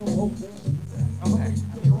Okay.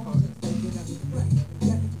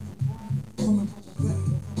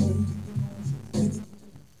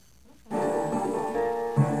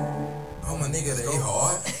 Oh my nigga, they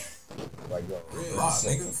hard. Real lot,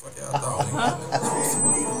 nigga. Fuck y'all thought, nigga. I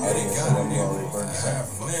didn't got it, nigga.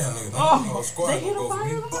 Half a man, nigga. Oh, Squad they hit a go for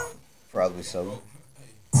me. fire? Probably so. Look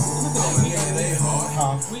Oh at my that. nigga, they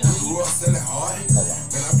hard. We Grew up selling hard. Man,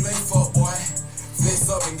 I play fuck, boy. Flex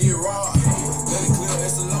up and get raw. Let it clear,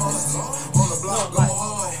 it's a loss. On the block, go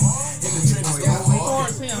hard. In the trenches, got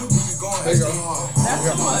hard. towards him. We be going extra hard. That's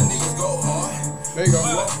too My much. niggas go hard. There you go.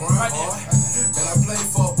 Walk around hard. Man, I play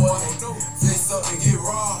fuck, boy. Flex up and get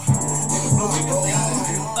raw. In the block, go hard.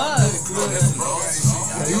 Let it clear, it's a loss.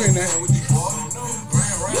 Yeah, you in there. With the boy.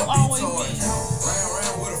 You always win.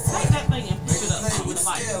 Ran with a Take that thing and pick it up play with with the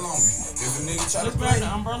a light. scale on me. If a nigga try to Just play, grab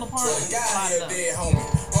the umbrella part so and the guy slide it here up. dead homie.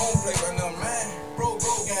 Home play right now, man. Bro,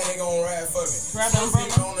 gang ain't gon' ride for me. Grab the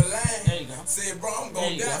umbrella. On the line. There you go. Said, bro, I'm There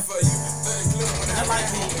gon' you die go. for you. 30 clip when That I might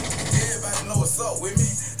ride be. home. Everybody know what's up with me.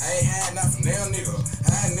 I ain't hiding out from now nigga. I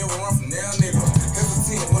ain't never run from now nigga.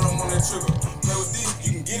 Hesitant when I'm on that trigger. Play with this,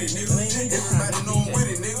 you can get it, nigga. Everybody know I'm with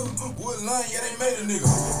it, nigga. Woodline, yeah, they made a nigga.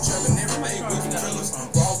 Trapping every day with the drillers.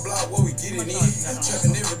 Raw block, where we get it in.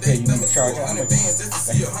 Trapping every day, thumbing through 100 bands just to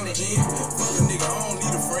see 100 in. Fuck a nigga, I don't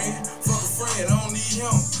need a friend. Fuck a friend, I don't need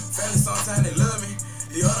him. Family, sometimes they love me.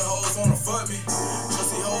 The other hoes wanna fuck me. Trust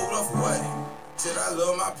he hold up for what? Shit, I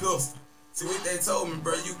love my pistol. See what they told me,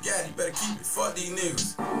 bro, you got it, you better keep it. Fuck these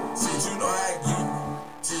niggas. Shit, you know how I get it.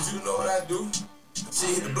 Shit, you know what I do.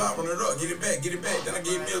 Shit, hit the block, run it up, get it back, then I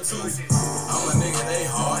give me a tooth. I'm a nigga, they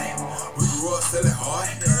hard. We grew up selling hard.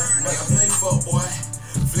 But I play fuck, boy.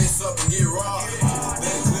 Flex up and get raw. Let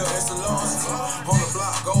it clear, it's a loss. On the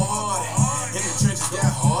block, go hard. In the trenches, got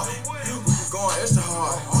hard. We be going extra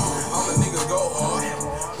hard. All the niggas go hard.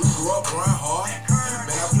 We grew up around hard.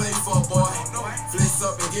 Man, I play fuck, boy. Flex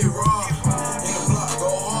up and get raw. In the block,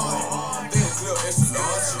 go hard. Then the clip, it's a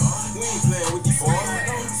loss. We ain't playing with these boys.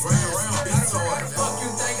 Ran around, big toy. Fuck you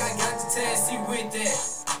think I got the taxi with that?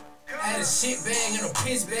 I had a shit bag and a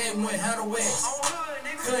piss bag, went 100 west.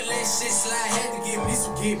 Couldn't let shit slide, had to give me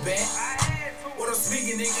some get back. What I'm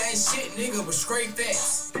speaking, nigga, ain't shit, nigga, but straight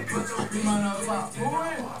facts. You might not fuck.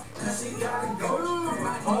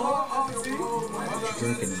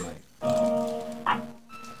 Drinking the mic.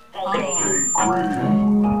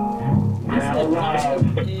 Now live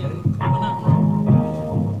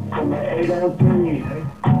from the 803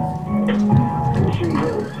 Fishing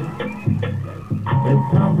Grits. It's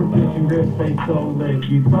time for Fishing Grits, they so lit.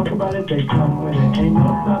 You talk about it, they come with it. Ain't no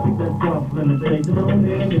topic that's off limits. They throw it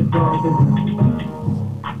in, it's all business.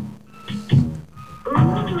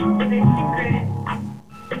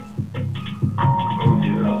 Oh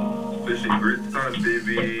yeah, Fishing Grits time,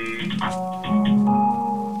 baby.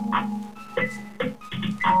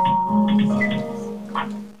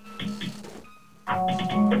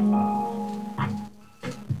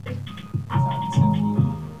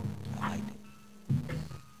 I liked it.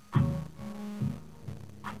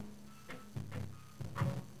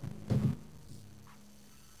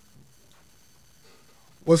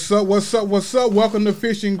 What's up? What's up? What's up? Welcome to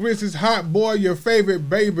Fishing Grits. It's Hot Boy, your favorite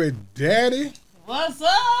baby daddy. What's up?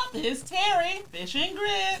 It's Terry, Fishing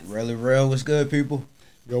Grits. Really real. What's good, people?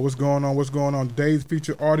 Yo, what's going on? What's going on? Today's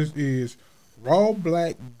featured artist is Raw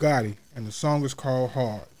Black Gotti, and the song is called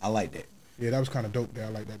Hard. I like that. Yeah, that was kind of dope there. I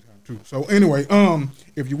like that too. So anyway,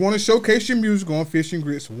 if you want to showcase your music on Fishing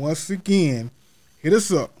Grits, once again, hit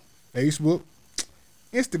us up. Facebook,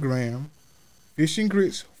 Instagram, Fishing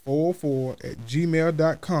Grits 404 at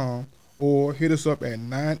gmail.com, or hit us up at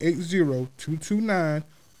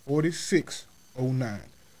 980-229-4609.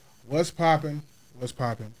 What's poppin'? What's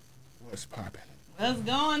poppin'? What's poppin'? What's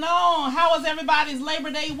going on? How was everybody's Labor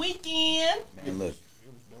Day weekend? Man, look,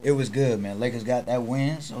 it was good, man. Lakers got that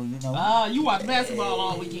win, so you know. You watched basketball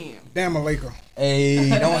all weekend. Damn a Laker. Hey,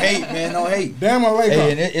 don't hate, man. Don't hate. Damn a Laker.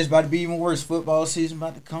 Hey, and it's about to be even worse. Football season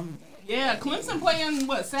about to come Yeah, Clemson playing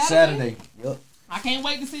what, Saturday? Saturday. Yup. I can't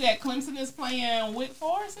wait to see that. Clemson is playing Wake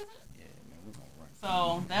Forest, is it? Yeah, man, we're gonna run.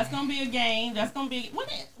 So that's gonna be a game. That's gonna be when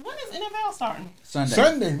is NFL starting?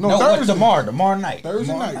 Sunday. No, what, Thursday. Tomorrow night.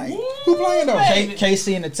 Thursday Tomorrow night. Who playing though? Baby.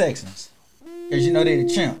 KC and the Texans. Because you know they the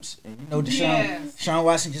champs. And you know Yes. Deshaun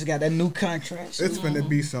Watson just got that new contract. It's finna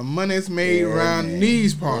be some money's made Yeah, around man.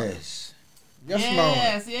 these parts. Yes. Yes, Lord.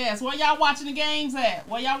 Yes. Where y'all watching the games at?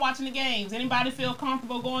 Where y'all watching the games? Anybody feel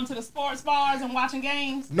comfortable going to the sports bars and watching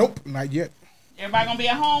games? Nope, not yet. Everybody gonna be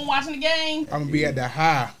at home watching the game? I'm gonna be at the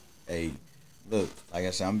high. Hey, look, like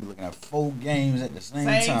I said, I'm looking at 4 games at the same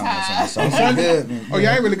Same time. So I'm good, man. Oh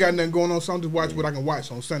yeah, I ain't really got nothing going on, so I'm just watch what I can watch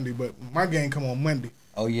on Sunday. But my game come on Monday.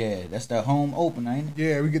 Oh yeah, that's the home opener, ain't it?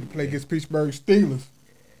 Yeah, we get to play against Pittsburgh Steelers.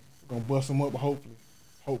 We're gonna bust them up, hopefully.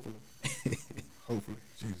 Hopefully.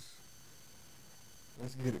 Jesus.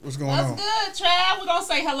 Let's get it. What's going on? What's good, Trav? We're gonna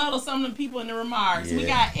say hello to some of the people in the remarks. Yeah. We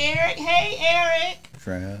got Eric. Hey, Eric.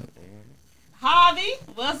 Trav. Javi.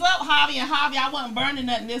 What's up, Javi? And Javi, I wasn't burning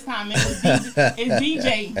nothing this time. It was DJ. It's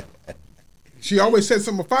DJ. She always set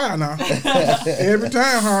something afire now. Every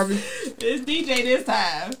time, Harvey. It's DJ this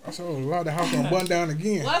time. I saw a lot of the house gonna burn down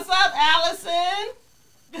again. What's up, Allison?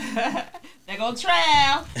 There go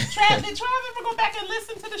Trav. Did Trav ever go back and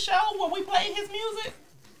listen to the show when we played his music?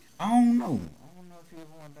 I don't know if you ever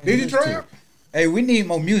went back Did and you, listened to Trav? it. Hey, we need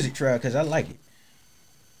more music, Trav, because I like it.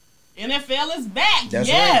 NFL is back. That's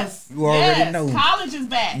yes. right. You already know. College is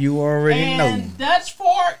back. You already know. And Dutch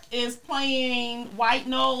Fork is playing White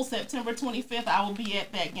Knoll September 25th. I will be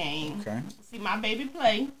at that game. Okay. See my baby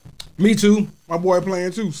play. Me too. My boy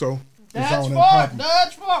playing too, so it's on Dutch and Fork. popping.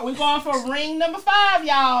 Dutch Fork. We're going for ring number 5,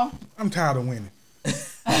 y'all. I'm tired of winning.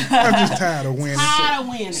 I'm just tired of winning. Tired of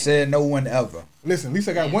winning. Said no one ever. Listen, at least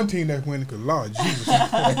I got one team that's winning, because Lord Jesus.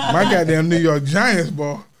 My goddamn New York Giants,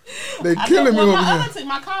 boy. They killing me over my here. other team,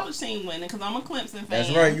 my college team winning because I'm a Clemson fan.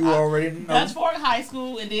 That's right. You already know. Dutch Fork High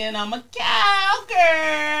School, and then I'm a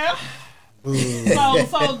cowgirl.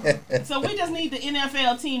 So we just need the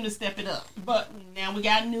NFL team to step it up. But now we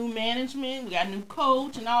got new management, we got new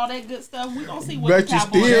coach, and all that good stuff. We gonna see what But the you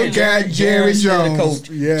Cowboys still do. got Jerry Jared's still the Jones. coach.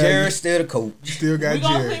 Yeah, Jared's still the coach. you still got We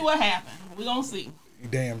gonna see Jerry. what happens. We gonna see.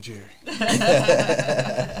 Damn Jerry.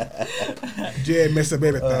 Jerry messed up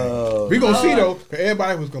everything. We gonna see though, because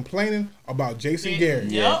everybody was complaining about Jason Garrett.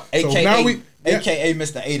 Yep. So AKA, now we- yeah. AKA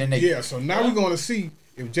Mr. 8 and 8. Yeah, so now we're gonna see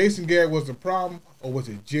if Jason Garrett was the problem or was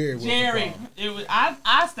it Jerry was the Jerry, problem. it was.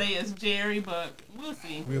 I say it's Jerry, but we'll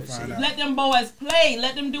see. We'll find out. Let them boys play.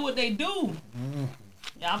 Let them do what they do.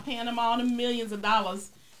 Y'all paying them all the millions of dollars.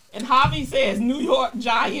 And Harvey says, New York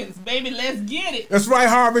Giants, baby, let's get it. That's right,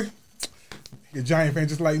 Harvey. You're a Giant fan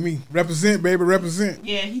just like me. Represent, baby, represent.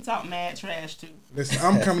 Yeah, he talk mad trash too. Listen,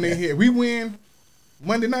 I'm coming in here. We win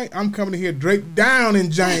Monday night. I'm coming in here draped down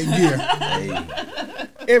in Giant gear. Hey.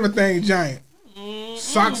 Everything Giant.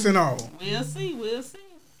 Socks and all. We'll see.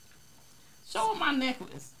 Show him my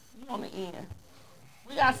necklace. You on the end.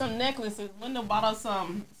 We got some necklaces. Wendell bought us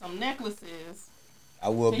some necklaces. I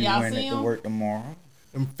will Can be y'all wearing see it to them? work tomorrow.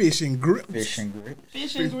 Them fishing grips. Fish and grip.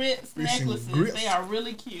 Fish and grits Fish and necklaces. grits. They are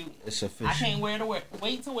really cute. It's a fish. I can't wait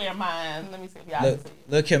to wear mine. Let me see if y'all Look, can see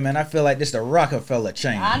it. look here, man. I feel like this the Rockefeller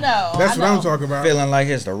chain. I know. That's I what know. I'm talking about. Feeling like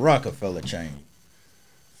it's the Rockefeller chain.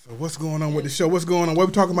 So what's going on with the show? What's going on? What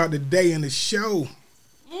we talking about today in the show?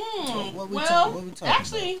 What we Well, talking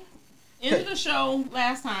actually, ended the show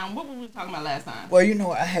last time. What were we talking about last time? Well, you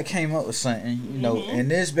know, I had came up with something, you know, Mm-hmm.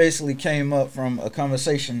 and this basically came up from a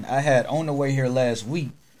conversation I had on the way here last week.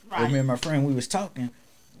 Right. With me and my friend, we was talking,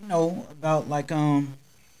 you know, about like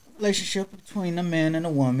relationship between a man and a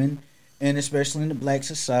woman, and especially in the black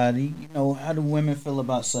society, you know, how do women feel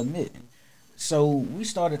about submitting? So we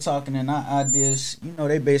started talking, and our ideas, you know,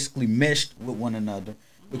 they basically meshed with one another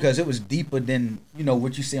because it was deeper than, you know,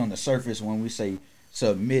 what you see on the surface when we say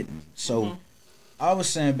submitting. So I was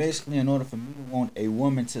saying basically, in order for me to want a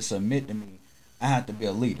woman to submit to me, I have to be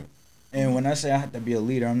a leader. And when I say I have to be a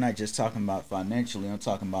leader, I'm not just talking about financially. I'm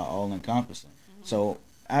talking about all encompassing. So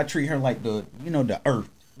I treat her like the earth.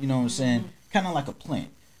 You know what I'm saying? Kind of like a plant.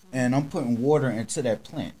 And I'm putting water into that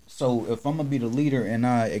plant. So if I'm gonna be the leader and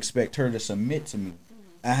I expect her to submit to me,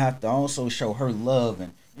 I have to also show her love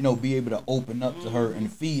and, you know, be able to open up to her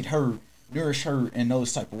and feed her, nourish her in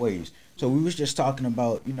those type of ways. So we was just talking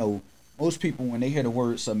about, you know, most people when they hear the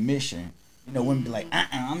word submission, you know, women be like,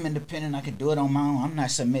 I'm independent, I can do it on my own, I'm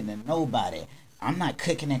not submitting to nobody, I'm not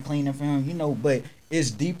cooking and cleaning for him, you know, but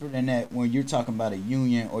it's deeper than that when you're talking about a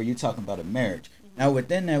union or you're talking about a marriage. Now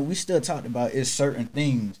within that, we still talked about is certain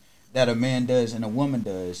things that a man does and a woman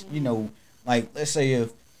does, you know, like let's say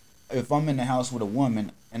if I'm in the house with a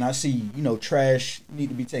woman and I see, you know, trash need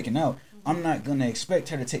to be taken out, I'm not going to expect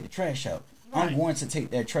her to take the trash out. I'm going to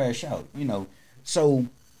take that trash out, you know. So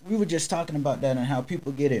we were just talking about that and how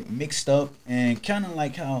people get it mixed up and kind of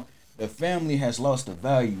like how the family has lost the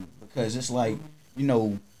value because it's like, you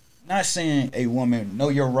know, not saying a woman know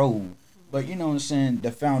your role, but you know what I'm saying,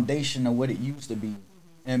 the foundation of what it used to be.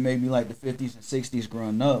 And maybe like the 50s and 60s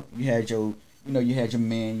growing up, you had your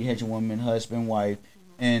man, you had your woman, husband, wife,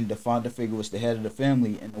 and the father figure was the head of the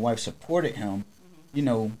family and the wife supported him, you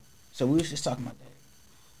know. So we was just talking about that.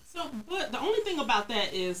 So, but the only thing about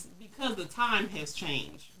that is because the time has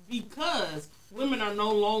changed. Because women are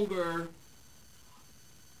no longer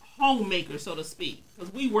homemaker, so to speak,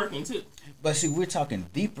 because we working too. But see, we're talking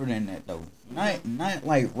deeper than that though. Not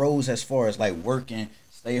like Rose as far as like working,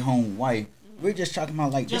 stay home wife. We're just talking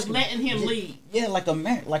about like just letting him lead. Yeah, like a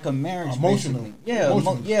marriage. Emotional. Basically.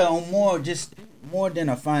 Yeah, on more than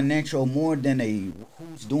a financial, more than a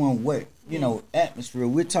who's doing what. Atmosphere.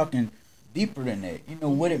 We're talking deeper than that.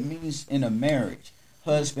 What it means in a marriage,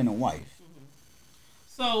 husband and wife.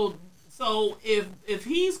 So if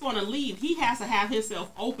he's going to lead, he has to have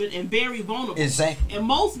himself open and very vulnerable. Exactly. And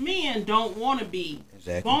most men don't want to be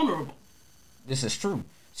vulnerable. This is true.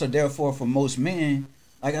 So therefore, for most men,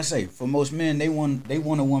 like I say, they want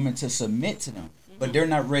a woman to submit to them, but they're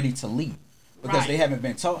not ready to lead because they haven't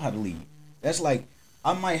been taught how to lead. That's like,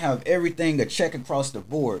 I might have everything a check across the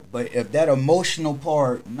board, but if that emotional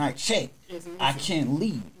part not checked, I can't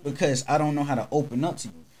lead because I don't know how to open up to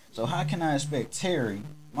you. So how can I expect Terry,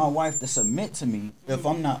 my wife, to submit to me if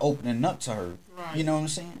I'm not opening up to her? Right. You know what I'm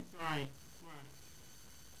saying? Right.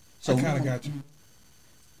 So I kind of got you.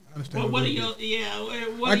 I understand. But what are your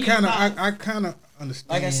I kind of understand.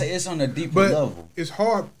 Like I say, it's on a deeper level. It's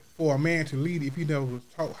hard for a man to lead if he never was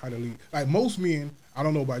taught how to lead. Like most men, I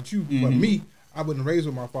don't know about you, but me, I wasn't raised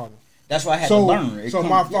with my father. That's why I had to learn. So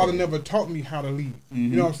my father never taught me how to lead.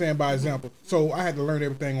 You know what I'm saying? By example. So I had to learn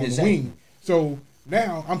everything on the wing. So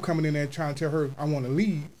now I'm coming in there trying to tell her I want to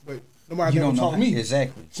lead, but nobody never taught me.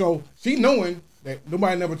 Exactly. So she knowing that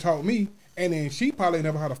nobody never taught me, and then she probably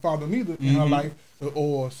never had a father neither in her life,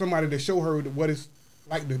 or somebody to show her what it's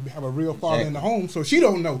like to have a real father in the home. So she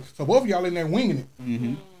don't know. So both of y'all in there winging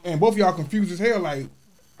it, and both of y'all confused as hell. Like,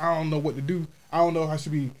 I don't know what to do. I don't know how she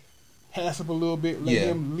be passive a little bit, let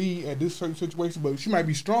him lead at this certain situation, but she might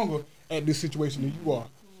be stronger at this situation than you are.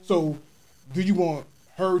 So do you want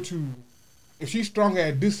her to, if she's stronger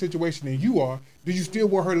at this situation than you are, do you still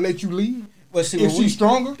want her to let you lead? Well, see, if she's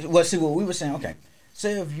stronger? Well, see, what we were saying, okay.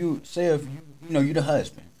 Say if you you're the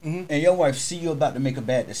husband, and your wife see you about to make a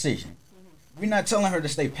bad decision. We're not telling her to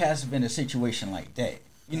stay passive in a situation like that.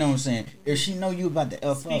 You know what I'm saying? If she know you about to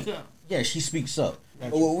F up, yeah, she speaks up.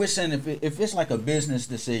 But what we're saying, if it's like a business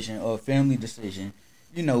decision or a family decision,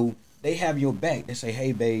 they have your back. They say,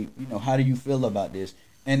 hey, babe, how do you feel about this?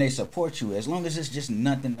 And they support you as long as it's just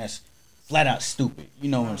nothing that's flat out stupid. You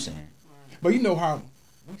know what I'm saying? But you know how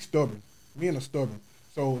we stubborn. Men are stubborn.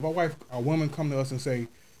 So if a woman come to us and say, you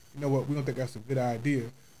know what, we don't think that's a good idea,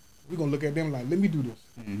 we're going to look at them like, let me do this.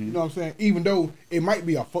 You know what I'm saying? Even though it might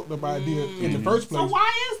be a fucked up idea in the first place. So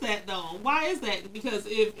why is that, though? Why is that? Because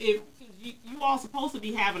if you all supposed to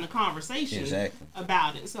be having a conversation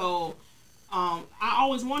about it. So I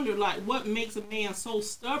always wonder, like, what makes a man so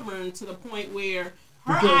stubborn to the point where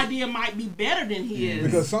her idea might be better than his?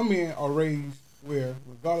 Because some men are raised where,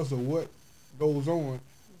 regardless of what goes on,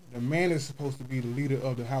 the man is supposed to be the leader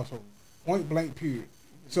of the household. Point blank, period.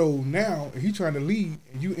 So now, if he's trying to lead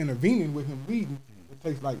and you intervening with him leading, it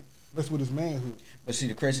takes that's with his manhood. But see,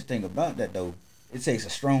 the crazy thing about that, though, it takes a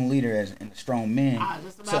strong leader and a strong man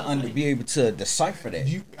to be able to decipher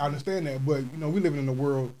that. I understand that, but we live in the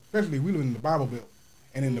world, especially we live in the Bible Belt.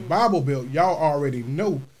 And in the Bible Belt, y'all already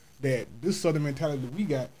know that this southern mentality that we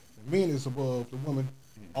got, the man is above the woman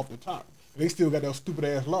off the top. They still got that stupid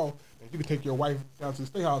ass law that you can take your wife down to the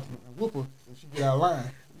state house and whoop her and she get out of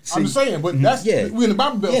line. See, I'm just saying, but that's we in the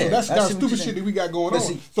Bible Belt, so that's the kind of stupid shit that we got going on.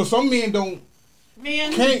 So some men don't.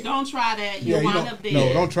 Men, don't try that. You'll wind up dead.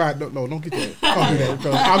 No, don't try it. No, don't get that. Don't do that.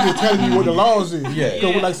 Because I'm just telling you what the laws is.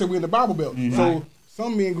 Because like I said, we're in the Bible Belt. So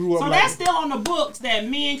some men grew up. So that's still on the books that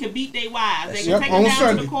men can beat their wives. They can take them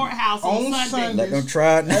down to the courthouse on Sunday. Let them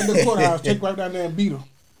try it. At the courthouse, take right down there and beat them.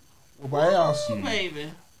 Everybody else. Baby.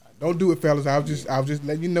 Don't do it, fellas. I was just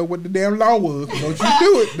letting you know what the damn law was. Don't you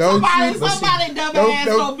do it. Somebody dumb ass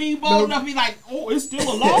gonna be bold enough to be like, oh, it's still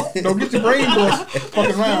a law. Don't get your brain bust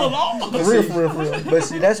fucking around. For real. But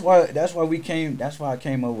see, that's why I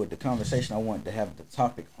came up with the conversation. I wanted to have the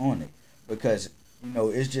topic on it because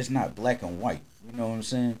it's just not black and white. You know what I'm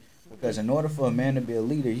saying? Because in order for a man to be a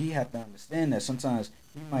leader, he have to understand that sometimes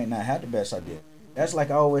he might not have the best idea. That's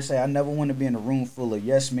like I always say, I never want to be in a room full of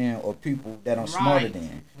yes men or people that I'm smarter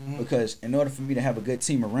than. Because in order for me to have a good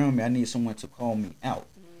team around me, I need someone to call me out.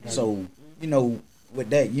 So, with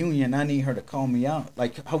that union, I need her to call me out.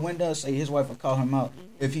 Like Hawenda say his wife will call him out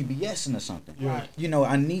if he be yesing or something. Right.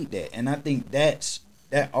 I need that. And I think that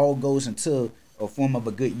all goes into a form of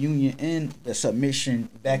a good union and the submission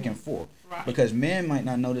back and forth. Right. Because men might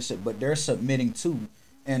not notice it, but they're submitting too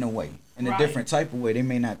in a way. In a different type of way. They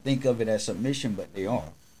may not think of it as submission, but they are.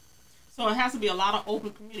 So it has to be a lot of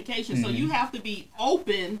open communication. So you have to be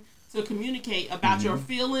open to communicate about your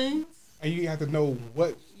feelings And you have to know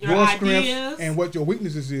what your strengths and what your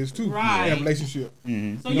weaknesses is too in a relationship.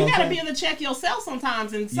 So you got to be able to check yourself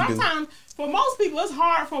sometimes. And sometimes, for most people, it's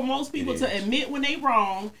hard for most people to admit when they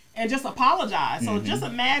wrong and just apologize. So just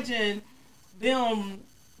imagine them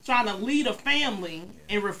trying to lead a family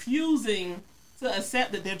and refusing to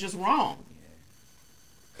accept that they're just wrong.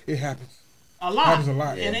 It happens. A lot. It happens a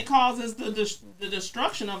lot. And it causes the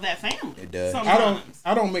destruction of that family. It does.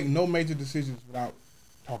 I don't make no major decisions without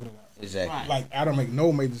talking about it. Exactly. Right. Like, I don't make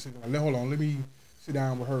no major decisions. Like, hold on, let me sit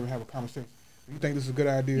down with her and have a conversation. Do you think this is a good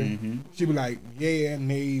idea? She be like, yeah,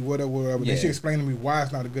 nay, whatever. Then she explain to me why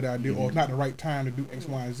it's not a good idea or it's not the right time to do X,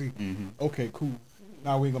 Y, and Z. Okay, cool.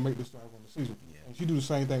 Now we ain't gonna make this decision. And she do the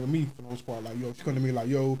same thing with me for the most part. Like, yo, she come to me like,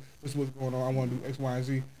 yo, this is what's going on. I want to do X, Y, and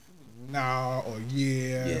Z. Nah, or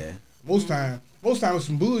yeah. Most time it's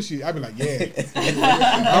some bullshit. I be like, yeah.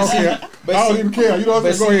 I don't care. But I don't even care. You know what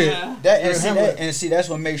I'm saying? Go ahead. See, that's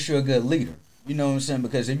what makes you a good leader. You know what I'm saying?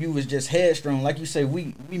 Because if you was just headstrong, like you say,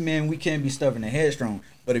 we men, we can be stubborn and headstrong.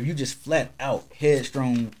 But if you just flat out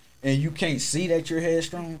headstrong and you can't see that you're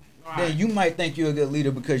headstrong, then you might think you're a good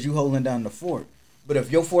leader because you holding down the fort. But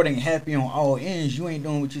if your fort ain't happy on all ends, you ain't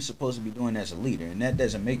doing what you're supposed to be doing as a leader. And that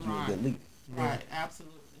doesn't make you a good leader. Right,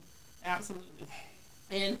 absolutely.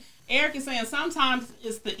 And Eric is saying sometimes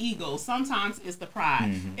it's the ego, sometimes it's the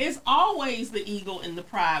pride. It's always the ego and the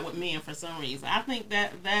pride with men for some reason. I think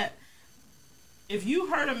that if you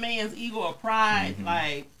hurt a man's ego or pride,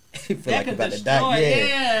 like that could destroy.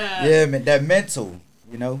 Yeah, man, that mental,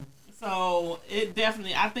 you know. So it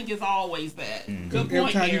definitely, I think it's always that. Good point,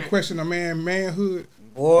 every time Eric. you question a manhood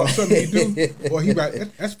or something you do, or he like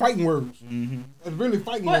that's fighting words. That's really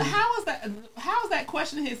fighting words. But how is that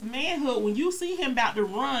questioning his manhood when you see him about to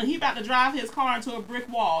run? He about to drive his car into a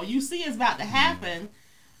brick wall. You see it's about to happen.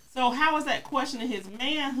 So how is that questioning his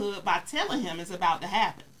manhood by telling him it's about to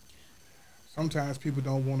happen? Sometimes people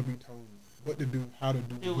don't want to be told what to do, how to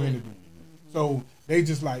do, when to do. So they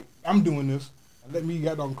just like, I'm doing this. Let me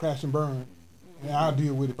get on crash and burn, and I'll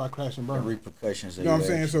deal with it if I crash and burn. The repercussions. You know what I'm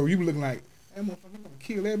saying? So you be looking like, that motherfucker gonna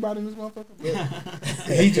kill everybody in this motherfucker.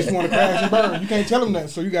 But he just want to crash and burn. You can't tell him that,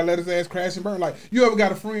 so you gotta let his ass crash and burn. Like, you ever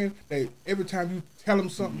got a friend that every time you tell them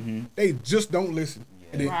something, they just don't listen,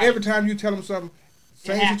 and then every time you tell them something,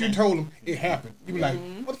 same shit you told them, it happened. You be like,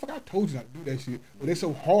 what the fuck? I told you not to do that shit. But they're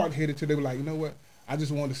so hard headed till they be like, you know what? I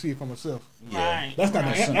just wanted to see it for myself. Right. That's not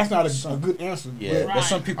a good answer. Yeah, but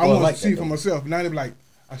some people I want like to see it that, for myself. Now they be like,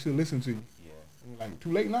 I should listen to you. And like,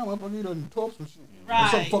 too late now, motherfucker. You done tore up some shit.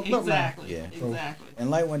 Right. Fucked up now. Yeah. Exactly. And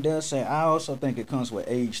like when Dale said, I also think it comes with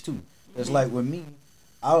age too. It's like with me,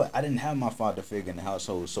 I didn't have my father figure in the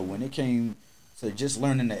household, so when it came to just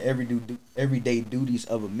learning the everyday duties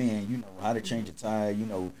of a man, you know, how to change a tire, you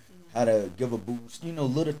know, how to give a boost, you know,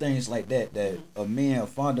 little things like that a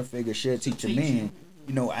father figure should teach a man.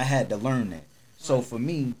 You know, I had to learn that. So for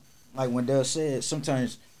me, like when Dale said,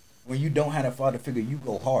 sometimes when you don't have a father figure, you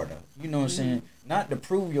go harder. You know what I'm saying? Not to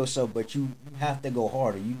prove yourself, but you have to go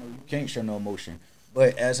harder. You know, you can't show no emotion.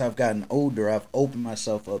 But as I've gotten older, I've opened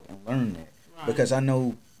myself up and learned that. Right. Because I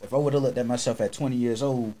know if I would have looked at myself at 20 years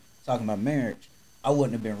old talking about marriage, I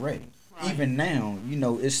wouldn't have been ready. Right. Even now, you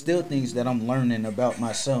know, it's still things that I'm learning about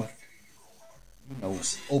myself. You know,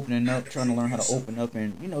 opening up, trying to learn how to open up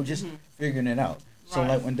and, you know, just figuring it out. So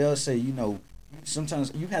like when Dale say, you know,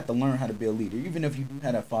 sometimes you have to learn how to be a leader. Even if you do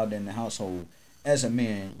have a father in the household, as a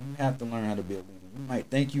man, you have to learn how to be a leader. You might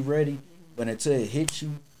think you're ready, but until it hits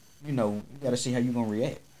you, you know, you got to see how you're going to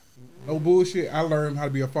react. No bullshit. I learned how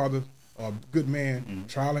to be a father, a good man,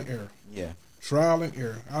 trial and error. Yeah. Trial and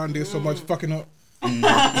error. I done did so much fucking up.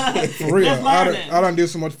 For real. I done did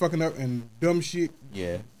so much fucking up and dumb shit.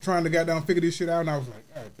 Yeah. Trying to goddamn figure this shit out, and I was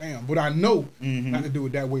like, God damn. But I know not to do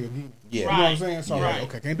it that way again. Yeah. You know what I'm saying? So I'm like,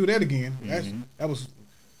 okay, can't do that again. That was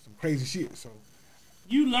some crazy shit. So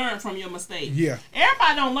you learn from your mistakes. Yeah.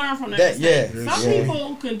 Everybody don't learn from their mistakes. Yeah. Some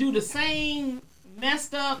people can do the same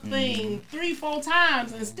messed up thing 3-4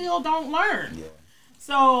 times and still don't learn. Yeah.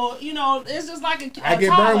 So, you know, it's just like a I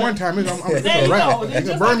get burned one time. There you go. They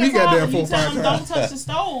can burn me goddamn 4 or 5 times. times. Don't touch the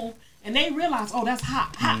stove, and they realize, oh, that's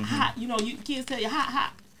hot, hot. You know, kids tell you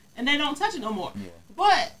hot, and they don't touch it no more. Yeah.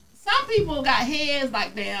 But some people got heads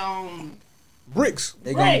like down bricks.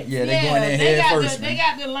 They going in head first. They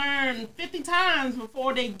got to learn 50 times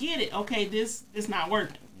before they get it. Okay, this not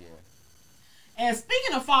working. Yeah. And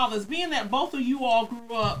speaking of fathers, being that both of you all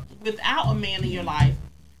grew up without a man in your life,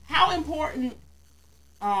 how important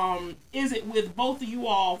is it with both of you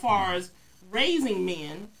all as far as raising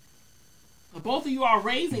men? Both of you are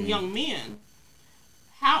raising young men.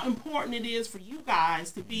 how important it is for you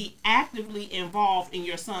guys to be actively involved in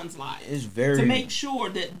your son's life. It's very to make sure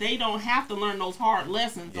that they don't have to learn those hard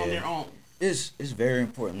lessons on their own. It's very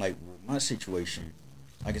important. Like with my situation,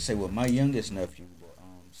 like I say, with my youngest nephew,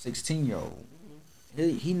 the 16-year-old,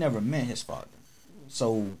 he never met his father.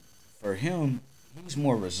 So for him, he's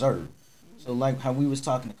more reserved. So like how we was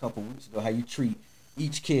talking a couple weeks ago, how you treat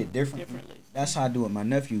each kid differently. That's how I do with my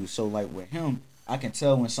nephew. So like with him, I can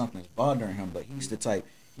tell when something's bothering him, but he's the type,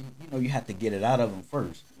 you have to get it out of him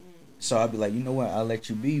first. So I'll be like, you know what, I'll let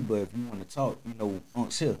you be, but if you want to talk,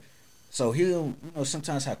 Unc's here. So he'll,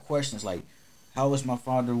 sometimes have questions like, how was my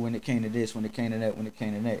father when it came to this, when it came to that, when it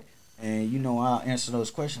came to that? And, I'll answer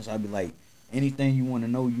those questions. I'll be like, anything you want to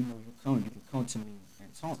know, you can come to me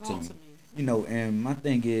and talk to me. And my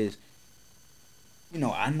thing is,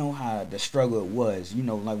 I know how the struggle it was,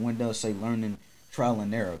 like when they'll say learning trial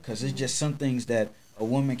and error, because it's just some things that a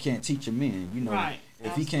woman can't teach a man. Right.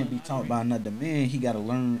 If he can't be taught by another man, he got to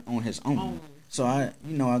learn on his own. So I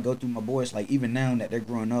go through my boys, like even now that they're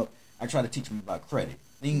growing up, I try to teach them about credit,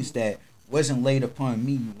 things that wasn't laid upon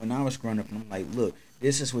me when I was growing up. And I'm like, look,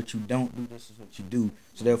 this is what you don't do, this is what you do.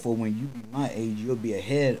 So therefore, when you be my age, you'll be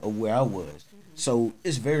ahead of where I was. So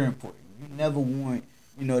it's very important. You never want,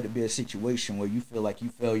 to be a situation where you feel like you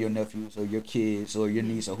fail your nephews or your kids or your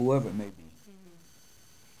niece or whoever it may be.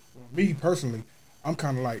 Me personally, I'm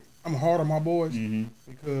kind of like, I'm hard on my boys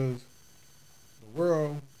because the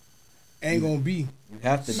world ain't gonna be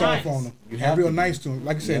soft on them. You have real nice to them,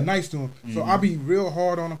 like I said, nice to them. So I be real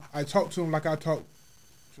hard on them. I talk to them like I talk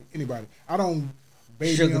to anybody. I don't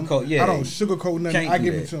baby them. I don't sugarcoat nothing. I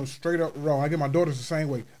give it to them straight up raw. I give my daughters the same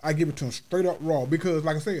way. I give it to them straight up raw because,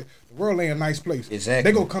 like I said, the world ain't a nice place. Exactly.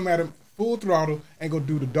 They gonna come at them full throttle and go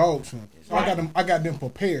do the dog to them. So I got them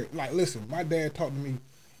prepared. Like, listen, my dad taught to me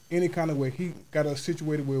any kind of way. He got us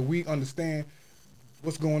situated where we understand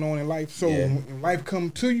what's going on in life. So when life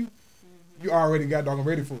come to you, you already got doggone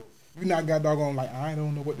ready for it. You not got doggone like, I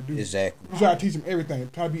don't know what to do. Exactly. You try to teach them everything.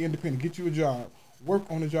 Try to be independent. Get you a job. Work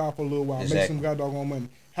on the job for a little while. Make some god doggone money.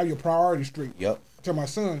 Have your priorities straight. Yep. I tell my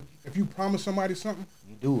son, if you promise somebody something,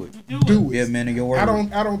 you do it. You do it. Be a man of your word.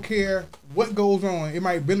 I don't care what goes on. It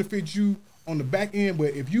might benefit you on the back end,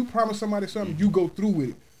 but if you promise somebody something, you go through with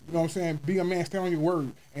it. You know what I'm saying? Be a man, stand on your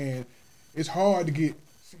word. And it's hard to get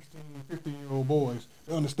 16, 15-year-old boys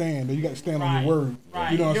to understand that you got to stand on your word.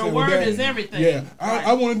 Right. You know what your I'm saying? word is everything. Yeah.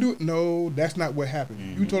 I want to do it. No, that's not what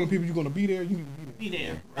happened. You telling people you're going to be there, you be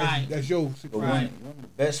there. Right. That's your situation. But one of the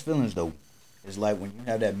best feelings, though, is like when you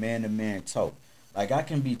have that man-to-man talk. Like, I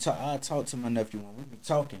can be I talk to my nephew when we be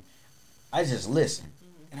talking. I just listen.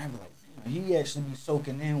 And I be like, damn, he actually be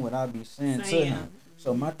soaking in what I be saying to him.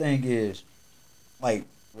 So my thing is, like,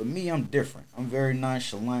 with me, I'm different. I'm very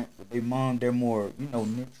nonchalant. With their mom, they're more,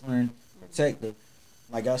 nurturing, protective.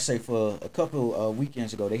 Like I say, for a couple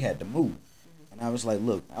weekends ago, they had to move. And I was like,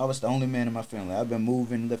 look, I was the only man in my family. I've been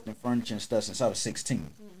moving, lifting furniture and stuff since I was 16.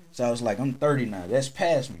 So I was like, I'm 30 now. That's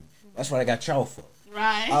past me. That's what I got y'all for.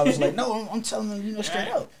 Right. I was like, no, I'm telling them, straight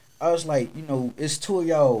up. I was like, it's two of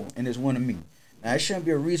y'all and it's one of me. Now, it shouldn't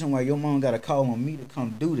be a reason why your mom got to call on me to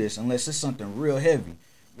come do this unless it's something real heavy.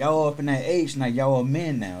 Y'all up in that age now. Y'all are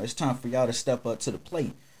men now. It's time for y'all to step up to the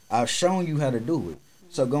plate. I've shown you how to do it.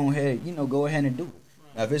 So go ahead and do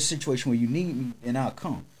it. Now, if it's a situation where you need me, then I'll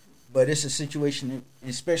come. But it's a situation,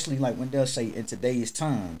 especially like when they'll say in today's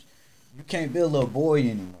times, you can't be a little boy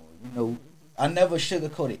anymore. I never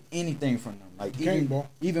sugarcoated anything from them. Like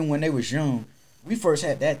even when they was young, we first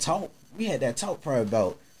had that talk. We had that talk probably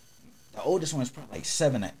about, the oldest one's probably like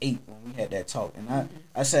 7 or 8 when we had that talk. And I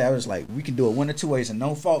was like, we can do it one or two ways and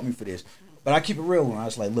don't fault me for this. But I keep it real with them. I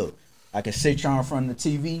was like, look, I can sit y'all in front of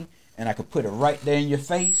the TV and I could put it right there in your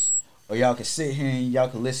face, or y'all can sit here and y'all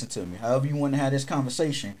can listen to me. However you want to have this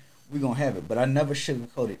conversation, we're going to have it. But I never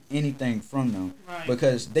sugarcoated anything from them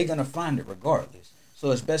because they're going to find it regardless.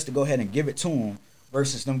 So it's best to go ahead and give it to them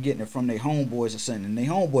versus them getting it from their homeboys or something. And their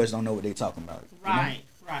homeboys don't know what they're talking about. Right.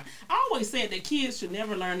 Right. I always said that kids should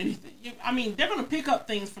never learn anything. I mean, they're going to pick up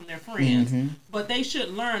things from their friends, but they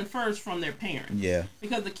should learn first from their parents. Yeah.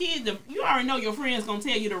 Because the kid, you already know your friend's going to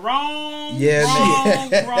tell you the wrong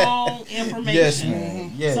information. Yes,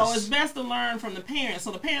 man. Yes. So it's best to learn from the parents.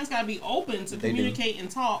 So the parents got to be open to communicate and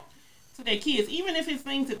talk to their kids, even if it's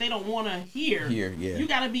things that they don't want to hear. You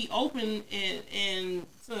got to be open and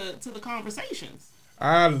to the conversations.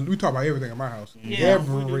 We talk about everything in my house.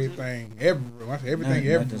 Everything.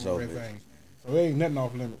 Everything. So there ain't nothing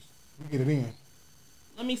off limits. We get it in.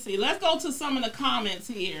 Let me see. Let's go to some of the comments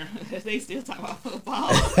here. They still talk about football.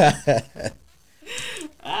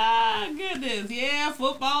 Goodness. Yeah,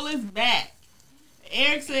 football is back.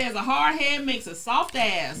 Eric says a hard head makes a soft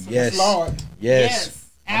ass. Yes. Lord. Yes.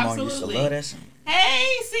 Absolutely. Love that song.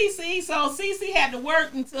 Hey, Cece. So Cece had to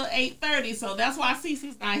work until 8:30, so that's why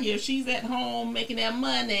Cece's not here. She's at home making that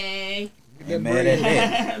money. Ain't mad at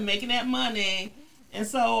that. Making that money. And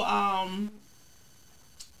so,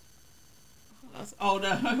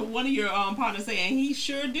 one of your partners saying he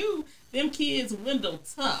sure do. Them kids window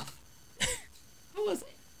tough. Who is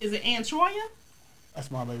it? Is it Aunt Troya? That's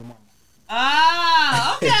my baby mama.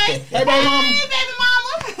 Ah, okay. Hey, baby mama. Hey,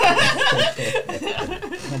 baby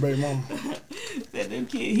mama. My baby mama. Said them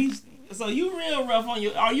kids. So you real rough on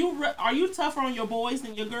your? Are you tougher on your boys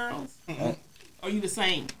than your girls? Are you the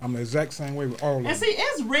same? I'm the exact same way with all of them. And see,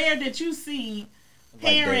 it's rare that you see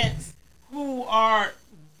parents who are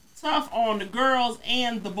tough on the girls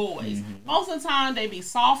and the boys. Mm-hmm. Most of the time, they be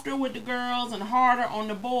softer with the girls and harder on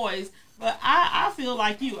the boys. But I feel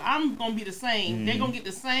like you. I'm going to be the same. Mm-hmm. They're going to get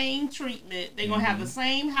the same treatment. They're going to have the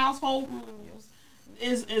same household rules.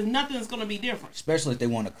 Is nothing's going to be different. Especially if they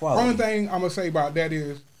want equality. Only thing I'm going to say about that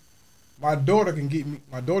is my daughters can get me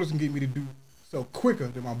to do so quicker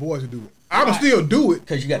than my boys to do it. I can still do it.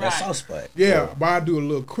 Because you got that soft spot. Yeah, but I do it a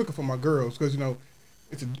little quicker for my girls because,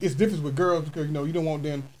 it's different with girls because, you don't want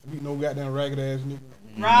them to be no goddamn ragged ass nigga.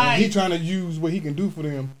 Right. And he trying to use what he can do for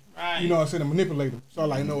them. Right. You know what I'm saying? To manipulate them. So I'm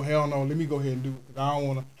like, no, hell no, let me go ahead and do it. Because I don't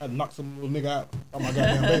want to have to knock some little nigga out on my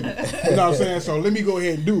goddamn baby. You know what I'm saying? So let me go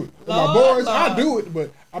ahead and do it. With my boys, I do it,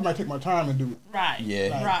 but I might take my time and do it. Right. Yeah.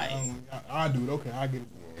 Like, right. I do it. Okay, I get it.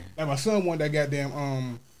 Like my son won that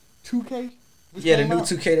goddamn 2K. Yeah, the new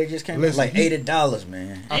 2K they just came out. Like $80,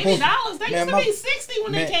 man. $80? They used to be $60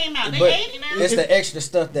 when they came out. They $80 now? It's the extra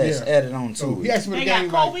stuff that's added on to it. They got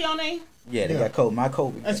Kobe on there? Yeah, they got Kobe. My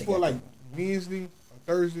Kobe. That's for like Wednesday or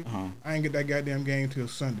Thursday. I ain't get that goddamn game till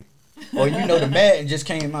Sunday. Or the Madden just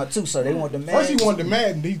came out too, so they want the Madden. First he wanted the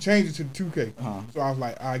Madden, he changed it to the 2K. So I was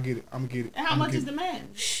like, I get it, I'm gonna get it. And how much is the Madden?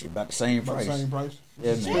 About the same price. About the same price.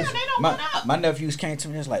 Yeah, man. Damn, they don't went up. My nephews came to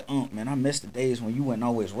me and was like, man, I miss the days when you wasn't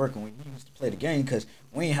always working, when you used to play the game, because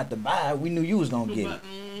we ain't have to buy it. We knew you was gonna get it.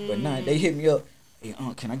 But now they hit me up, hey,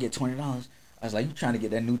 can I get $20? I was like, you trying to get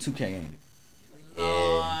that new 2K, ain't it?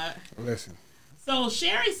 Yeah. Listen. So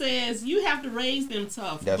Sherry says you have to raise them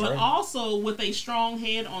tough, but also with a strong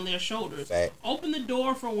head on their shoulders. Fact. Open the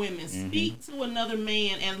door for women. Speak to another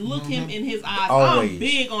man and look him in his eyes. Always. I'm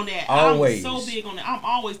big on that. Always. I'm so big on that. I'm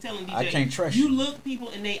always telling DJ, I can't trust you. Look people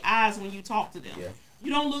in their eyes when you talk to them. Yeah.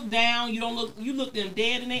 You don't look down. You look them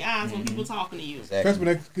dead in their eyes when people talking to you. That's when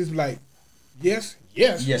it's like, yes.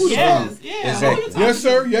 Exactly. Yes,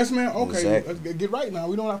 sir. Yes, man. Okay, let's get right now.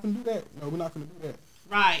 We don't have to do that. No, we're not going to do that.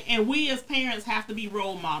 Right, and we as parents have to be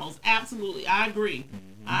role models. Absolutely, I agree.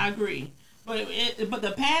 I agree. But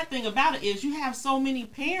the bad thing about it is you have so many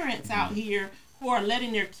parents out here who are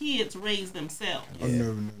letting their kids raise themselves.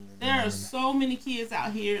 Yeah. There are so many kids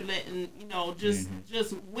out here letting just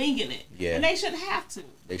winging it, and they shouldn't have to.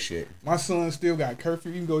 They should. My son still got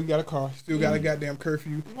curfew. Even though he got a car, still got a goddamn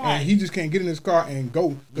curfew, and he just can't get in his car and go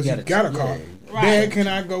because he got a car. Right. Dad, can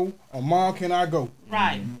I go? Or Mom, can I go?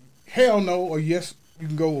 Right. Hell no, or yes. You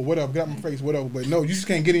can go or whatever, get out my face, whatever. But no, you just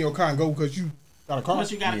can't get in your car and go because you got a car.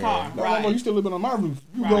 Because you got a car, no, right. No, you still living on my roof.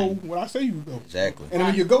 You go when I say you go. Exactly. And then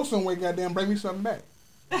when you go somewhere, goddamn, bring me something back.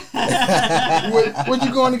 what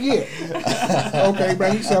you going to get? Okay,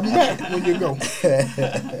 bring me something back when you go.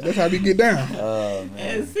 That's how we get down. Oh,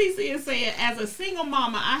 man. And Cece is saying, as a single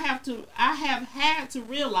mama, I have had to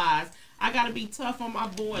realize I gotta be tough on my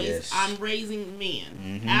boys. Yes. I'm raising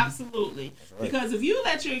men. Absolutely. Right. Because if you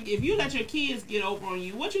let your kids get over on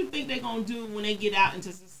you, what you think they're gonna do when they get out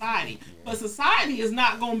into society? Yeah. But society is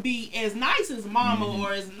not gonna be as nice as mama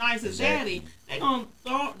or as nice as daddy. They're gonna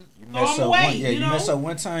throw them away. You mess up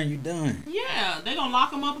one time, you done. Yeah, they're gonna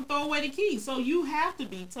lock them up and throw away the keys. So you have to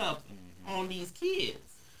be tough on these kids,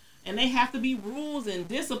 and they have to be rules and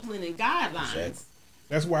discipline and guidelines. Exactly.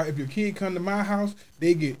 That's why if your kid come to my house,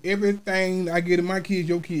 they get everything I get to my kids.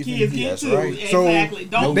 Your kids get too. Right. Exactly.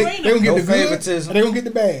 So don't bring them. They gonna get no the good, favoritism. and they gonna get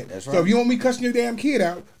the bad. That's right. So if you want me cussing your damn kid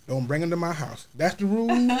out, don't bring them to my house. That's the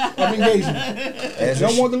rule of engagement. If you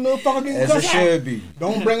don't want the little fucker getting cussed out, should be.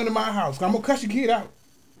 Don't bring them to my house. I'm gonna cuss your kid out.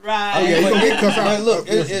 Right. Oh, yeah, you gonna get cussed out. But look,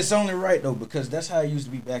 it's only right though because that's how it used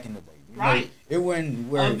to be back in the day. Right. It wasn't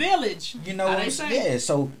where a village. You know what I'm saying? Yeah.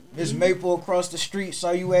 So Miss Maple across the street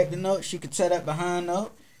saw you acting up. She could tear that behind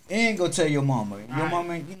up. And go tell your mama. Right. Your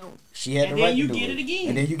mama, she had the right to do it. And then you get it again.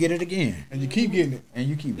 And then you get it again. And you keep getting it. And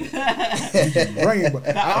you keep it.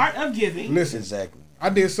 The art of giving. Listen, exactly. I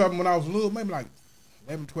did something when I was little, maybe like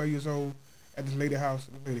 11, 12 years old, at this lady's house.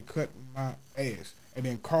 The lady cut my ass. And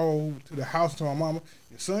then called to the house to my mama.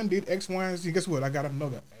 Your son did X, Y, and Z. Guess what? I got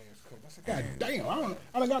another ass cut. said, God damn,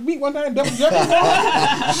 I done got beat one time, double jeopardy.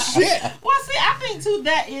 Shit. Well, see, I think too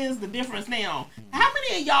that is the difference now. How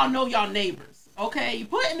many of y'all know y'all neighbors? Okay, you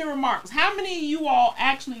put in the remarks. How many of you all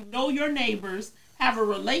actually know your neighbors? Have a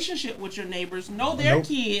relationship with your neighbors? Know their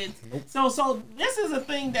kids? So this is a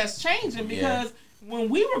thing that's changing because when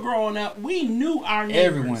we were growing up, we knew our neighbors.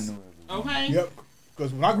 Everyone knew everyone. Okay. Yep.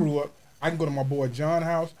 Because when I grew up, I can go to my boy John's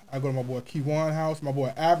house, I go to my boy Keywan house, my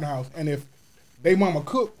boy Abner house, and if they mama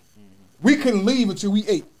cooked, we couldn't leave until we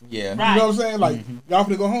ate. Yeah. Right. You know what I'm saying? Like, y'all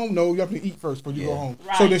finna go home? No, y'all finna eat first before you go home.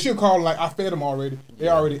 Right. So then she'll call like, I fed them already. They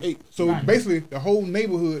already ate. So basically, the whole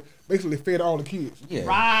neighborhood basically fed all the kids. Yeah.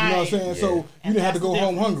 Right. You know what I'm saying? Yeah. So you And didn't have to that's go the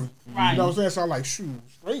home difference. hungry. Right. You know what I'm saying? So I'm like, shoot,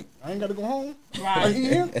 straight. I ain't got to go home. Right. I eat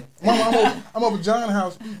here. Mama, I'm over John's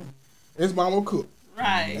house. His mama will cook.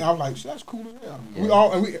 Right. And I was like, shit, that's cool as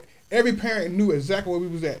hell. Yeah. Every parent knew exactly where we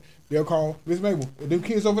was at. They'll call Miss Mabel. Them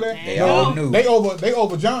kids over there. They all knew. They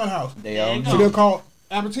over John's house. They all you knew. So they'll call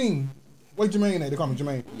Albertine. Where Jermaine at? They call me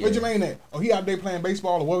Jermaine. Yeah. Where Jermaine at? Oh, he out there playing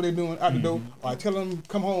baseball or whatever they doing out the door. Or I tell them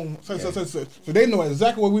come home. So they know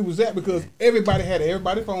exactly where we was at because everybody had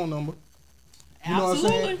everybody's phone number. You know what I'm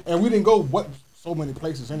saying? Absolutely. And we didn't go so many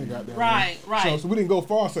places any goddamn. Right, right. So we didn't go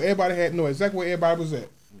far. So everybody had to know exactly where everybody was at.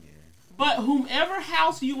 But whomever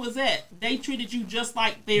house you was at, they treated you just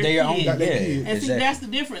like their Their own. kids. Like their Yeah. kids. And see, Exactly. that's the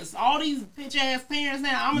difference. All these bitch ass parents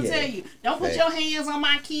now, I'm gonna Yeah. tell you, don't put Fact. your hands on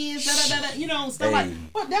my kids, you know, stuff like. Hey.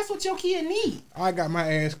 But that's what your kid need. I got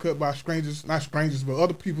my ass cut by strangers, not strangers, but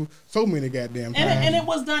other people so many goddamn times. And it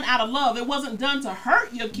was done out of love. It wasn't done to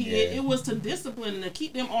hurt your kid. Yeah. It was to discipline and to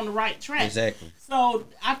keep them on the right track. Exactly. So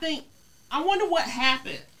I wonder what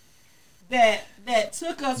happened that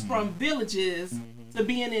took us from villages to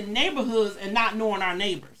being in neighborhoods and not knowing our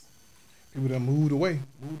neighbors. People done moved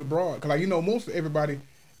abroad. Cause like most of everybody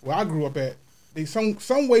where I grew up at, they some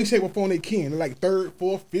way, shape, or form they kin. They're like third,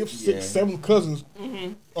 fourth, fifth, sixth, seventh cousins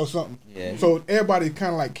or something. Yeah. So everybody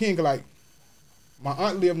kind of like kin. Cause like my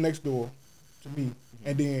aunt lived next door to me,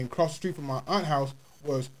 and then across the street from my aunt's house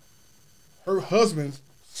was her husband's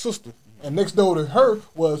sister, and next door to her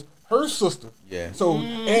was her sister. Yeah. So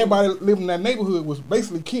everybody living in that neighborhood was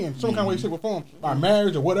basically kin, some kind of way, shape, or form, by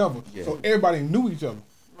marriage or whatever. Yeah. So everybody knew each other.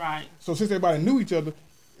 Right. So since everybody knew each other,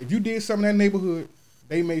 if you did something in that neighborhood,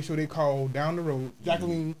 they made sure they called down the road.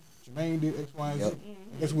 Jacqueline, Jermaine did X, Y, and Z. Yep.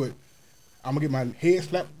 Guess what? I'm gonna get my head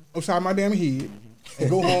slapped upside my damn head and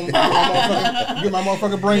go home and get my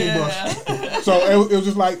motherfucking brain bust. So it was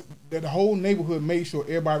just like that the whole neighborhood made sure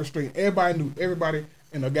everybody was straight. Everybody knew everybody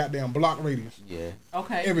in a goddamn block radius. Yeah.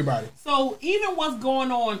 Okay. Everybody. So even what's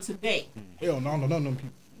going on today, Hell no, none of them people.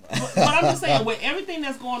 but I'm just saying, with everything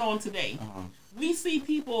that's going on today, we see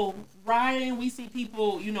people rioting, we see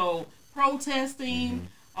people, protesting.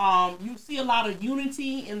 You see a lot of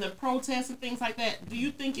unity in the protests and things like that. Do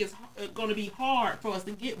you think it's going to be hard for us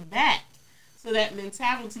to get back to that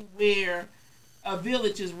mentality where a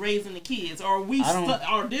village is raising the kids, or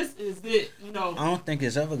or this is it? I don't think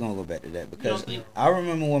it's ever gonna go back to that because think- I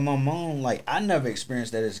remember when my mom, I never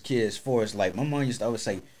experienced that as kids. For us, my mom used to always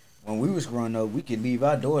say, when we was growing up, we could leave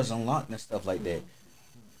our doors unlocked and stuff like that.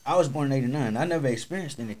 I was born in '89. I never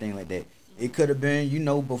experienced anything like that. It could have been,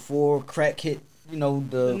 before crack hit, the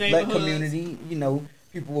black neighborhoods. community.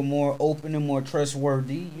 People were more open and more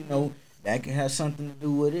trustworthy. That could have something to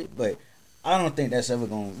do with it, but I don't think that's ever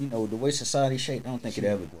going to, the way society shaped, I don't think it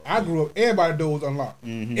ever will. I grew up, everybody's door was unlocked.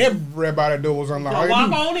 Mm-hmm. Everybody's door was unlocked. So All you walk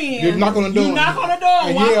do- on in. You knock on the door. You knock on the door.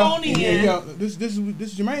 And Walk yeah, on in. Yeah. This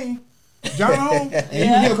is Jermaine. John home.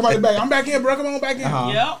 And you come out the back. I'm back here, bro. Come on back in.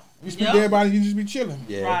 Yep. You speak to everybody, you just be chilling.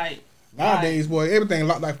 Yeah. Right. Nowadays, boy, everything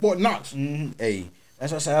locked like Fort Knox. Mm-hmm. Hey,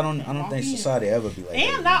 that's what I say. I don't think society ever be like that.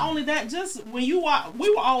 And not only that, just when you walk, we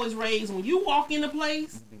were always raised, when you walk in a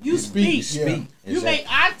place, you speak. Speak. You Exactly. make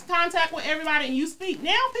eye contact with everybody and you speak.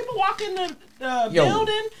 Now people walk in the Yo,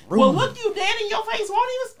 building, rude. will look you dead in your face,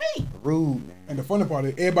 won't even speak. Rude, man. And the funny part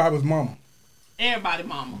is, everybody was mama. Everybody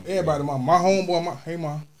mama. Everybody mama. My homeboy, hey,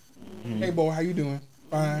 mom. Hey, boy, how you doing?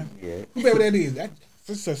 Fine. Yeah. Whoever that is, that's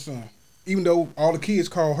such son. Even though all the kids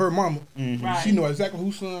call her mama, Right. she know exactly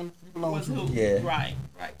whose son he belongs Was to. who? Yeah. Right.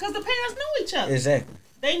 Because the parents knew each other. Exactly.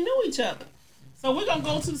 They knew each other. So we're going to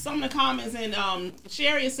go to some of the comments, and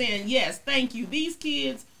Sherry is saying, yes, thank you. These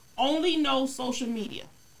kids only know social media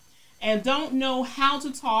and don't know how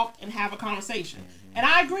to talk and have a conversation. And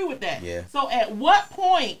I agree with that. Yeah. So at what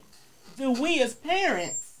point do we as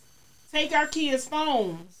parents take our kids'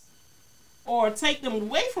 phones or take them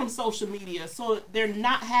away from social media so they're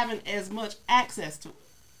not having as much access to it?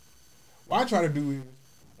 What I try to do is,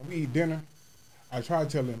 when we eat dinner, I try to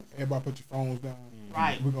tell them, everybody put your phones down.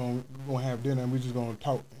 Right. We're gonna have dinner and we're just gonna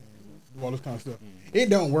talk and do all this kind of stuff. It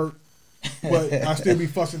don't work but I still be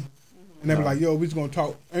fussing. And they be like, yo, we just gonna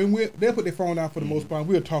talk. And they'll put their phone down for the most part.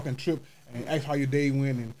 We'll talk and trip and ask how your day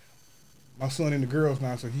went. And my son in the girls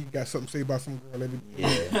now, so he got something to say about some girl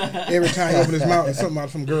every time he open his mouth, it's something about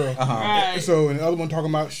some girl. Right. So, and the other one talking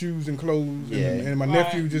about shoes and clothes. And my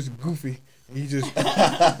nephew just goofy. And he just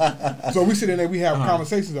so we sit in there, we have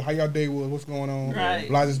conversations of how y'all day was, what's going on,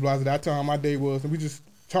 blah. I tell him how my day was, and we just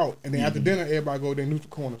talk. And then after dinner, everybody go there neutral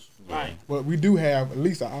corners. Right. But we do have at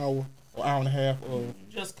least an hour or hour and a half of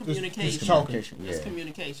just communication. Just talking. Just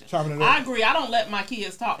communication. I agree. I don't let my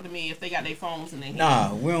kids talk to me if they got their phones in their hands.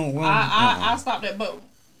 Nah, we don't. I stop that. But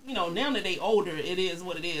you know, now that they older, it is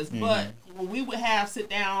what it is. But when we would have sit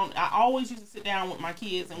down, I always used to sit down with my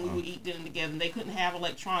kids and we would eat dinner together. And they couldn't have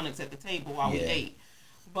electronics at the table while we ate.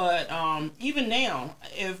 But even now,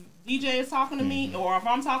 if DJ is talking to me or if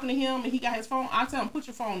I'm talking to him and he got his phone, I tell him, put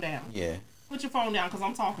your phone down. Yeah. Put your phone down because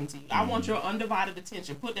I'm talking to you. I want your undivided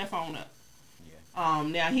attention. Put that phone up.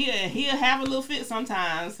 Now he'll have a little fit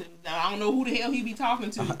sometimes. I don't know who the hell he be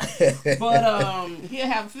talking to, but he'll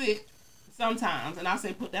have a fit sometimes. And I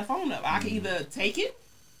say, put that phone up. I can either take it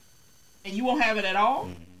and you won't have it at all,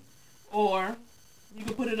 or you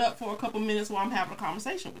can put it up for a couple minutes while I'm having a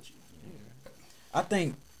conversation with you. I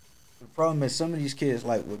think the problem is some of these kids,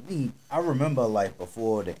 like with me, I remember like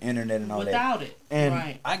before the internet and all Without that. it, and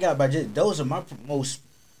right. I got by just those are my most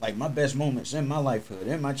like my best moments in my lifehood,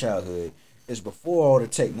 in my childhood. Is before all the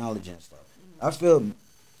technology and stuff. I feel,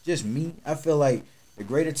 just me, I feel like the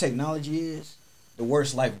greater technology is, the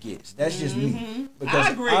worse life gets. That's just me. Because I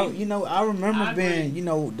agree. I remember being,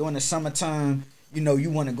 during the summertime, you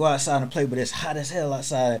want to go outside and play, but it's hot as hell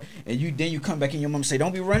outside. And then you come back and your mom say,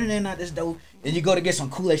 don't be running in out this door. And you go to get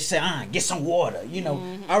some Kool-Aid, she say, get some water.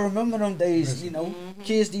 I remember them days,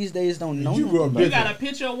 kids these days don't know. You got a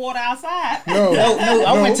pitcher of water outside. No,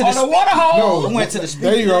 I went to the water hole. I went to the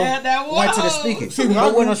speaker. There you go. Went to the speaker. See,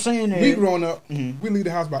 what I'm saying is, we growing up, we leave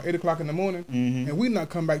the house by 8 o'clock in the morning, and we not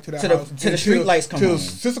come back to that house till the street lights come on. Till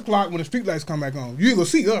 6 o'clock when the street lights come back on. You ain't gonna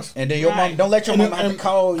see us. And then your mom, don't let your mom have to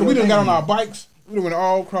call. Cause we done got on our bikes. We went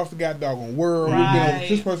all across the goddamn world. We've been over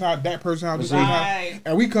this person's house, that person's house, this person's house.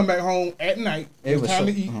 And we come back home at night. It's time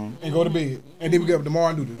to eat and go to bed. And then we get up tomorrow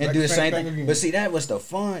and do this. And do the same thing again. But see, that was the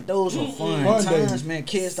fun. Those were fun times, man.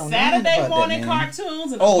 Kids don't know about Saturday morning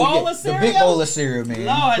cartoons and a bowl of cereal. The big bowl of cereal, man.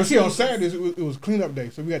 Lord but see, on Saturdays, it was cleanup day.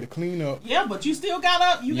 So we had to clean up. Yeah, but you still got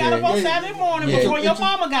up. You got up on Saturday morning before your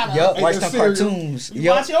mama got up. Yep, watch the cartoons. You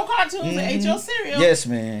watch your cartoons and ate your cereal. Yes,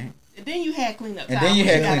 man. And then you had cleanup time. And then you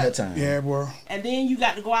had cleanup time. Yeah, boy. And then you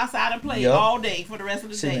got to go outside and play all day for the rest of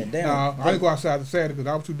the day. Nah, I didn't go outside on Saturday because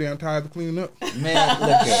I was too damn tired to clean up. Man, look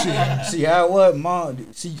at see how it was,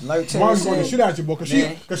 Mom. See, like Mom's going to shit out your boy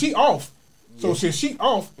because she off. So since she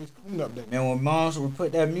off, it's cleanup day. Man, when moms would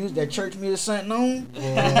put that music, that church music something on,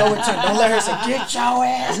 don't let her say, get your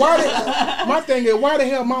ass. My thing is, why the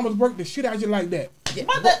hell mamas work the shit out you like that? Yeah.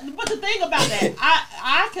 But the thing about that,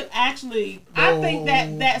 I could actually, I think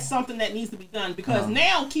that's something that needs to be done because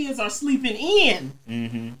now kids are sleeping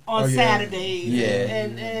in on Saturdays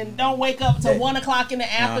and don't wake up till 1 o'clock in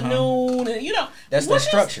the afternoon and that's the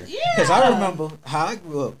structure. Because I remember how I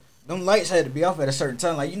grew up. Them lights had to be off at a certain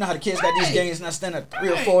time. Like, how the kids got these games not stand at 3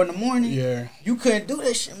 or 4 in the morning? Yeah. You couldn't do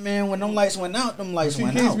that shit, man. When them lights went out, went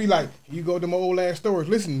out. Kids be like, you go to them old ass stores.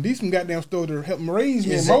 Listen, these some goddamn stores that help them raise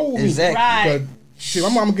me and mold me. Exactly. Right. Shit, my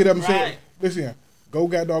mama get up and say, listen, go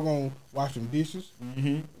goddamn wash them dishes.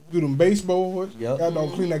 Do them baseboards.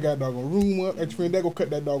 Goddamn clean that goddamn room up. That friend, that go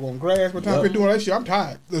cut that doggone grass. By the time they're doing that shit, I'm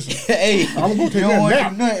tired. Listen, hey, I'm gonna go take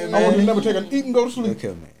that nap. I want to never take an eat and go to sleep. Okay,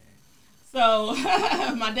 man. So,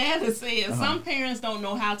 my dad has said some parents don't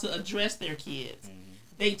know how to address their kids.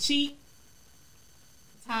 They they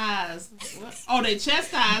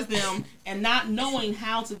chastise them and not knowing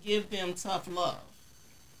how to give them tough love.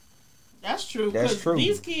 That's true. That's true.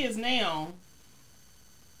 These kids now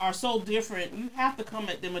are so different. You have to come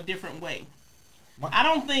at them a different way. I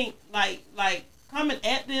don't think like coming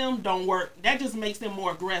at them don't work. That just makes them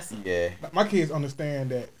more aggressive. Yeah. My kids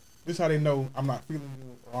understand that this is how they know I'm not feeling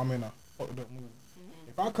good or I'm in a fucked up mood.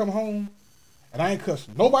 If I come home and I ain't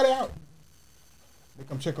cussing nobody out, they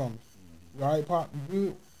come check on me. You all right, Pop? You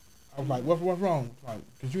good? I was like, what's wrong? Like,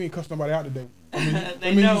 cause you ain't cussing nobody out today.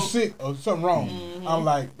 I mean you sick or something wrong. I'm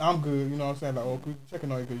like, I'm good. You know what I'm saying? Like, oh, checking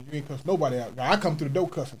on you because you ain't cussing nobody out. I come to the door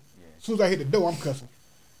cussing. As soon as I hit the door, I'm cussing.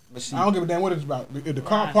 I don't give a damn what it's about. If the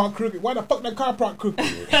car park crooked, why the fuck that car park crooked?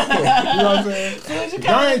 You know what I'm saying?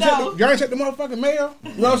 Y'all ain't check the motherfucking mail. You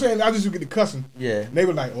know what I'm saying? I just get the cussing. Yeah. And they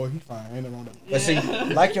were like, oh, he fine. Ain't nothing wrong with that. But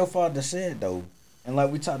see, like your father said though, and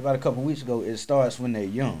like we talked about a couple weeks ago, it starts when they're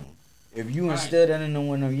young. If you instill that in them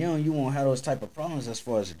when they're young, you won't have those type of problems as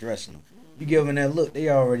far as addressing them. You give them that look, they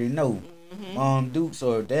already know. Mom Dukes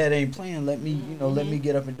or Dad ain't playing. Let me, let me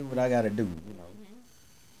get up and do what I gotta do.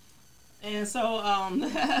 And so,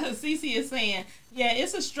 Cece is saying, yeah,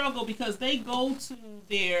 it's a struggle because they go to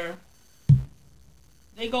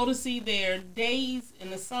see their days in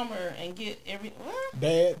the summer and get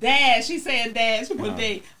Dad. She said dad. She put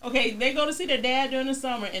dad. Okay, they go to see their dad during the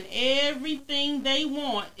summer, and everything they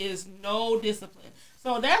want is no discipline.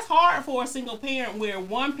 So that's hard for a single parent, where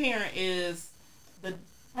one parent is the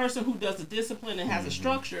person who does the discipline and has a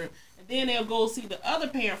structure. Then they'll go see the other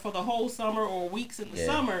parent for the whole summer or weeks in the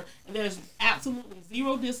summer, and there's absolutely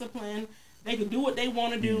zero discipline. They can do what they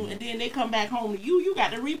want to do, and then they come back home to you. You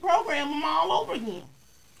got to reprogram them all over again.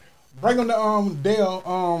 Bring them to Dale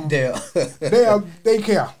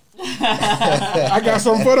daycare. I got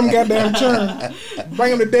something for them goddamn churn.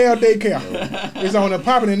 Bring them to Dale daycare. It's on the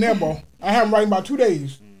popping in there, boy. I have them right in about 2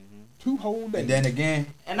 days. 2 whole days. And then again.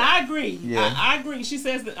 And I agree. Yeah. I agree. She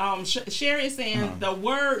says that Sherry is saying the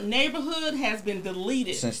word neighborhood has been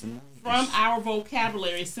deleted from our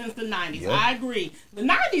vocabulary since the 90s. Yep. I agree. The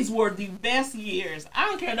 90s were the best years. I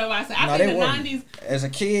don't care nobody say. I think the 90s. As a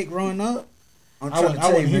kid growing up, as a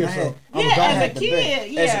kid, I had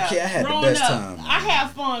the best time. I had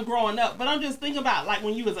fun growing up, but I'm just thinking about like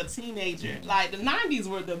when you was a teenager. Like the 90s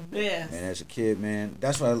were the best. And as a kid, man,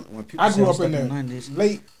 that's why when people I grew up in the 90s,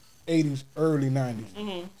 late 80s, early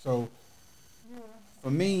 90s. So for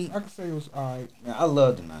me, I can say it was alright. Man, I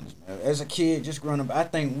love the 90s, man. As a kid, just growing up, I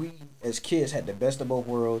think we as kids had the best of both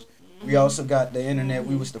worlds. We also got the internet.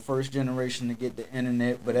 We was the first generation to get the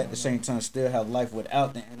internet, but at the same time still have life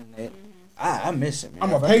without the internet. I miss it, man.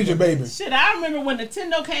 I'm a pager baby. Shit, I remember when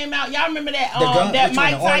Nintendo came out. Y'all remember that that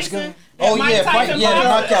Mike Tyson? Oh yeah, the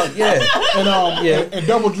knockout, yeah. And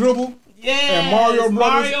Double Dribble. Yeah. And Mario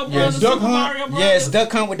Brothers. Duck Hunt. Yes,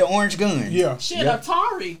 Duck Hunt with the orange gun. Yeah. Shit,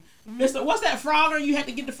 Atari. What's that Frogger? You had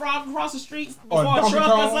to get the frog across the streets before a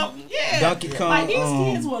truck or something. Yeah. Donkey Kong. Like these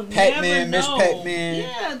kids will Pac-Man, never know. Miss Pac-Man.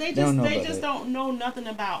 Yeah, they just don't know nothing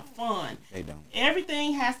about fun. They don't.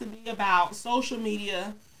 Everything has to be about social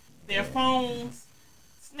media, their phones,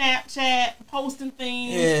 Snapchat, posting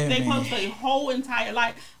things. Yeah, they post a whole entire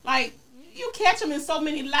like you catch them in so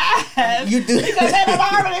many lives. You do because they have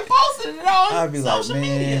already posted it on social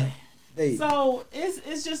media. Man, so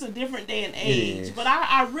it's just a different day and age. But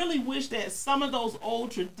I really wish that some of those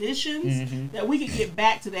old traditions that we could get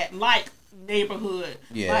back to that, like neighborhood.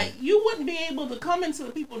 Yeah. Like you wouldn't be able to come into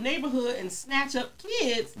the people's neighborhood and snatch up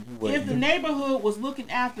kids if the neighborhood was looking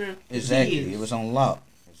after kids. It was on lock.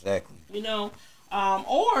 Exactly. You know,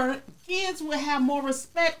 or kids would have more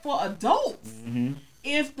respect for adults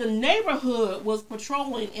if the neighborhood was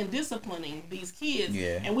patrolling and disciplining these kids.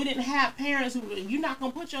 Yeah. And we didn't have parents who, you're not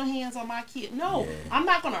going to put your hands on my kid. No, I'm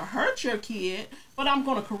not going to hurt your kid, but I'm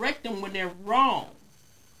going to correct them when they're wrong.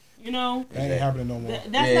 You know? That ain't happening no more.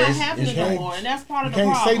 That's not happening no more, and that's part of the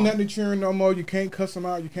problem. You can't say nothing to children no more. You can't cuss them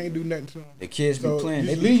out. You can't do nothing to them. The kids be playing.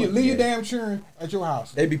 They leave your damn children at your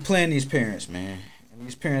house. They be playing these parents, man.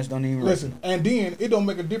 These parents don't even listen. And then it don't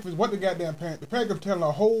make a difference what the goddamn parent. The parent could tell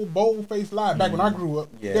a whole bold-faced lie. Back when I grew up,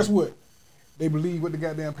 guess what? They believe what the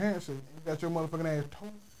goddamn parents say. You got your motherfucking ass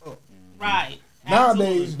torn up. Right.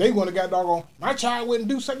 Nowadays, they want to got doggone, my child wouldn't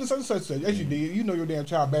do such and such and such. Yes, you did. You know your damn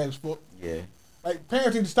child bad as fuck. Yeah. Like,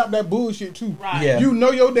 parents need to stop that bullshit, too. Right. Yeah. You know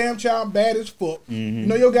your damn child bad as fuck. You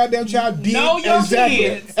know your goddamn child did know your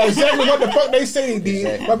kids. exactly what the fuck they say they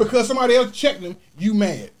did. But because somebody else checked them, you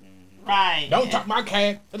mad. Right. Don't talk my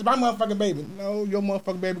cat. That's my motherfucking baby. No, your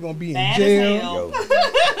motherfucking baby gonna be in bad jail.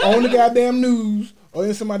 On the goddamn news. Or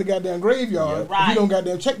in somebody's goddamn graveyard. If you don't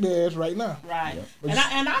goddamn check their ass right now. Right.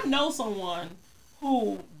 And I know someone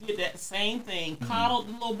who did that same thing. Coddled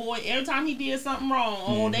the little boy every time he did something wrong.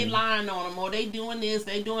 Oh, they lying on him. Or they doing this,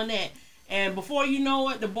 they doing that. And before you know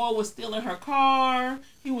it, the boy was stealing her car.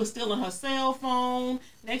 He was stealing her cell phone.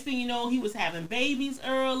 Next thing you know, he was having babies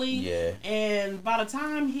early. Yeah. And by the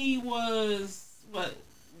time he was,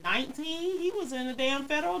 19, he was in a damn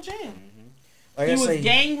federal jail. Like he was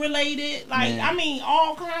gang related. Like, man, I mean,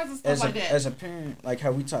 all kinds of stuff like that. As a parent, like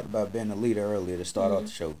how we talked about being a leader earlier to start off the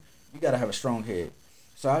show, you got to have a strong head.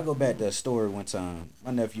 So I go back to a story one time.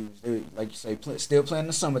 My nephews, they, like you say, still playing in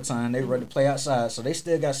the summertime. They ready to play outside, so they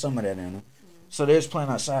still got some of that in them. So they was playing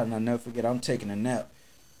outside, and I'll never forget, I'm taking a nap,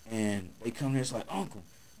 and they come here, it's like, Uncle,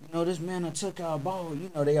 you know, this man that took our ball.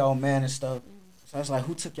 You know, they all mad and stuff. So I was like,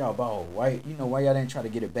 who took y'all ball? Why y'all didn't try to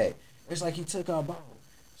get it back? It's like he took our ball.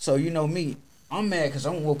 So you know me, I'm mad because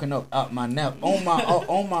I'm woken up out my nap on my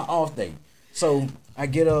off day. So I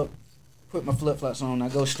get up, put my flip-flops on, I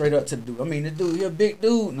go straight up to the dude. I mean, the dude, he a big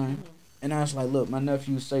dude, man. And I was like, look, my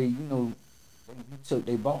nephew say, you know, you took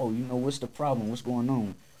their ball. You know, what's the problem? What's going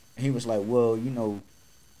on? And he was like, well, you know,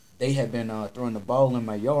 they had been throwing the ball in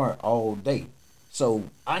my yard all day. So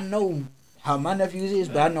I know how my nephews is,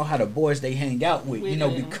 but I know how the boys they hang out with, you know,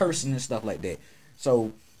 be cursing and stuff like that.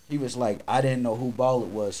 So he was like, I didn't know who ball it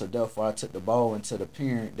was, so therefore I took the ball into the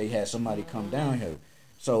parent. They had somebody come down here.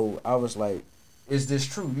 So I was like, is this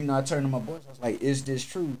true? You know, I turned to my boys. I was like, is this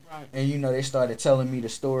true? Right. And, you know, they started telling me the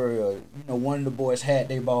story of, you know, one of the boys had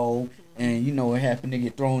their ball and, you know, it happened to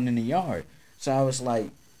get thrown in the yard. So I was like,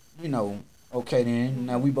 you know, okay then.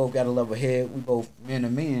 Now we both got a level head. We both men to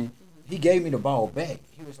men. He gave me the ball back.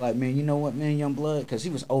 He was like, man, you know what, man, young blood? Because he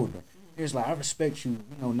was older. He was like, I respect you,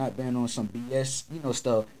 you know, not being on some BS, you know,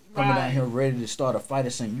 stuff. Coming down here ready to start a fight or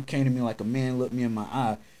something. You came to me like a man, looked me in my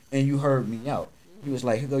eye, and you heard me out. He was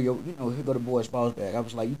like, here go the boy's balls back. I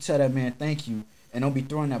was like, you tell that man thank you, and don't be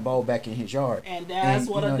throwing that ball back in his yard. And that's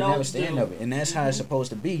what adults do. That was the end of it. And that's how it's supposed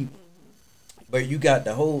to be. But you got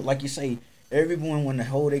the whole, like you say, everyone want to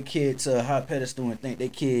hold their kid to a high pedestal and think their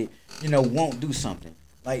kid, you know, won't do something.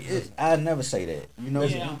 Like, I never say that. You know,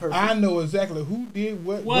 I know exactly who did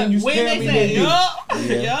what when you tell me they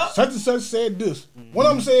did. Such and such said this. One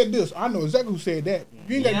of them said this. I know exactly who said that.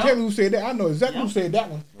 You ain't got to tell me who said that. I know exactly who said that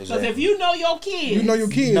one. Because if you know your kids, you know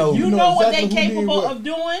exactly what they capable of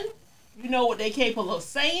doing. You know what they capable of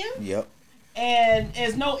saying. Yep. And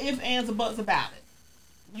there's no ifs, ands, or buts about it.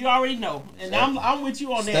 You already know, and I'm with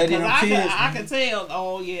you on that because I can tell.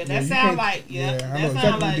 Oh yeah, that sound like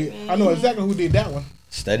I know exactly who did that one.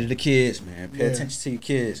 Study the kids, man. Pay attention to your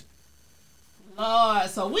kids. Lord,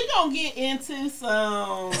 so we're gonna get into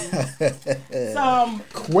some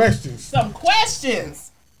questions. Some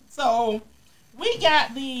questions. So we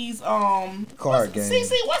got these card games.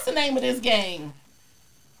 CC, what's the name of this game?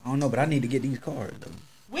 I don't know, but I need to get these cards though.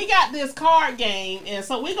 We got this card game, and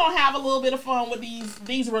so we're gonna have a little bit of fun with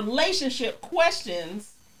these relationship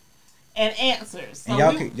questions and answers. So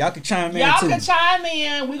and y'all can chime in. Y'all can chime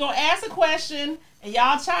in. We're gonna ask a question, and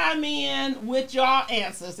y'all chime in with your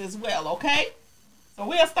answers as well. Okay? So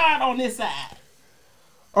we'll start on this side.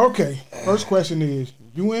 Okay. First question is: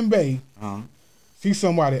 you and Bae see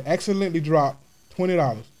somebody accidentally drop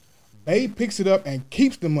 $20. Bae picks it up and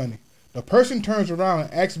keeps the money. The person turns around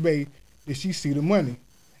and asks Bae, "Did she see the money?"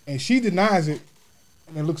 And she denies it,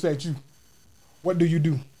 and then looks at you. What do you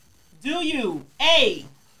do? Do you A,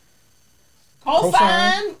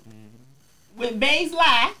 co-sign with Bae's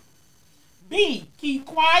lie? B, keep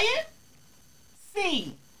quiet?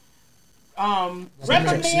 C,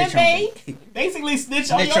 reprimand Bae, basically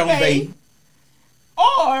snitch on your Bae?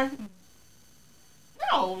 Or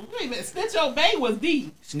no, wait a minute, snitch on Bae was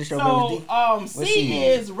D. Snitch on Bae was D. C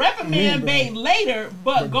is reprimand Bae later,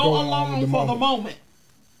 but go along for the moment.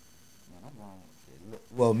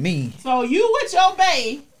 Well, me. So you with your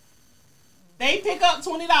Bae, they pick up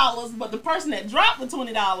 $20, but the person that dropped the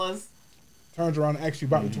 $20 turns around and asks you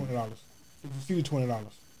about the $20. Did you see the $20?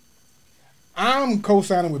 I'm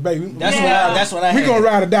co-signing with Bae. That's what I. We gonna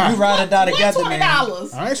ride or die. We ride or die together, $20? Man.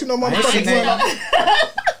 I ain't seen no motherfucking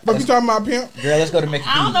 $20. What you talking about, pimp? Girl, let's go to Mickey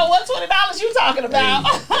D's. I don't know what $20 you talking about.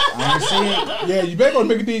 I ain't see it. Yeah, you better go to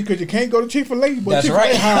Mickey D's because you can't go to Chick-fil-A. But That's Chick-fil-A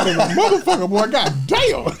right. higher than a motherfucker, boy. God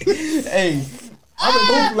damn. Hey.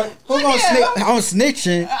 Who gonna snitch? I'm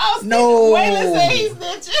snitching. No. Waylon said he's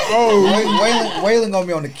snitching. Oh, Waylon gonna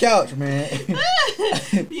be on the couch, man.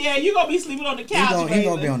 Yeah, you gonna be sleeping on the couch. He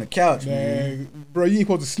gonna be on the couch, man. Bro, you ain't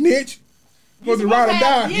supposed to snitch. You supposed to ride or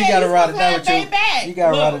die. Yeah, you gotta ride or die with your. You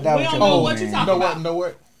gotta ride or die with your. We don't know what you talking about. Know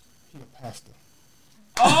what? He a pastor.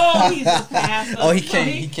 Oh, he's a pastor. Oh, he can't.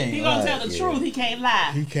 He can't. He gonna tell the truth. He can't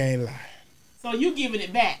lie. He can't lie. So you giving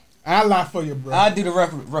it back? I lie for you, bro. I do the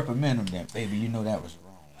reprimand him, then, baby. You know that was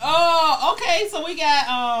wrong. Oh, okay. So we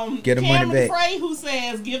got get the Cameron money back. Frey who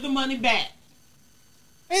says give the money back.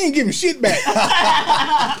 They ain't giving shit back.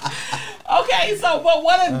 Okay, so but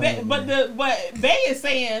what is but Bae is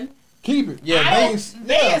saying keep it. Yeah, Bae is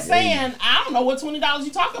saying I don't know what $20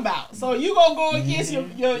 you talking about. So you gonna go against your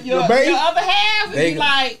other half and be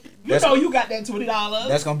like. You know you got that $20.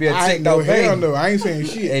 That's gonna be a TikTok. Hell no, I ain't saying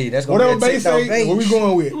shit. Hey, that's gonna be a TikTok. What we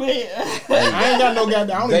going with? I ain't got no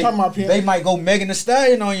goddamn. I don't even talking about pimp. They might go Megan Thee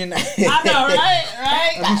Stallion on your name. I know, right?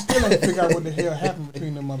 And we still ain't figure out what the hell happened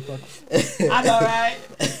between them motherfuckers. I know, right?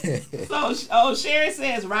 So, Sherry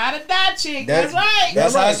says, ride or die, chick. That's right.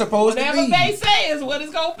 That's how it's supposed to be. Whatever they say is what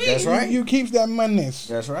it's gonna be. That's right. You keeps that money.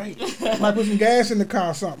 That's right. Might put some gas in the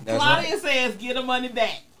car or something. Claudia says, get the money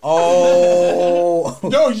back. Oh.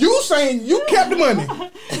 Yo, you saying you kept the money. Know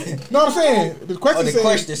what I'm saying? The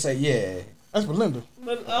question say, yeah. That's Melinda.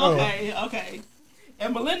 Okay.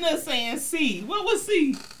 And Melinda is saying C. What was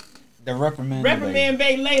C? The reprimand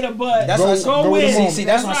Bay later, but that's go go with with it. it. See,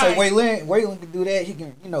 that's why I say Waylon can do that. He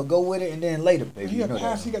can, go with it, and then later, baby. He You a know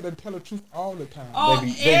pastor. He that. got to tell the truth all the time. Oh,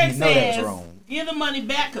 Baby, Eric you know that was says, wrong. give the money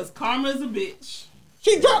back because karma's a bitch.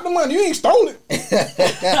 She dropped the money. You ain't stole it.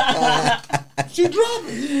 She dropped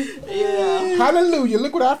it. Yeah. Hallelujah.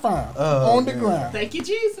 Look what I found on the ground. Thank you,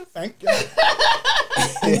 Jesus. Thank you.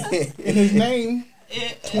 In his name,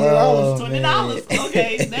 Oh, $20.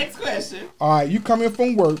 Okay, next question. all right, you come in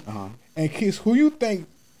from work and kiss who you think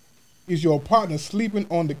is your partner sleeping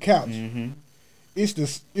on the couch. Mm-hmm.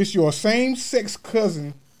 It's your same sex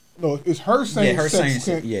cousin. No, it's her same her sex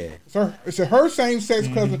same cousin. yeah. It's her same sex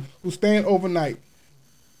cousin who's staying overnight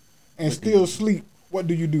and still sleep. What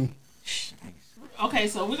do you do? Okay,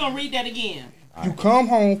 so we're going to read that again. You come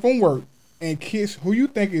home from work and kiss who you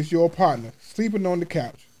think is your partner sleeping on the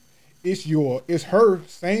couch. It's her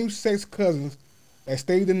same sex cousins that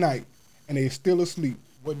stayed the night and they still asleep.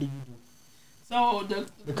 What do you do? So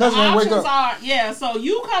the cousin ain't wake options up. are, so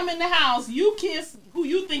you come in the house, you kiss who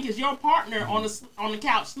you think is your partner on the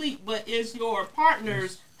couch sleep, but it's your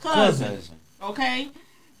partner's cousin. Okay?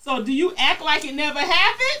 So do you act like it never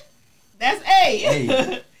happened? That's A.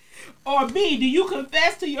 Hey. Or B, do you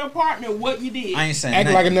confess to your partner what you did? I ain't saying Act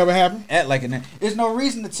nothing. like it never happened. Act like it never. There's no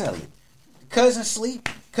reason to tell it. Cousin sleep.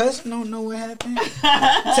 Cousin don't know what happened.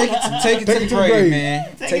 Take it to the grave,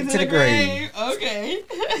 man. Take it to the grave. Okay.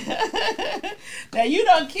 Now you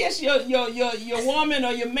don't kiss your woman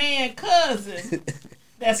or your man cousin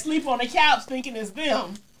that sleep on the couch thinking it's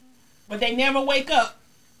them, but they never wake up.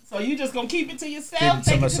 So you just gonna keep it to yourself,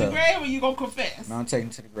 take it to the grave, or you gonna confess? No, I'm taking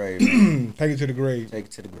it to the grave. Take it to the grave. Take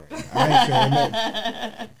it to the grave. I ain't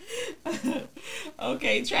saying that.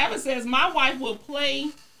 Okay, Travis says my wife will play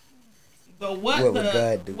the what What the would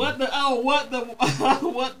God do? what the what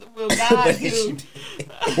will God do?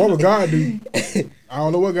 What would God do? I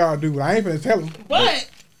don't know what God do, but I ain't finna tell him. But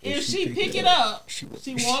if she pick it up, she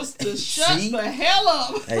wants to shut the hell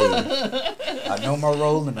up. Hey, I know my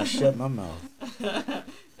role and I shut my mouth.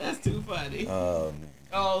 That's too funny. Oh man.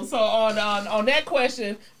 Oh, so on that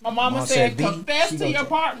question, my mama Mom said said B, confess she to gonna your tell.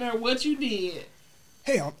 partner what you did.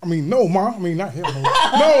 Hell, I mean, no, ma. I mean, not hell, no.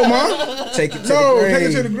 No, ma. Take it to No, the grave. take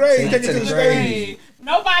it to the grave. Take it to the grave. Hey,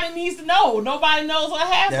 nobody needs to know. Nobody knows what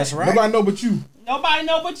happened. That's right. Nobody know but you. Nobody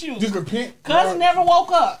know but you. Just repent. Cousin Lord. never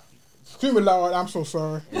woke up. Excuse me, Lord. I'm so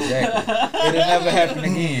sorry. Exactly. It'll never happen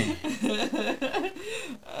again.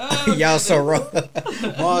 Y'all so wrong.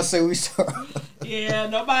 Mom say we so wrong. Yeah,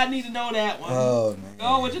 nobody need to know that one. Oh man. Go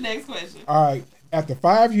on with your next question. All right. After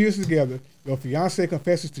 5 years together, your fiance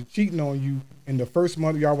confesses to cheating on you in the first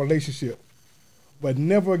month of your relationship, but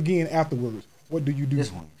never again afterwards. What do you do?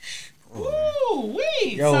 This one. Ooh,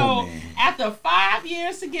 wee. Yo, So man. after 5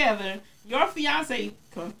 years together, your fiance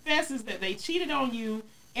confesses that they cheated on you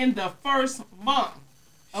in the first month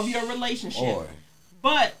of your relationship, Boy.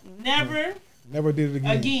 but never Never did it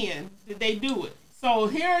again did they do it. So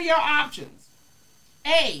here are your options.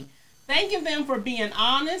 A, thanking them for being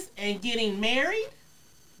honest and getting married.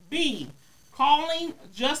 B, calling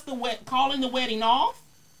the wedding off.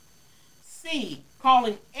 C,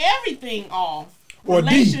 calling everything off, Or D.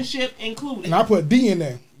 relationship included. And I put D in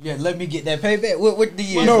there. Yeah, let me get that payback. What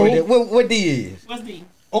D is? No. What D is? What's D?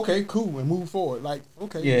 Okay, cool, and move forward. Like,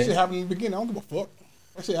 okay, Yeah. that shit happened in the beginning. I don't give a fuck.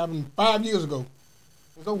 That shit happened 5 years ago.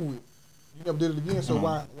 It's over with. You never did it again, so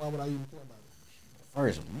why would I even care about it?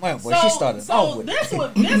 First month, boy, she started off with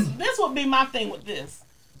this would be my thing with this.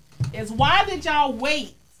 Is why did y'all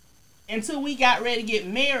wait until we got ready to get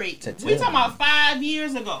married? We talking about 5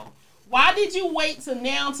 years ago. Why did you wait till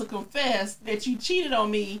now to confess that you cheated on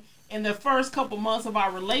me in the first couple months of our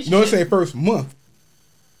relationship? No, it say first month.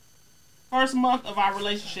 First month of our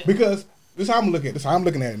relationship. Because this is how I'm looking at this. How I'm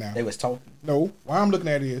looking at it now. They was talking. No, why I'm looking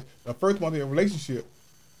at it is the first month of your relationship.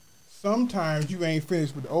 Sometimes you ain't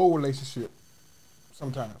finished with the old relationship.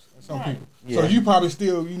 Sometimes, some Right. people. Yeah. So you probably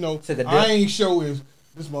still, Took a dip. I ain't sure is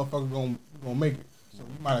this motherfucker gonna make it. So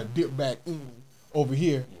you might have dipped back over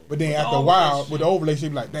here, but then With the after a old while, relationship. with the old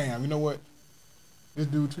relationship, like, damn, you know what? This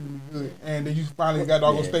dude treated me good, and then you finally got to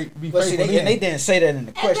Yeah. be But see, faithful. they didn't say that in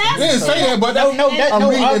the question. that's- They didn't say that, but No, I'm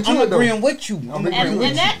reading into I'm it, though. agreeing with you. I'm agreeing and with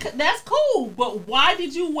you. that's cool, but why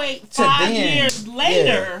did you wait To 5 then, years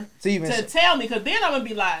later to even to tell me? Because then I'm gonna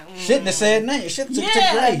be like, Shouldn't have said nothing. Should have took it to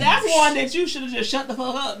yeah, grave. that's one that you should have just shut the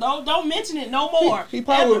fuck up. Don't mention it no more. He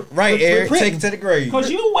probably Right, Eric. repenting. Take it to the grave. Because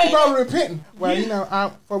you He waited. probably repenting. Well, you know,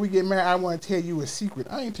 before we get married, I want to tell you a secret.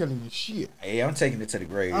 I ain't telling you shit. Hey, I'm taking it to the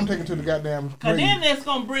grave. I'm taking it to the goddamn Because grave. then that's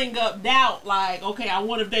gonna bring up doubt. Like, okay, I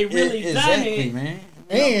wonder if they really done exactly, it. man.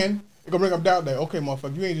 And it's gonna bring up doubt that, okay,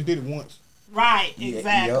 motherfucker, you ain't just did it once. Right,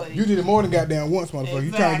 exactly. You did it more than goddamn once, motherfucker. Exactly.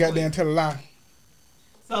 You trying to goddamn tell a lie.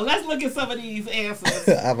 So let's look at some of these answers.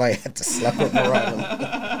 I might have to slap up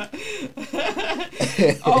Mariah.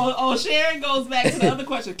 Sharon goes back to the other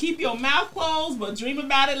question. Keep your mouth closed, but dream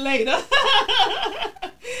about it later.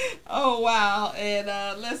 Oh, wow. And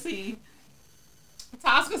let's see.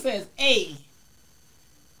 Tosca says A.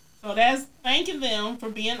 So that's thanking them for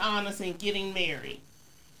being honest and getting married.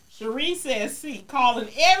 Cherie says C. Calling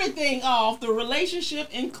everything off, the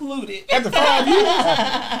relationship included. After 5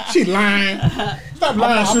 years? She lying. Stop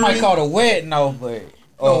lying, I Cherie. might call the wedding off, but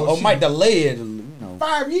or might delay it.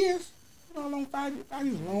 5 years? You know how long 5 years? 5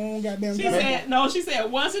 years is a long goddamn time. She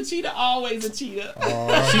said once a cheater, always a cheater.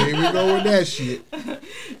 Oh, here we go with that shit.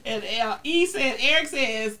 And Eric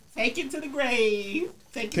says, take it to the grave.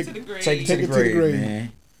 Take it to the grave. Take it to the grave,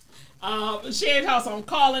 man. Shared house, I'm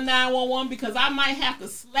calling 911 because I might have to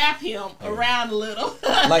slap him around a little.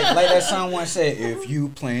 like that song once said, if you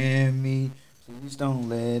playing me, please don't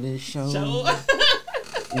let it show.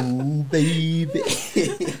 Ooh, baby.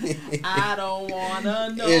 I don't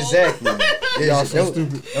wanna know. Exactly. Y'all so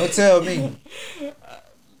stupid. Don't tell me.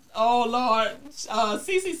 Oh Lord.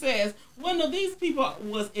 Cece says, when these people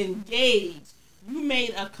was engaged, you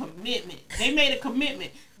made a commitment. They made a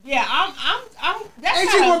commitment. Yeah, I'm. That's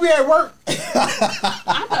ain't you gonna be at work?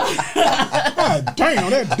 God damn,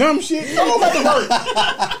 that dumb shit. Go back to work.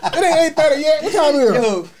 It ain't 8:30 yet. What time is it?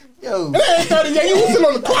 Yo. It ain't 8:30 yet. You still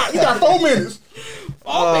on the clock. You got 4 minutes.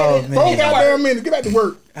 4 goddamn minutes. Get back to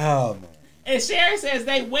work. Oh man. And Sherry says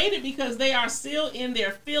they waited because they are still in their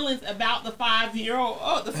feelings about the 5 year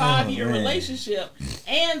relationship,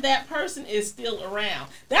 and that person is still around.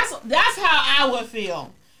 That's how I would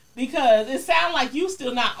feel. Because it sounds like you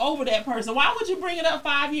still not over that person. Why would you bring it up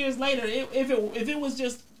 5 years later if it was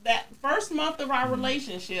just that first month of our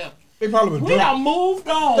relationship? They probably were drunk. We done moved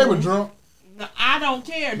on. They were drunk. No, I don't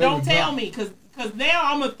care. Don't tell me, because now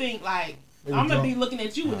I'm gonna think like I'm gonna be looking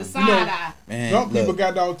at you with the side eye. Man, drunk people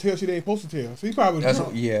got to tell shit they ain't supposed to tell. So he probably was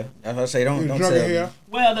drunk. Yeah, that's what I say. Don't drunk tell me. here.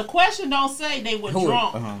 Well, the question don't say they were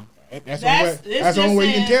drunk. That's the only way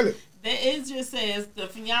you can tell it. It just says the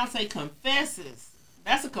fiance confesses.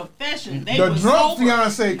 That's a confession. They the were drunk sober.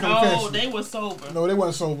 fiance confession. No, they were sober. No, they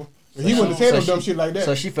wasn't sober. He wouldn't have said no dumb shit like that.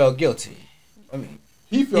 So she felt guilty. I mean,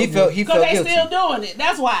 he felt guilty. Because they still doing it.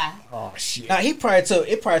 That's why. Oh shit. Now it probably took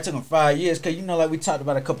him 5 years, because like we talked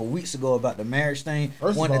about a couple weeks ago about the marriage thing,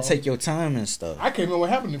 wanting to take your time and stuff. I can't remember what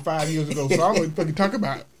happened 5 years ago, so I don't know what the fuck you talk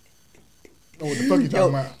about. Know what the fuck you talking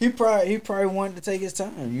about? He probably wanted to take his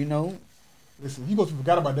time, Listen, he supposed to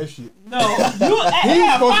forgot about that shit. No, He's supposed to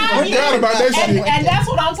forgot about that shit. And that's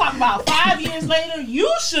what I'm talking about. 5 years later,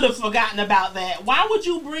 you should have forgotten about that. Why would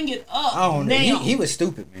you bring it up? I don't know. Now? He was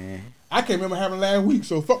stupid, man. I can't remember having last week,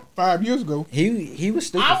 so fuck 5 years ago. He was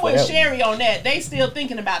stupid. I'm with Sherry on that. They still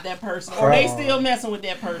thinking about that person, or they still messing with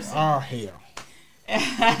that person. Oh hell.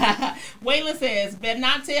 Waylon says, better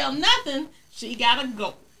not tell nothing. She gotta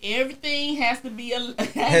go. Everything has to be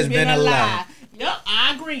has been a lie. Yep,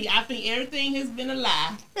 I agree. I think everything has been a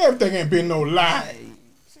lie. Everything ain't been no lie.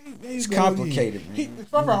 It's complicated, man.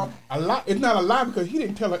 First of all, a lie. It's not a lie because he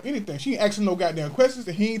didn't tell her anything. She ain't asking no goddamn questions,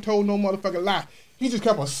 and he ain't told no motherfucking lie. He just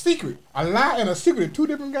kept a secret. A lie and a secret are two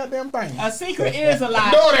different goddamn things. A secret is a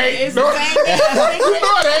lie. No, it ain't. It's the same thing.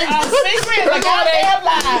 A secret is a goddamn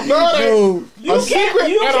lie. No, it ain't. A secret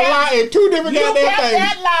and a lie are two different goddamn things. You kept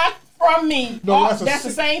that lie from me. No, that's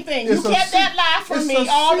the same thing. You kept that lie from me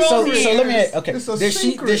all those years. So let me ask, okay,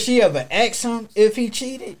 did she ever ask him if he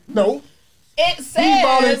cheated? No. It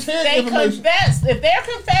says they confessed. If they're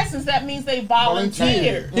confessing, that means they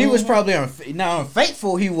volunteered. He was probably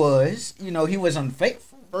unfaithful. He was, he was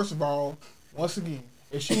unfaithful. First of all, once again,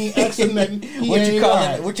 if she ain't asking nothing,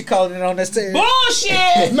 what you calling it on this table?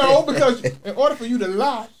 Bullshit. No, because in order for you to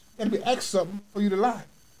lie, you gotta be asked something for you to lie.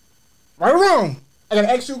 Right or wrong? I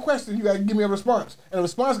gotta ask you a question. You gotta give me a response, and the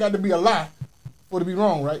response got to be a lie for it to be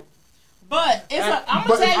wrong, right? But I'm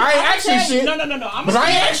gonna tell you. I ain't ask you shit. No. But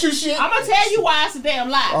I ain't ask you shit. I'm gonna tell you why it's a damn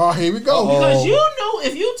lie. Oh, here we go. Because you knew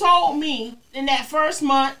if you told me in that first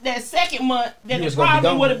month, that second month, that it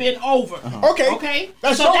probably would have been over. Okay.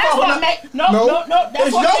 That's your fault. No.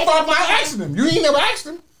 It's your fault for not asking him. You ain't never asked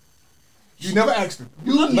him. You never asked him.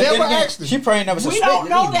 You never asked him. She probably never suspected. We don't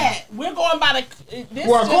know that. We're going by the.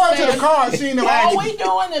 Well, according to the card, she never asked him. All we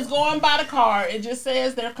doing is going by the card. It just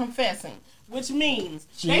says they're confessing. Which means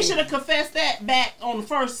they should have confessed that back on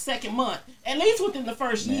the second month. At least within the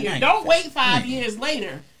first year. Don't wait 5 years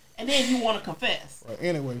later and then you want to confess. Well,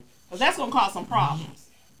 anyway. Because that's going to cause some problems.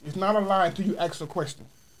 It's not a lie until you ask a question.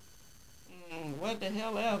 what the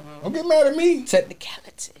hell ever. Don't get mad at me.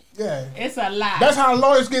 Technicality. Yeah. It's a lie. That's how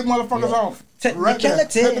lawyers get motherfuckers off. Technicality. Right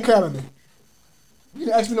there. Technicality. You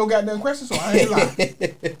didn't ask me no goddamn questions, so I ain't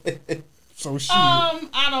lying. So shit.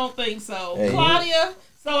 I don't think so. Hey, Claudia,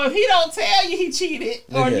 so if he don't tell you he cheated,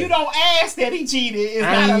 or you don't ask that he cheated, it's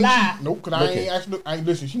not a lie. Nope, because I ain't ask no,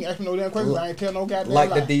 listen, she ain't ask me no damn questions, I ain't tell no goddamn like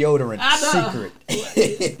lie. the deodorant.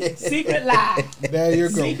 Secret. Secret lie. There you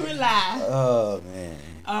go. Secret lie. Oh, man.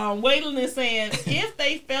 Waylon is saying, if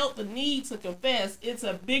they felt the need to confess, it's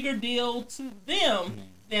a bigger deal to them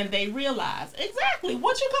than they realize. Exactly.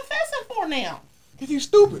 What you confessing for now? Because you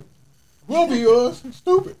stupid. Will be yours.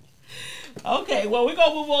 Stupid. Okay, well, we're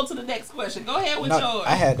going to move on to the next question. Go ahead with yours.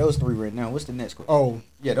 I had those 3 right now. What's the next question? Oh.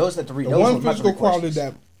 Yeah, those are the 3. The those one my physical 3 quality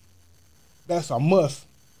questions. that's a must.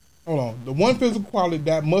 Hold on. The one physical quality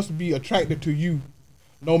that must be attractive to you,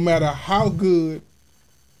 no matter how good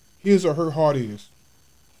his or her heart is.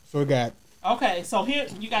 So it got... Okay, so here,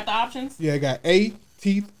 you got the options? Yeah, it got A,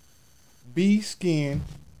 teeth, B, skin,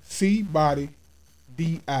 C, body,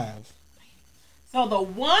 D, eyes. So the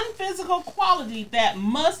one physical quality that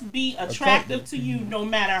must be attractive to you, no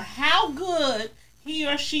matter how good he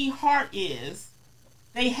or she heart is,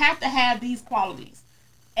 they have to have these qualities.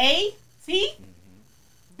 A, teeth,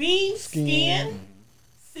 B, skin,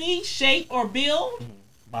 C, shape or build,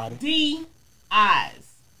 Body. D, eyes.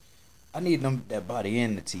 I need that body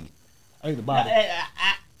and the teeth. I need the body.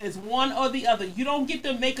 It's one or the other. You don't get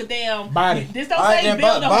to make a damn... Body. This don't say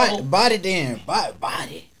build a hole. Body then.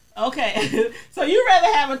 Body. Okay, so you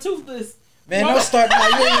rather have a toothless... Man, don't start now.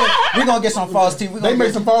 We're going to get some false teeth. They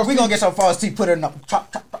make some false teeth. We're going to get some false teeth. Put it in the...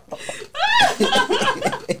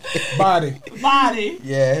 Body.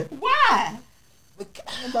 Yeah. Why?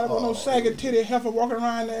 Nobody want no sagging titty heifer walking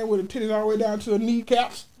around there with the titties all the way down to her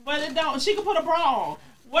kneecaps. But it don't. She can put a bra on.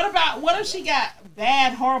 What if she got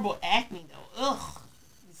bad, horrible acne though? Ugh.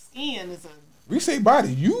 The skin is a... We say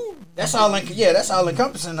body. You... That's all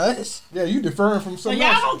encompassing us. Yeah, you deferring from So something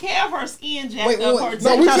y'all else. don't care if her skin jacked Wait. up or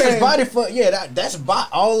No, we counts saying- as body for... Yeah, that's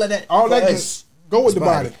all of that. All for that us. go with the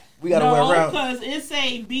Body. body. We got to wear around... because it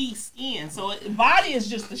say B, skin. So body is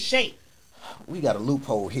just the shape. We got a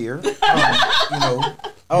loophole here. Body.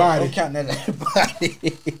 Body. Counting that body.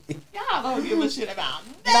 Y'all don't give a shit about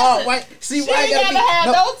No, nothing. wait. See She why I ain't gotta gotta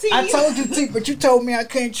have no teeth. I told you teeth, but you told me I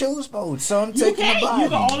couldn't choose both, so I'm You taking the can't. body. You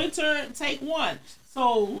can only take one.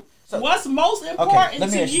 So what's most let important me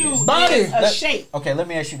to ask you you this. Body. is a shape. Okay, let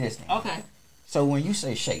me ask you this then. Okay. So when you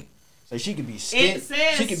say shape, so she could be skin. It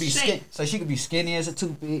says she could be shape. skin. So she could be skinny as a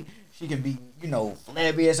toothpick. She could be,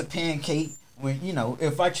 flabby as a pancake. When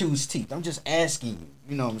if I choose teeth, I'm just asking you.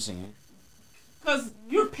 You know what I'm saying? Because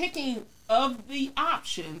you're picking of the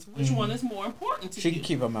options, which one is more important to She you? can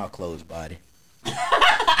keep her mouth closed, body.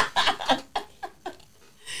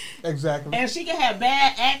 Exactly. And she can have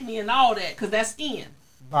bad acne and all that, because that's skin.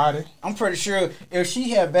 Body. I'm pretty sure if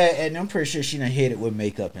she had bad acne, I'm pretty sure she done hit it with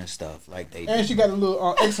makeup and stuff like they do. And she got a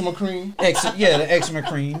little eczema cream. The eczema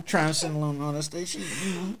cream, Triamcinolone on her station.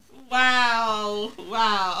 Wow.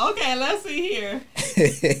 Okay, let's see here.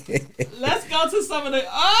 Let's go to some of the...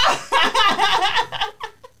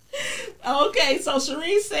 Okay, so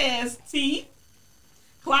Cherie says teeth.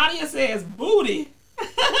 Claudia says booty. She's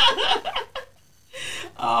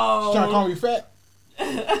trying to call me fat.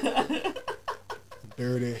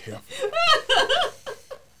 Dirty heifer.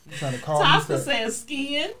 You trying to call Tosca me fat. says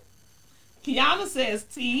skin. Kiana says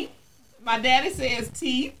teeth. My daddy says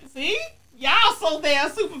teeth. See? Y'all so damn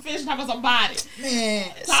superficial talking about somebody. Man,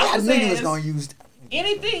 Tosca I knew you was says gonna use that.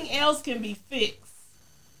 anything else can be fixed.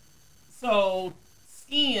 So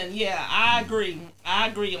skin, yeah, I agree. I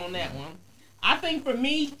agree on that one. I think for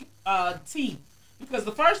me, teeth. Because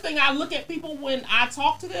the first thing I look at people when I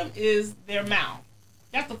talk to them is their mouth.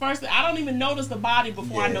 That's the first thing. I don't even notice the body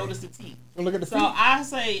before I notice the teeth. You look at the So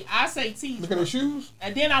feet. I say teeth. Look at the shoes.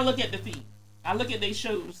 And then I look at the feet. I look at their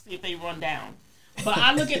shoes, see if they run down. But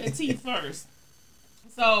I look at the teeth first.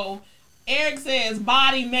 So Eric says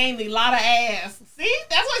body mainly, lot of ass. See?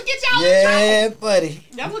 That's what gets y'all in trouble. Yeah, buddy.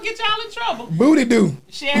 That's what gets y'all in trouble. Booty do.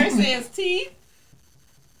 Sherry says teeth.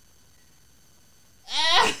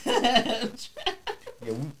 Yeah,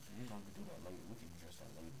 we're gonna do that later. We can address that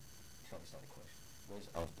later. Try to start a question. Where's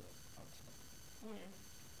off the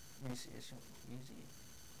Let me see it. Let me see it.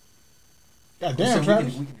 God So damn,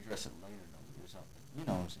 Travis. we can address it later though, or something. You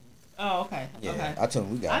know what I'm saying? Oh, okay. Yeah, Okay. I told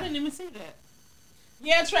him we got I it. didn't even see that.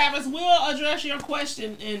 Yeah, Travis, we'll address your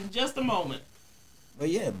question in just a moment. But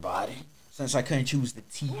yeah, body. Since I couldn't choose the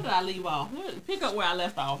teeth. Where did I leave off? Pick up where I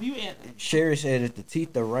left off. You in? Sherry said if the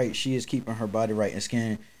teeth are right, she is keeping her body right and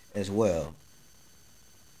skin as well.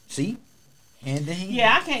 See? Hand in hand.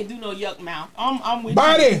 Yeah, I can't do no yuck mouth. I'm with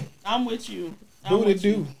Body. you. I'm with you. Do what it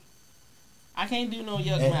do. I can't do no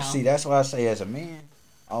yuck And mouth. see, that's why I say as a man,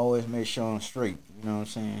 I always make sure I'm straight. You know what I'm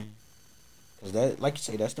saying? Because that, like you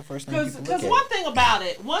say, that's the first thing people look Because at. one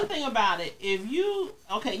thing about it, if you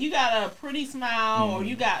got a pretty smile or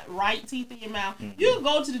you got right teeth in your mouth, you can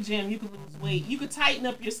go to the gym, you can lose weight, you can tighten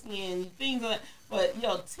up your skin, things like that. But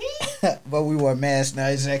your teeth, But we wear masks now,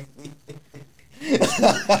 exactly.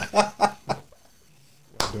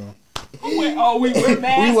 we wear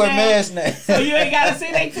masks. We wear now. masks now. So you ain't gotta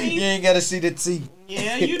see their teeth. You ain't gotta see the teeth.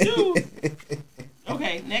 Yeah, you do.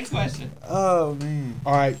 Okay, next question. Oh man.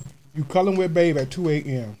 All right, you calling with babe at 2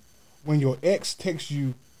 a.m. When your ex texts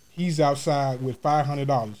you, he's outside with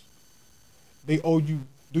 $500. They owe you.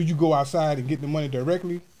 Do you go outside and get the money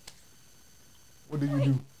directly? What do you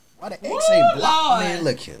do? Why the ex ain't blocked? Lord. Man,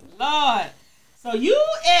 look here. Lord. So you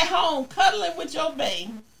at home cuddling with your babe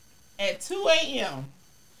at 2 a.m.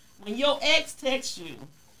 when your ex texts you,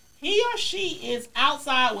 he or she is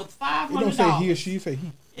outside with $500. It don't say he or she, it say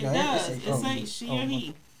he. It No, does. it It say- say she or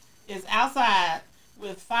he is outside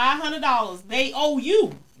with $500. They owe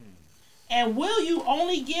you. And will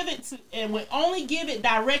only give it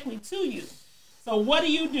directly to you. So what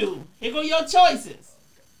do? Here go your choices.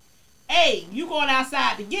 A, you going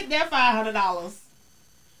outside to get that $500.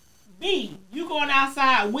 B, you going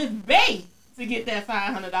outside with bae to get that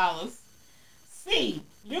 $500. C,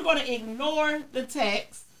 you're going to ignore the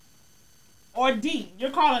text. Or D, you're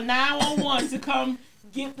calling 911 to come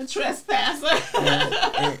get the trespasser.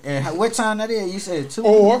 And what time that is? You said 2?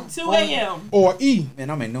 Or 2 a.m. Or E, Man,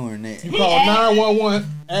 I'm ignoring that. you call 911,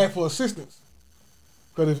 ask for assistance.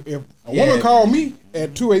 Because if a Yeah. woman call me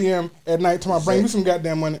at 2 a.m. at night to my bring me some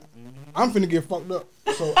goddamn money, I'm finna get fucked up.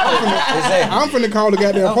 So I'm finna call the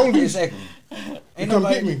goddamn police. Exactly. Ain't Come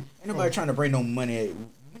nobody, get me. ain't nobody trying to bring no money. You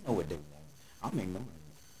know what they want. I'm ignoring it.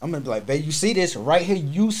 I'm gonna be like, babe, you see this right here?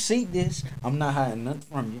 You see this? I'm not hiding nothing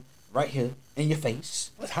from you. Right here in your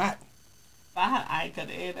face. It's hot. I ain't cut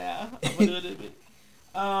the air down. I'm gonna do it a bit.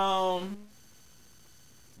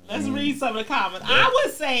 Let's read some of the comments. I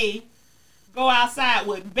would say go outside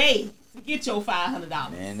with bae to get your $500.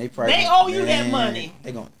 Man, they probably They owe you that money.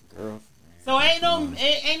 They gonna girl. So ain't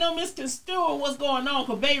no misconstruing what's going on.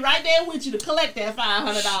 Cause bae right there with you to collect that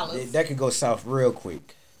 $500. That could go south real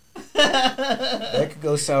quick. That could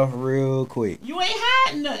go south real quick. You ain't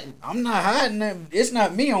hiding nothing. I'm not hiding that. It's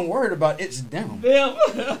not me I'm worried about. It's them. Bill.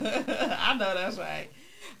 I know that's right.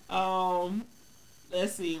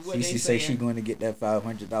 Let's see what Cece they say saying. she going to get that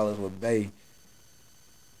 $500 with Bae.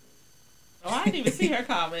 Oh, I didn't even see her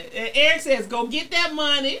comment. Eric says, "Go get that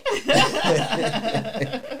money."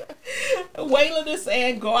 Waylon is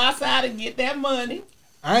saying, "Go outside and get that money."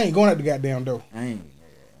 I ain't going out the goddamn door. I ain't.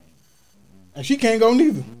 And she can't go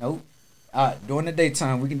neither. Nope. During the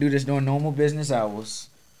daytime, we can do this during normal business hours.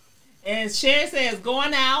 And Sherry says,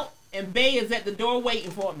 "Going out," and Bay is at the door waiting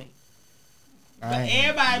for me. But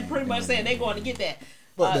everybody pretty much saying they going to get that.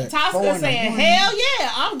 But that 4 Tosca in the saying, morning. "Hell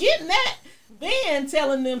yeah, I'm getting that." Then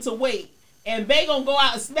telling them to wait. And Bay gonna go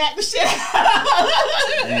out and smack the shit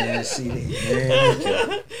out. Man, see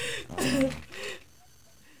that. Man.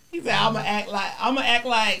 He said, I'm gonna act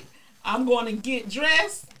like I'm going to get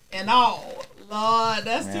dressed and all." Lord,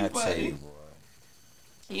 that's Man, I too tell funny. you, boy.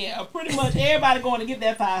 Yeah, pretty much everybody going to get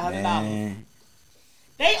that $500. Man,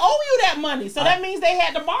 They owe you that money, so that means they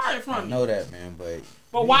had to borrow it I from you. know that, man, but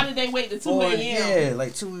But why did they wait till 2 Boy, a.m.? yeah,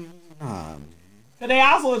 like 2 a.m. Nah, man. Because they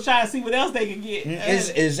also was trying to see what else they could get.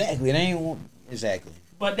 Exactly. They ain't want exactly.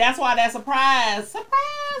 But that's why that surprise,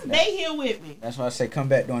 they here with me. That's why I say come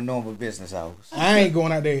back during normal business hours. I ain't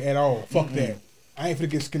going out there at all. Fuck that. I ain't finna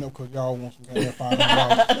get skin up because y'all want some goddamn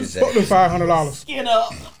 $500. Exactly. Fuck them $500. Skin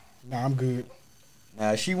up. Nah, I'm good.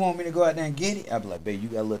 Now, if she want me to go out there and get it, I'd be like, babe, you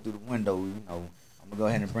gotta look through the window. You know, I'm gonna go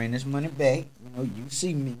ahead and bring this money back. You know, you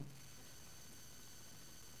see me.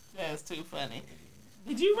 That's too funny.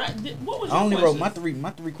 Did you write? What was your I only wrote questions? my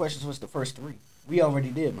three questions was the first 3. We already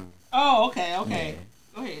did, man. Oh, okay. Yeah.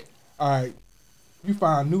 Go ahead. All right. You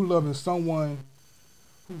find new love in someone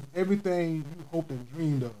who's everything you hoped and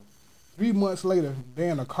dreamed of. 3 months later,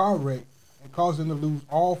 they're in a car wreck and cause them to lose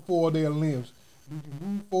all 4 of their limbs. Do you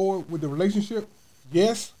move forward with the relationship?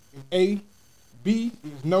 Yes is A. B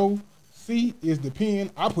is no. C is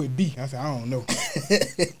depend. I put D. I said, I don't know.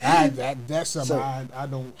 That's something So- I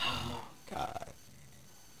don't know. God.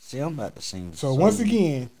 See, I'm about to sing. So once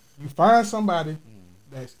again, you find somebody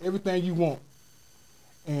that's everything you want,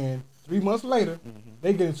 and 3 months later,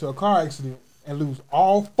 they get into a car accident and lose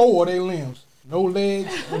all 4 of their limbs, no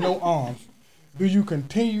legs and no arms. Do you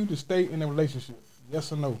continue to stay in a relationship?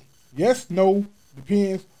 Yes or no? Yes, no,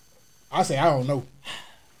 depends, I say I don't know.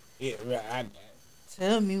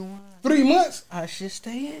 Tell me why 3 months. I should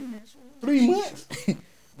stay in this. 3 months.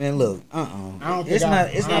 Man, look, I don't think it's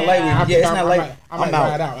not like we. Yeah, it's not like I might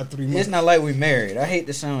ride out at 3 months. It's not like we married. I hate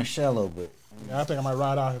to sound shallow, but I think I might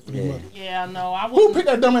ride out at 3 months. Yeah, no, I Who wouldn't. picked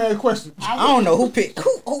that dumbass question? I don't know who picked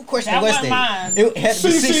who question That was wasn't that. mine. It had to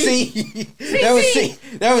be CC. That was C.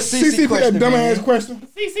 That was CC CC picked question. that dumbass man. question.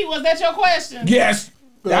 CC, was that your question? Yes.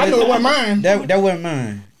 I know it wasn't mine. That wasn't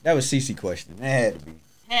mine. That was CC question. That had to be.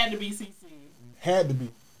 Had to be CC. Had to be.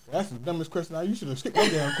 That's the dumbest question. You should have skipped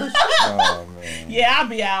that damn question. Oh man. Yeah, I'll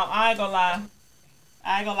be out. I ain't gonna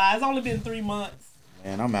lie. It's only been 3 months.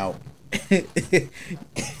 Man, I'm out.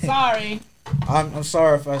 Sorry. I'm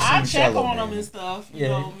sorry if I seem I check shallow, on man. them and stuff. You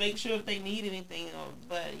know, make sure if they need anything.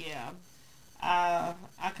 But yeah,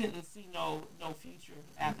 I couldn't see no future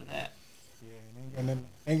after that. Yeah,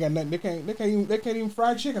 ain't got nothing. They can't even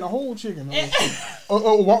fry chicken, a whole chicken.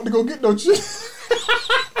 or walk to go get no chicken.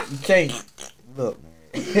 You can't. Look, man.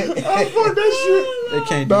 Oh, fuck that shit. They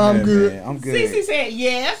can't do I'm that, good. man. I'm good. Cece said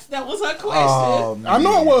yes. That was her question. Oh, man. I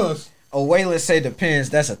know it was. Oh, Waylon say depends.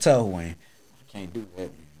 That's a tough one. I can't do that.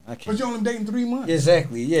 I can't. But you only dating 3 months.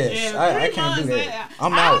 Exactly. Yes. Yeah, I 3 can't do months, that.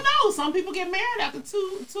 I don't know. Some people get married after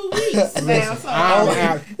two weeks. Now, so. I'm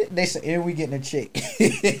out. They say, and we getting a check.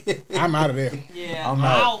 I'm out of there. Yeah, I'm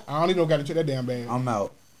out. I don't even got to check that damn bag. I'm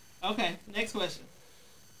out. Okay, next question.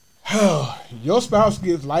 Your spouse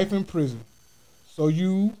gets life in prison, so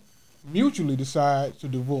you mutually decide to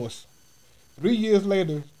divorce. 3 years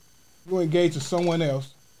later, you engage to someone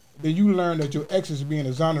else. Then you learn that your ex is being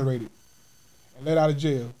exonerated and let out of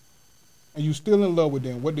jail, and you still in love with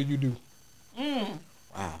them. What do you do?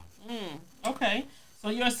 Wow. Okay, so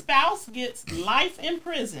your spouse gets life in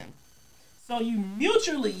prison. So you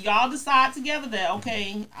mutually, y'all decide together that,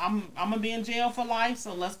 okay, I'm gonna be in jail for life,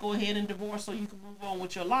 so let's go ahead and divorce so you can move on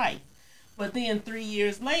with your life. But then 3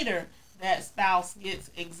 years later, that spouse gets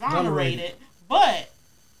exonerated. But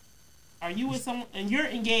are you with someone and you're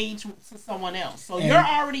engaged to someone else? So you're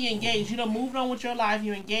already engaged. You done moved on with your life.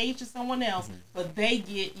 You're engaged to someone else, but they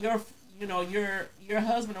get your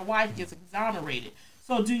husband or wife gets exonerated.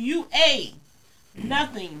 So do you A,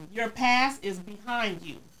 nothing, your past is behind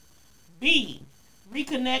you. B,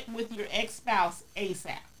 reconnect with your ex-spouse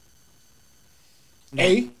ASAP.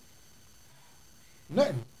 A,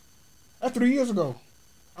 nothing. That's 3 years ago.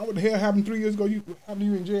 What the hell happened 3 years ago? Happened to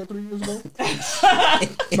you in jail 3 years ago?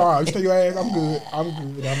 Nah, you tell your ass, I'm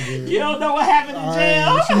good. You don't know what happened in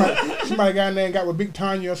jail? She might have got in there and got with Big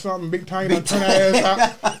Tanya or something. Big Tanya done turn her ass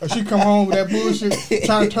out. Or she come home with that bullshit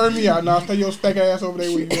trying to turn me out. Nah, stay your stack ass over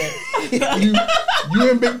there where you at. You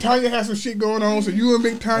and Big Tanya have some shit going on, so you and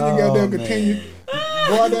Big Tanya goddamn continue.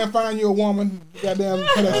 Go out there and find you a woman. Goddamn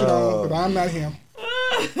put that shit on, because I'm not him.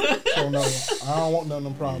 So no, I don't want none of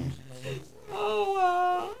them problems. Oh,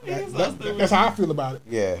 wow. That's how I feel about it.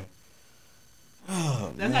 Yeah.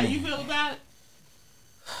 Oh, That's how you feel about it?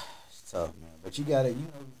 It's tough, man. But you gotta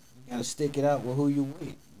stick it out with who you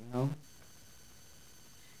with,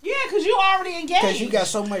 Yeah, because you already engaged. Because you got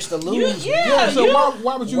so much to lose. So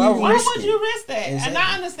why would you risk that? Exactly. And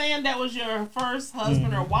I understand that was your first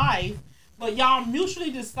husband or wife, but y'all mutually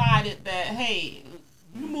decided that, hey,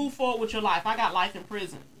 you move forward with your life. I got life in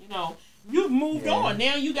prison. You've moved on.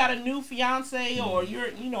 Now you got a new fiance or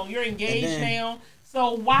you're engaged now.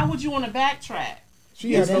 So why would you want to backtrack?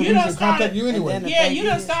 She has no reason to contact you anyway. Yeah, you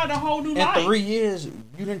done started a whole new life. In 3 years,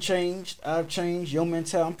 you done changed. I've changed. Your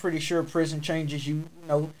mentality, I'm pretty sure prison changes you.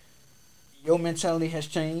 Your mentality has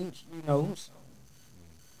changed, So.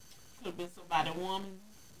 Could have been somebody woman.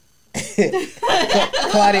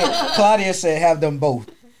 Claudia said have them both.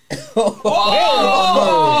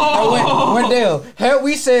 Wendell, had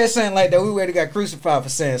we said something like that, we would have got crucified for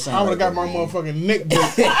saying something. I would have got my motherfucking neck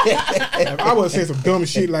broke. I would have said some dumb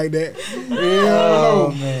shit like that.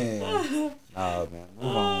 Yeah, man. Oh man,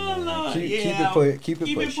 move on, man. Keep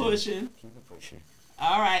it pushing.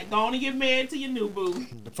 All right, go on and get married to your new boo.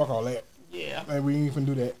 Fuck all that. Yeah. Like, we ain't even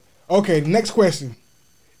do that. Okay, next question.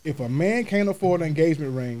 If a man can't afford an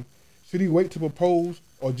engagement ring, should he wait to propose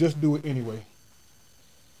or just do it anyway?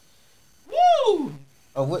 Woo!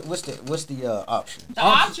 Oh, what's the option? The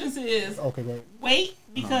options is okay, go ahead. Wait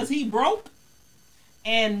because he broke,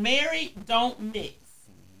 and married don't mix.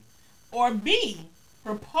 Or B,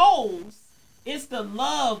 propose. It's the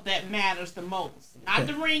love that matters the most, not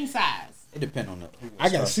the ring size. It depends on I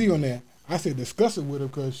got C on that. I said discuss it with her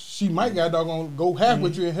because she might got doggone go half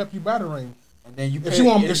with you and help you buy the ring. And then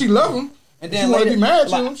if she love him And then she want to be married to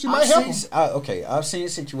like, him. She might help him. Okay, I've seen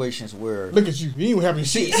situations where look at you. You ain't helping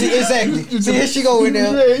shit. See exactly. See, here she go in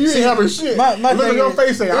there. You ain't helping shit. My look at your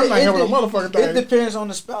face. Say, I'm not helping a motherfucking thing. It depends on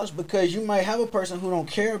the spouse because you might have a person who don't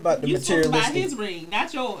care about the materialistic. You talking about his ring,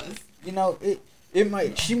 not yours. You know,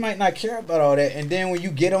 she might not care about all that, and then when you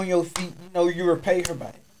get on your feet, you know, you repay her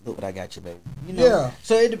by, look what I got you, baby. You know, yeah.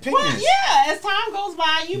 So it depends. Well, yeah. As time goes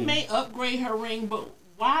by, you may upgrade her ring, but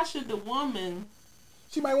why should the woman?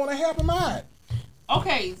 She might want to help him out.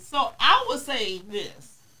 Okay, so I would say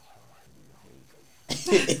this.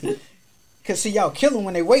 Cause see, y'all kill them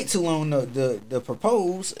when they wait too long to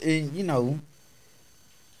propose, and you know.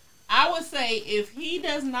 I would say if he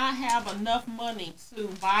does not have enough money to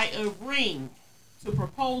buy a ring to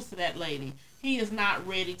propose to that lady, he is not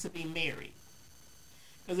ready to be married.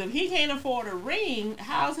 Because if he can't afford a ring,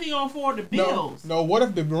 how's he gonna afford the bills? No. What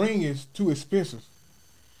if the ring is too expensive?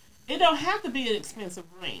 It don't have to be an expensive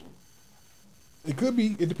ring. It could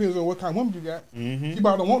be. It depends on what kind of woman you got. Mm-hmm. She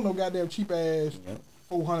probably don't want no goddamn cheap ass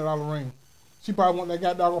 $400 ring. She probably want that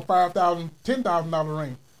goddamn $5,000, $10,000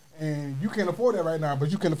 ring. And you can't afford that right now,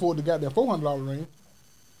 but you can afford the goddamn $400 ring.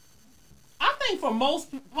 I think for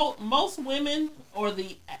most women or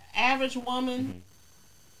the average woman,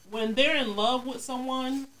 when they're in love with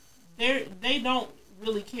someone, they don't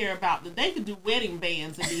really care about that. They could do wedding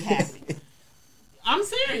bands and be happy. I'm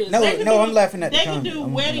serious. I'm laughing at the They comment. can do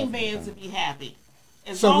wedding bands and be happy.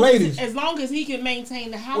 As long as he can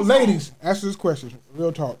maintain the household. Well, ladies, answer this question.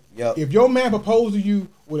 Real talk. Yep. If your man proposed to you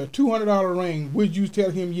with a $200 ring, would you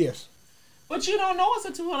tell him yes? But you don't know it's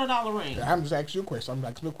a $200 ring. I'm just asking you a question. I'm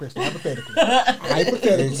asking a question hypothetically.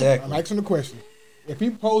 Hypothetically. Exactly. I'm asking a question. If he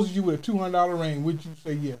proposes you with a $200 ring, would you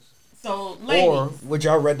say yes? So, ladies. Or would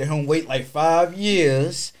y'all rather him wait like 5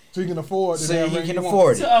 years so you can afford the so damn he ring can you afford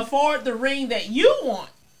want? it? To afford the ring that you want.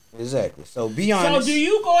 Exactly. So be honest. So do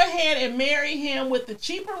you go ahead and marry him with the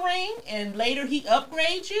cheaper ring and later he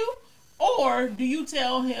upgrades you? Or do you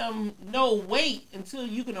tell him, no, wait until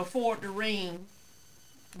you can afford the ring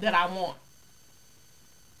that I want?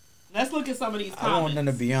 Let's look at some of these comments. I want them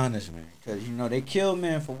to be honest, man. Because, you know, they kill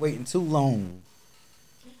men for waiting too long.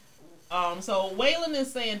 So Waylon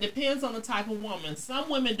is saying, depends on the type of woman. Some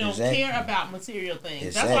women don't care about material things.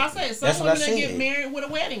 Exactly. That's what I said. Some women that get married with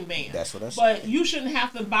a wedding band. That's what I said. But you shouldn't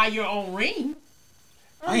have to buy your own ring.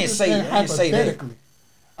 I ain't say that.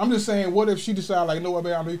 I'm just saying, what if she decide like, no,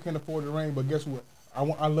 baby, I know you can't afford the ring, but guess what?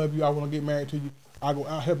 I love you. I want to get married to you. I'll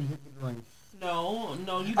help you get the ring. No,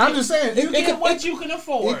 you. I'm just saying, you get what you can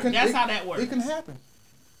afford. That's how that works. It can happen.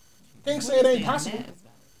 Can't say it ain't possible.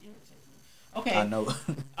 Okay. I know.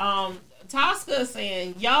 Tosca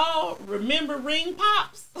saying, y'all remember ring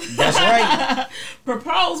pops? That's right.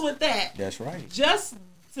 Propose with that. That's right. Just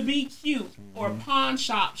to be cute or pawn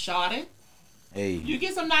shop shawty. Hey. You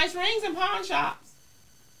get some nice rings in pawn shops.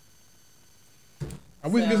 I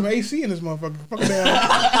wish there's some AC in this motherfucker. Fucking damn.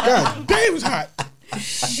 God damn, it's hot.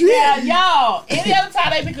 Shit. Yeah, y'all. Any other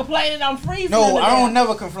time they be complaining I'm freezing. No, I don't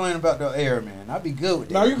never complain about the air, man. I be good with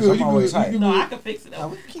that. No, you good. I'm always good. No, I can fix it.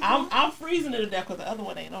 I'm freezing it to death because the other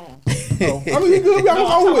one ain't on. No, I mean, you good.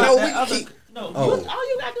 All you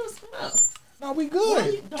gotta do is come up. No, we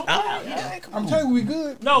good. I'm telling you, we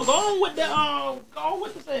good. No, go on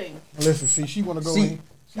with the thing. Listen, see, she want to go in.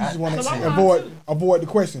 She just want to avoid the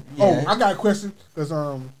question. Yeah. Oh, I got a question because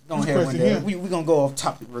Go ahead, Wendy. We gonna go off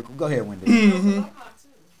topic, Rick. Go ahead, Wendy.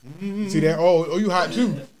 Mm-hmm. See that? Oh, you hot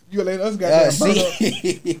too. You let us got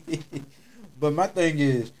that. But my thing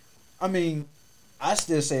is, I mean, I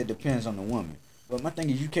still say it depends on the woman. But my thing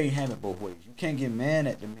is, you can't have it both ways. You can't get mad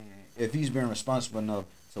at the man if he's been responsible enough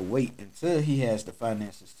to wait until he has the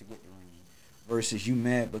finances to get the ring, versus you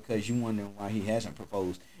mad because you wondering why he hasn't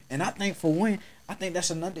proposed. And I think for one, I think that's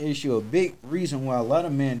another issue, a big reason why a lot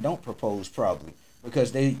of men don't propose probably.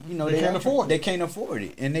 Because they can't afford it. They can't afford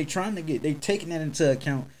it. And they taking that into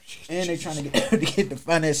account, and they trying to get the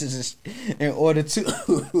finances in order to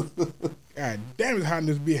God damn, it's hot in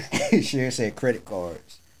this beer. Sure said credit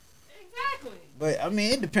cards. Exactly. But I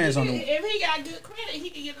mean, it depends on the. If he got good credit,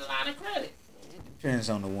 he can get a lot of credit. It depends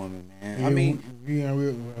on the woman, man. Yeah, I mean,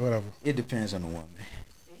 whatever. It depends on the woman.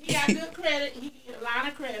 If he got good credit, he can get a lot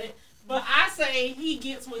of credit. But I say he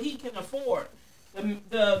gets what he can afford.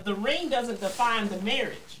 The ring doesn't define the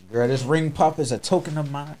marriage. Girl, this ring pop is a token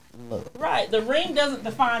of my love. Right. The ring doesn't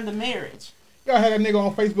define the marriage. Y'all had that nigga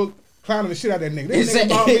on Facebook clowning the shit out of that nigga. This nigga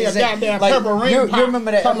bought me a goddamn purple ring pop. You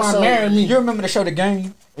remember that episode? Marry me. You remember the show The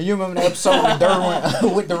Game? And you remember the episode with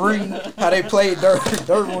Derwin with the ring? How they played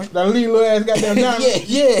Derwin? That little ass goddamn diamond.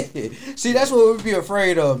 Yeah. See, that's what we be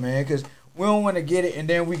afraid of, man. Because We don't want to get it, and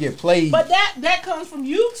then we get played. But that comes from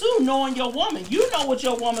you too, knowing your woman. You know what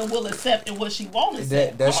your woman will accept and what she won't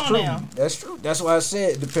accept. That's true. That's true. That's why I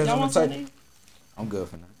said it depends on the type. I'm good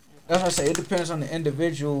for now. That's why I say it depends on the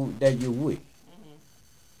individual that you're with.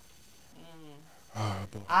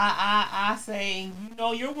 I say you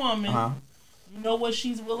know your woman. You know what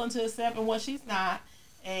she's willing to accept and what she's not.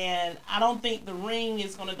 And I don't think the ring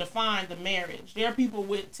is going to define the marriage. There are people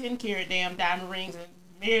with 10-carat damn diamond rings and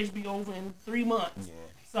marriage be over in 3 months. Yeah.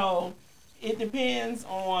 So it depends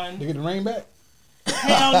on. They get the ring back?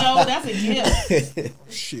 Hell no, that's a gift.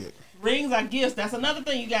 Shit. Rings are gifts. That's another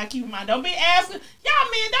thing you gotta keep in mind. Don't be asking,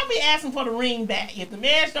 y'all men. Don't be asking for the ring back. If the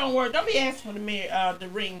marriage don't work, don't be asking for the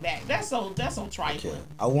ring back. That's so trifling. Okay.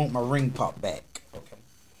 I want my ring pop back. Okay.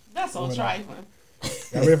 That's so trifling.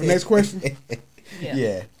 Y'all ready for the next question?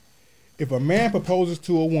 Yeah. If a man proposes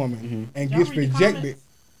to a woman and gets rejected,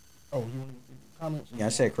 you want to comments? Yeah, I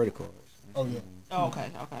said credit cards. Oh yeah. Oh,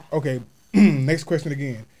 okay. Okay. Next question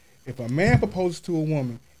again. If a man proposes to a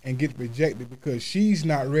woman and gets rejected because she's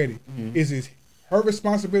not ready, is it her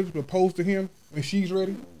responsibility to propose to him when she's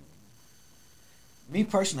ready? Me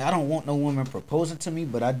personally, I don't want no woman proposing to me,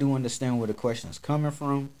 but I do understand where the question is coming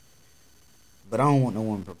from. But I don't want no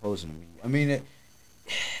woman proposing to me. I mean,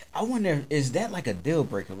 I wonder, is that like a deal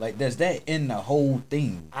breaker? Like, does that end the whole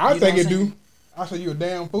thing? I think it do. I say you a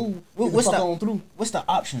damn fool. What's the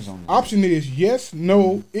options on that? Option is yes,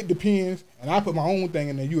 no, it depends, and I put my own thing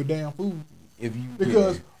in there. You a damn fool.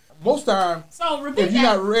 Because most time, if you're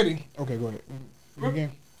not ready, okay, go ahead.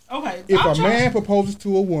 Again. Okay. If a man proposes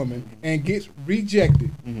to a woman and gets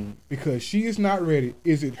rejected because she is not ready,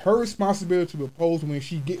 is it her responsibility to propose when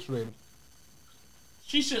she gets ready?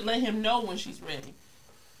 She should let him know when she's ready.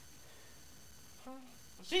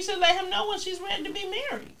 She should let him know when she's ready to be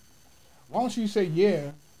married. Why don't you say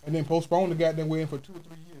yeah and then postpone the goddamn wedding for 2 or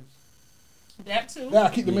 3 years? That too. That'll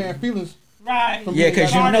keep the man feelings. Right. Yeah,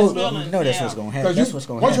 because you know that's what's gonna happen. That's what's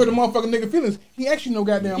gonna happen. Once you hurt the motherfucking nigga feelings, he actually no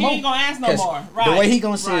goddamn more. He ain't gonna ask no more. Right. The way he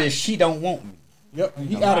gonna say is she don't want me. Yep.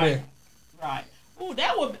 He out of there. Right. Ooh,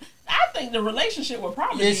 that would. I think the relationship would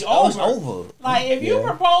probably be over. It's over. Like if you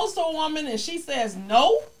propose to a woman and she says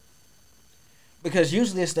no. Because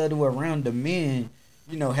usually it's the other way around. The men,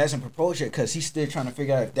 hasn't proposed yet because he's still trying to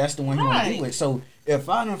figure out if that's the one he want to be with. So if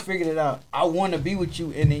I done figured it out, I want to be with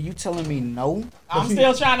you, and then you telling me no. I'm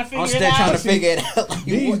still trying to figure it out. Like,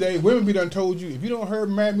 these days, women be done told you, if you don't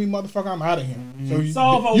marry me, motherfucker, I'm out of here.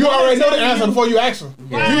 So you already know the answer before you ask her.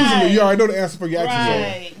 Right. Usually, you already know the answer before you ask her.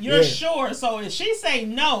 Right. You're sure. So if she say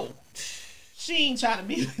no, she ain't trying to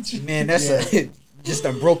be with you. Man, that's just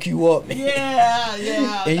done broke you up, man. Yeah.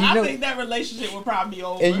 And I think that relationship will probably be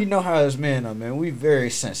over. And you know how as men are, man. We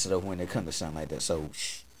very sensitive when it comes to something like that. So,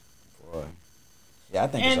 boy. Yeah, I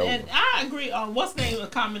think it's over. And I agree. What's the name of the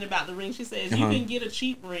comment about the ring? She says, you can get a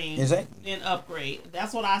cheap ring and upgrade.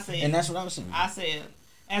 That's what I said. And that's what I was saying. I said,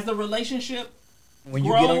 as the relationship when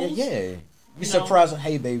you grows, get on it, you surprise her,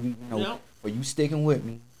 hey, baby, for you sticking with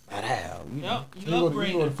me. You upgrade.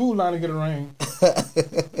 You go to the food line and get a ring.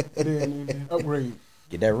 then upgrade.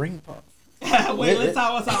 Get that ring pop. Wait, let's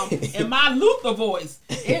talk about something. In my Luther voice,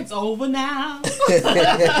 it's over now.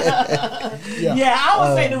 I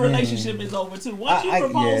would say the relationship is over too. Once you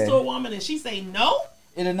propose to a woman and she say no,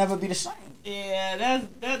 it'll never be the same. Yeah,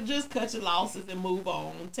 that just cut your losses and move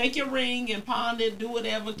on. Take your ring and pawn it, do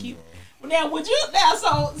whatever. Now, would you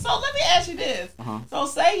so let me ask you this. So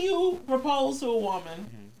say you propose to a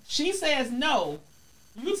woman, she says no.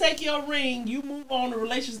 You take your ring, you move on, the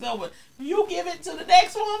relationship's over. Do you give it to the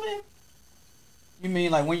next woman? You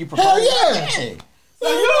mean like when you propose? Hell yeah! So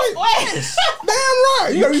you yes. Damn right.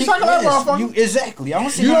 You gotta recycle that motherfucker. Exactly. I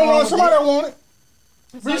don't see. You don't want somebody that want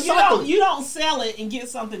it. So you don't sell it and get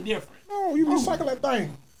something different. No, you recycle that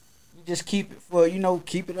thing. You just keep it for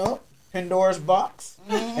keep it up. Pandora's box,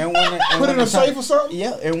 and put it in a safe or something.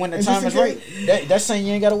 Yeah, and when the time is right, that's something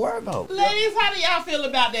you ain't got to worry about. Ladies, how do y'all feel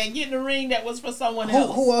about that? Getting a ring that was for someone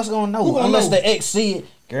else. Who else gonna know? Unless the ex see it.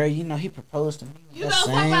 Girl, he proposed to me.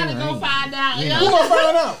 Somebody gonna find out. Who gonna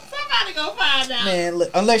find out? Somebody gonna find out. Man, look,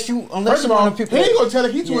 unless first of all, people, he ain't gonna tell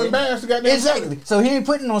it. He's too embarrassed to goddamn. Exactly. So he ain't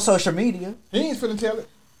putting it on social media. He ain't finna tell it.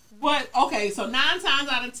 But okay, so 9 times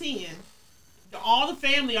out of 10, all the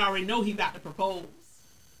family already know he about to propose.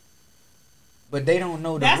 But they don't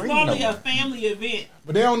know the ring. That's normally a family event.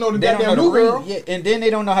 But they don't know the goddamn new girl. Yeah, and then they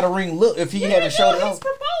don't know how the ring look if he haven't showed it off. He's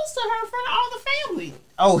proposed to her in front of all the family.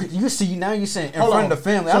 Oh, you see, now you're saying in front of the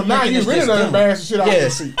family. So now you really done embarrassed the shit out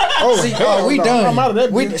of them. Yeah, we done. I'm out of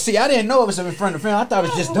that. See, I didn't know it was in front of the family. I thought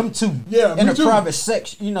it was just them two. Yeah, in a private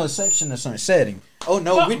section, section or certain setting. Oh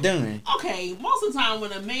no, But- we're done. Okay, most of the time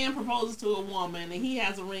when a man proposes to a woman and he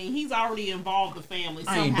has a ring, he's already involved the family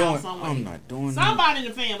I ain't somehow, doing. some way. I'm not doing that. Somebody in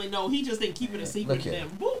the family know. He just didn't keep it a secret Look to here.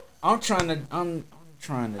 them. Boop. I'm trying to.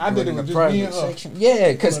 I do did it it in with the just me private and her. section.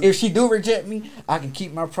 Yeah, because if she do reject me, I can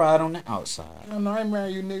keep my pride on the outside. No, I ain't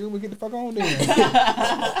marrying you, nigga. We get the fuck on then.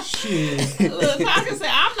 Shit. Look, I can say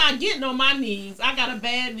I'm not getting on my knees. I got a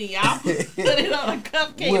bad knee. I'll put it on a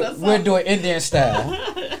cupcake or something. We'll do it Indian style.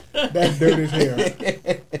 That's dirty as hell.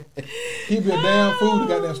 He'd be a damn fool to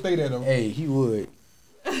goddamn stay there though. Hey, he would.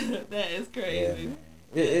 That is Yeah, crazy. man.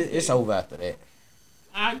 It's over after that.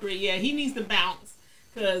 I agree. Yeah, he needs to bounce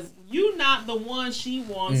because you not the one she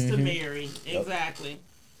wants to marry. Exactly.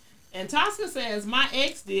 And Tosca says my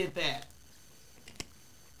ex did that.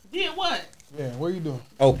 Did what? Yeah, what are you doing?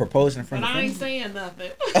 Oh, proposing in But front of I ain't family? saying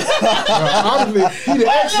nothing. Obviously, he the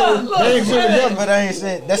ex, so Look, they ain't shit together. But I ain't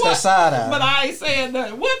saying that's the What? side eye. But I ain't saying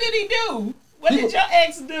nothing. What did he do? What did your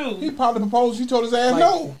ex do? He probably proposed. She told his ass Like,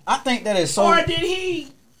 no. I think that is so. Or did he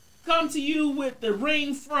come to you with the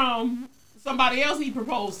ring from somebody else he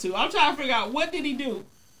proposed to? I'm trying to figure out what did he do.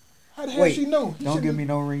 How the hell Wait, she know? He Don't shouldn't- give me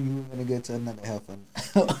no ring. You gonna get to another heifer.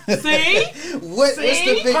 See? What's the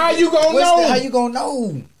See? big? How you gonna know? How you gonna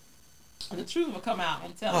know? The truth will come out.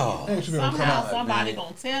 I'm telling Oh, you. ain't truth gonna come Somehow out, somebody man.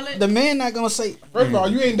 gonna tell it. The man not gonna say. First of all,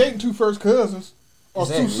 you ain't dating two first cousins or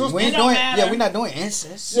Exactly. two sisters. We ain't It don't doing. matter. Yeah, we're not doing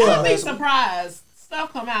incest. Yeah. Don't be surprised.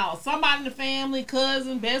 Stuff come out. Somebody in the family,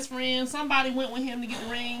 cousin, best friend, somebody went with him to get the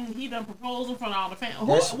ring. He done proposed in front of all the family.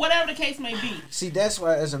 That's- Whatever the case may be, See, that's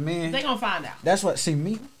why as a man, they gonna find out. that's what. See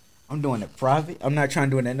me. I'm doing it private. I'm not trying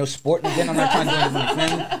to do it at no sporting event. I'm not trying to do it in my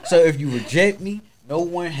family. So if you reject me, no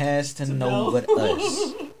one has to know but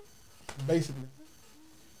us. Basically.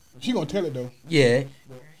 She gonna tell it though. Yeah.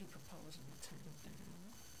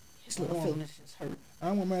 His little feelings just hurt. I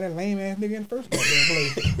don't want to marry that lame ass nigga in the first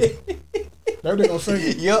goddamn place. That's what they gonna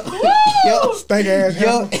say. Yup. Yup. Stank ass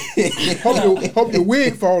Yup. heifer. Hope your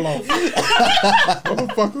wig fall off.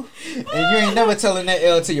 Motherfucker. And you ain't never telling that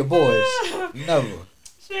L to your boys. Never.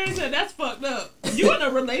 Sherry said that's fucked up. You in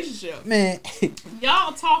a relationship. Man.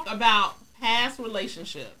 Y'all talk about past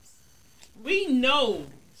relationships. We know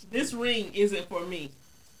this ring isn't for me.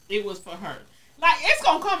 It was for her. Like, it's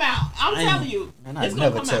gonna come out. I'm telling you. Man, I It's gonna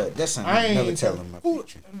never come tell. out. That's something I I ain't never tell them my Who,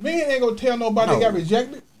 future. man ain't gonna tell nobody No. they got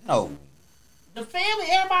rejected. No. The family,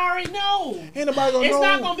 everybody already know. Ain't nobody gonna It's know.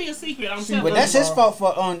 not gonna be a secret. I'm telling But you. that's his fault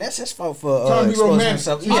for That's his fault for Trying to be exposing romantic.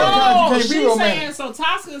 himself. Yeah. Yeah. Oh, can't be she's romantic. saying, so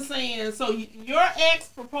Tosca's saying, so your ex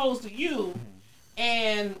proposed to you,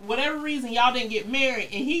 and whatever reason y'all didn't get married,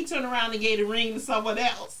 and he turned around and gave the ring to someone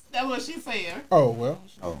else. That's what she's saying. Oh well.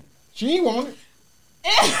 Oh. She ain't want it.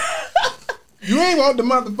 You ain't want the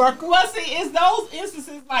motherfucker. Well, see, it's those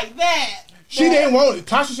instances like that. She didn't want it.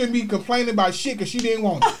 Tasha shouldn't be complaining about shit because she didn't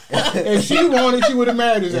want it. If she wanted, she would have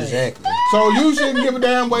married his ass. Exactly. So you shouldn't give a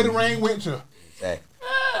damn way the ring went to. Exactly.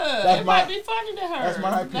 It might be funny to her. That's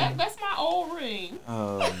my opinion. That's my old ring.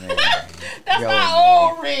 Oh man. That's Yo, my man.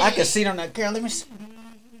 old ring. I can see them like, girl, let me see.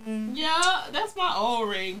 Yeah, that's my old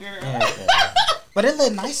ring, girl. But it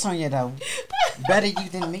look nice on you though. Better you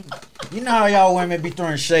than me. You know how y'all women be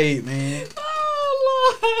throwing shade, man.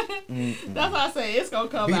 Oh Lord. That's why I say it's gonna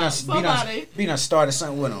come out. Somebody. Be done started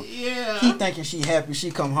something with him. Yeah. He thinking she happy. She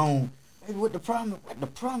come home. Baby, what the problem? What the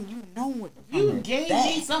problem? You know what the problem You is. gave that,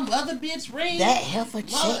 me some other bitch ring. that heifer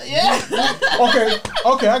chick. Well, yeah.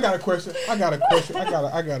 Okay, I got a question. I got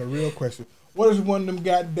a real question. What is one of them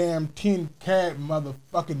goddamn 10-carat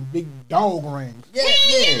motherfucking big dog rings? Yeah,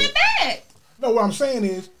 He in yeah. the back. No, what I'm saying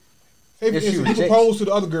is, say for If she instance, he rejects- proposed to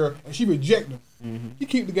the other girl and she reject him. He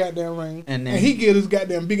keep the goddamn ring And and, then- he give this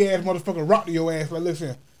goddamn big ass motherfucking rock to your ass. Like,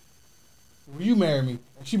 listen, will you marry me?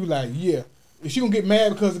 And she be like, yeah. Is she gonna get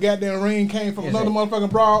mad because the goddamn ring came from another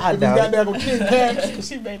motherfucking broad? I If it's doubt goddamn 10 carats?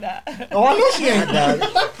 She may not. Oh, I know she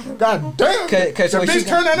ain't. God damn. 'Cause the when bitch she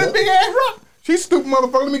turned got- out that big ass rock. She stupid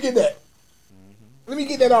motherfucker. Let me get that. Let me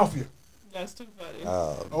get that off you. That's too funny.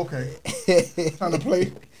 Okay. Time to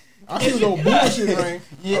play. I see those old bullshit ring.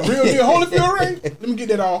 A real deal Holyfield ring. Let me get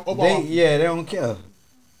that off. They don't care.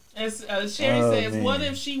 As Sherry Oh, says, man. what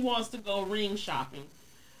if she wants to go ring shopping?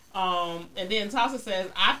 And then Tasha says,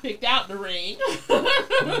 I picked out the ring.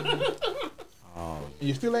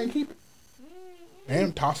 You still ain't keep it.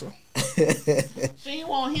 Damn tosser. She ain't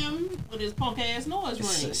want him with his punk ass noise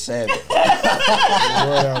ring. Savage.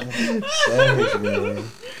 Whatever. Savage, man.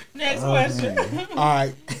 Next question. All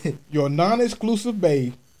right. Your non-exclusive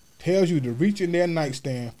babe tells you to reach in their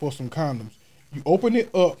nightstand for some condoms. You open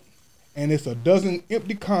it up, and it's a dozen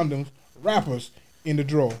empty condoms, wrappers, in the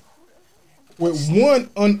drawer. With one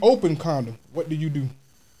unopened condom, what do you do?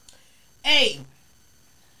 Hey,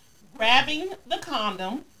 grabbing the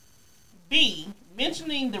condom. B,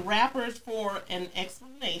 mentioning the rappers for an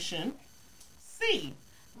explanation. C,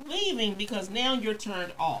 leaving because now you're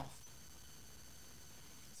turned off.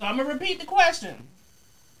 So I'm going to repeat the question.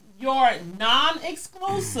 Your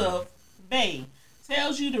non-exclusive bae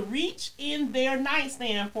tells you to reach in their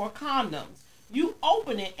nightstand for condoms. You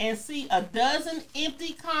open it and see a dozen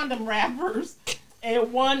empty condom wrappers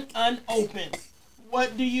and one unopened.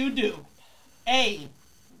 What do you do? A,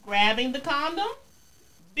 grabbing the condom.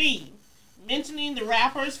 B, mentioning the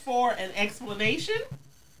wrappers for an explanation.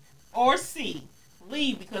 Or C,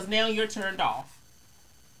 leave because now you're turned off.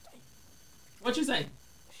 What you say?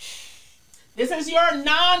 This is your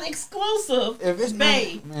non-exclusive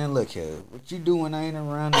bae. Man, look here. What you doing ain't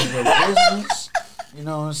around in your business. You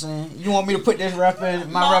know what I'm saying? You want me to put this rapper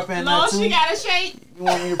in rapper in there too? She got a shake. You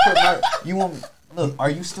want me to put my? You want me? Look, are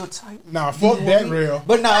you still tight? Nah, fuck that real.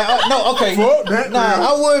 But no, okay. Fuck that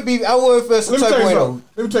real. I would feel some type of way though.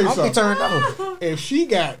 Let me tell you I'll something. be turned off. If she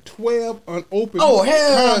got 12 unopened Oh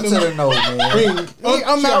hell condoms, to the no, man.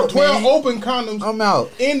 I'm out. 12 man. open condoms. I'm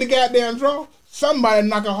out. In the goddamn drawer. Somebody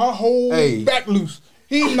knocking her whole back loose.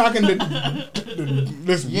 He knocking the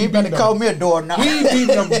listen. You ain't about to call me a door now. He beating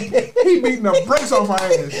the brakes off her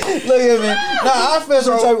ass. Look at me. Nah, I feel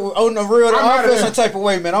some type of, on the real. I feel some type of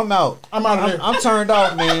way, man. I'm out. I'm out of there. I'm turned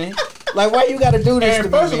off, man. Like, why you gotta do this and to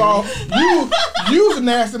me? First of all, you's a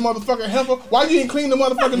nasty motherfucking heifer. Why you ain't clean the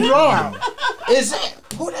motherfucking drawer out? Is it?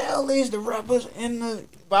 Who the hell is the rappers in the?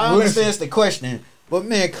 But I understand it's the question. But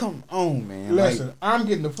man, come on, man. Listen, like, I'm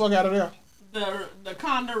getting the fuck out of there. The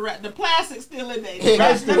condom, the plastic's still in there.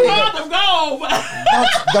 The condom gone.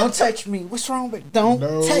 Don't touch me. What's wrong with? Don't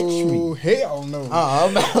touch me. Hell no.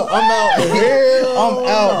 I'm out. Hell I'm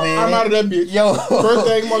out, man. I'm out of that bitch. Yo, first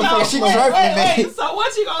thing, motherfucker. She driving me. Wait. So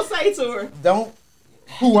what you gonna say to her? Don't.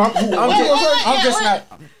 I'm just not.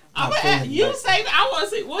 You say. I want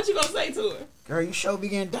to see what you gonna say to her. Girl, you sure be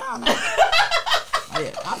getting down.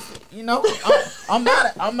 You know, I'm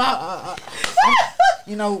not. I'm out.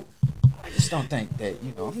 You know. I just don't think that,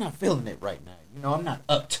 you know, I'm not feeling it right now. You know, I'm not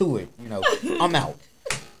up to it. You know, I'm out.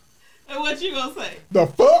 And what you gonna say? The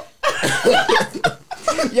fuck?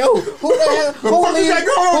 Yo, who the hell? Who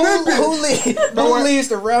leaves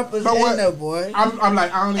the rappers in there, boy? I'm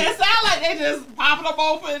like, I don't even. It sounds like they just popping them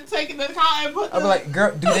open, taking the car and put. I'm like,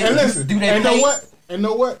 girl, do they? And listen, do they? And know what? And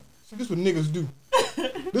know what? See, this what niggas do.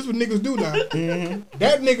 This what niggas do now. Mm-hmm.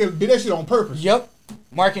 That nigga did that shit on purpose. Yep.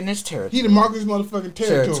 Marking his territory. He done marked his motherfucking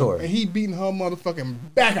territory. And he beating her motherfucking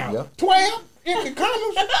back out. Yep. 12 empty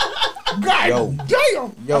condoms? God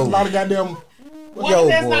damn. That's a lot of goddamn. What if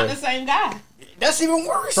that's not the same guy? That's even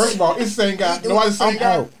worse. First of all, it's the same guy. No, it's the same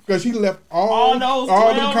guy. Because he left all the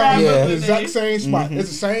condoms in the exact same spot. Mm-hmm. It's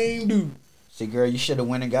the same dude. See, girl, you should have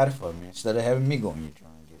went and got it for me instead of having me go and you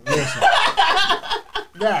trying to get it.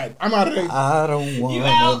 God, I'm out of there. I don't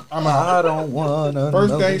want. I'm out. I don't want.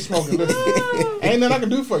 First day smoking. Listen, ain't nothing I can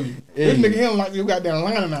do for you. This nigga here like you got down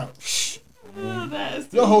lining out.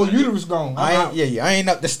 Your whole uterus gone. I ain't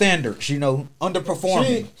up to standards. You know,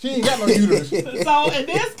 underperforming. She ain't got no uterus. So in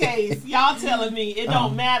this case, y'all telling me it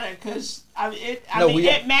don't matter because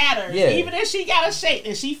it matters. Yeah. Even if she got a shape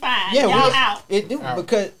and she fine, yeah, y'all out. It do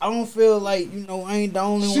because I don't feel like I ain't the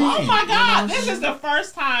only one. Oh my God, this is the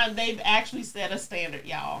first time they've actually set a standard,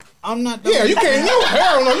 y'all. I'm not. You can't. No,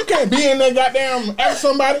 hell no, you can't be in there goddamn ask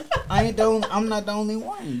somebody. I'm not the only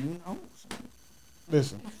one. You know.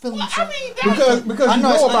 Listen. Because you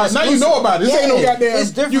know about it. Now you know about it. This ain't no goddamn.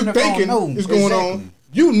 It's different. You thinking it's going on.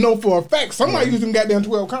 You know for a fact somebody using goddamn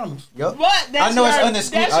 12 condoms. Yep. But that's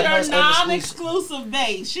your non-exclusive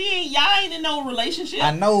bae. Y'all ain't in no relationship.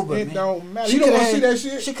 I know, but it don't matter. You don't want to see that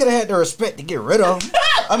shit. She could have had the respect to get rid of them.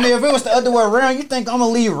 I mean, if it was the other way around, you think I'm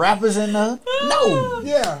gonna leave rappers in there? No.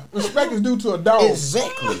 Yeah, respect is due to a dog.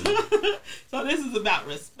 Exactly. So this is about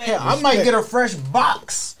respect. Hell, I might get a fresh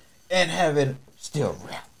box and have it still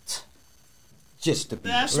wrapped. Just to be.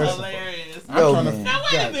 That's hilarious. Yo, man. Now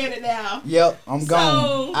wait a minute now. Yep, I'm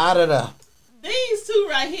gone. Out of there. These two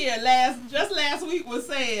right here last week was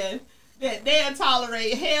saying that they'll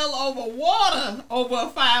tolerate hell over water over a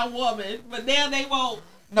fine woman, but now they won't.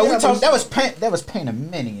 No, we talked. That was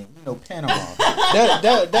Panamanian. You know, Panama.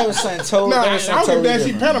 that was something totally. I don't think that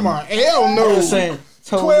she Panama. Hell no. That was saying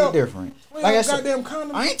totally different. Like I said,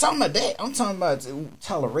 I ain't talking about that. I'm talking about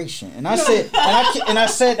toleration. And I said, and I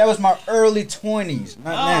said that was my early 20s,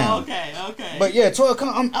 not now. Okay. But yeah, 12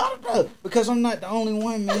 condoms. I'm out of that because I'm not the only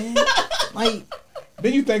one, man. Like,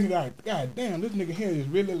 then you think like, God damn, this nigga here is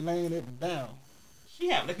really laying it down. She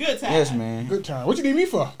having a good time. Yes, man. Good time. What you need me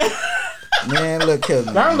for? Man, look here.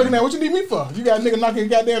 Now I'm looking at what you need me for. You got a nigga knocking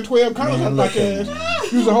goddamn 12 condoms up like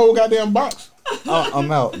ass. Use a whole goddamn box.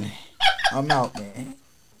 I'm out, man.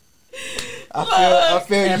 I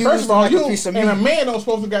feel and you. First of all, like you a piece of and meat. a man don't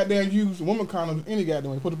supposed to goddamn use woman condoms any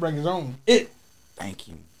goddamn way. Supposed to bring his own. Thank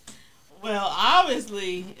you. Well,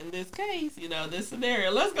 obviously, in this case, this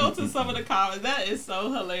scenario. Let's go to some of the comments. That is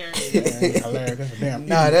so hilarious. That's hilarious. That's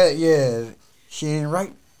a damn. She ain't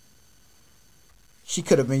right. She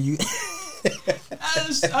could have been you.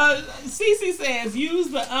 Cece says, use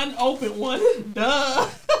the unopened one. Duh.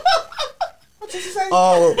 What did she say?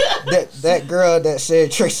 Oh, that girl that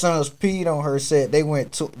said Trey Songz peed on her said they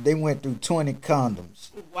went through 20 condoms.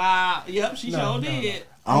 Wow. Yep, she sure did.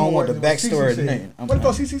 I don't want the backstory of the name. What the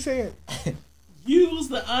fuck CC said? Use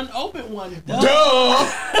the unopened one.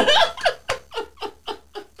 Duh.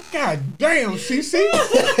 God damn, CC.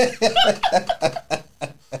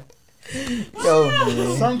 Yo,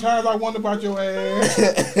 man. Sometimes I wonder about your ass.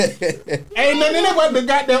 Ain't nothing in there but the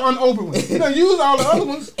goddamn unopened one. You done use all the other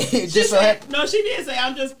ones. No, she did say,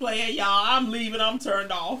 I'm just playing, y'all. I'm leaving. I'm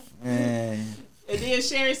turned off. Man. And then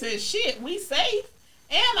Sherry said, shit, we safe.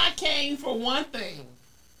 And I came for one thing.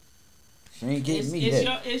 She ain't getting me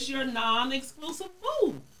that. It's your non-exclusive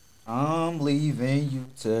boo. I'm leaving you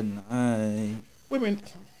tonight. Women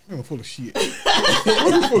full of shit.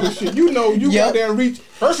 Women full of shit. You know you goddamn reach.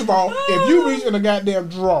 First of all, if you reach in a goddamn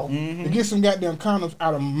drawer to get some goddamn condoms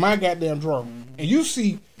out of my goddamn drawer, and you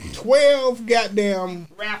see 12 goddamn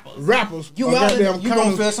rappers you goddamn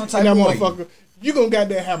gonna feel some type of way. Motherfucker, you gonna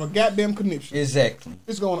goddamn have a goddamn conniption. Exactly.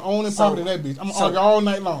 It's going on and popping in that bitch. I'm gonna argue all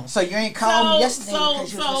night long. So you ain't called me yesterday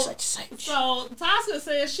because you was such such. So Tasha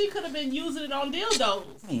says she could have been using it on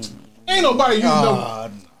dildos. Ain't nobody using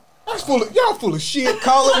no. That's y'all full of shit.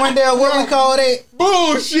 Call it one day. What we call it?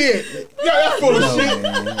 Bullshit. Y'all full of shit.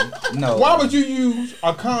 Man. No. Why would you use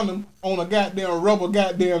a condom on a goddamn rubber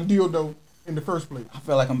goddamn dildo in the first place? I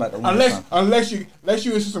feel like I'm about to win unless you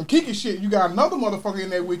into some kinky shit, you got another motherfucker in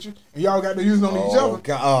there with you, and y'all got to use it on each other.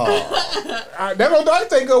 God. That don't I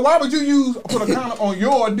think of. Why would you put a condom on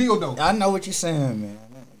your dildo? I know what you're saying, man.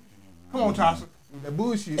 Come on, Tasha. That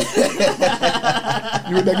bullshit. You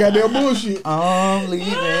with that goddamn bullshit. I'm leaving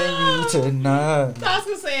you tonight.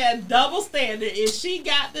 Tasha said double standard. If she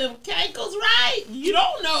got them kegels right, you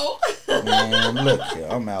don't know. Man, look here,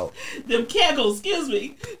 I'm out. Them kegels, excuse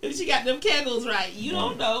me. If she got them kegels right, you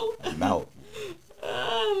don't know. I'm out.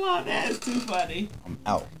 Oh, Lord, that is too funny. I'm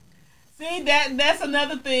out. See, that's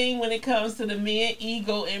another thing when it comes to the men,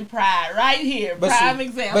 ego and pride. Right here, prime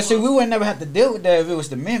example. But see, we would never have to deal with that if it was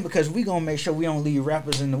the men, because we gonna make sure we don't leave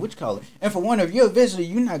rappers in the witchcollar. And for one, if you're a visitor,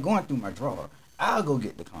 you're not going through my drawer. I'll go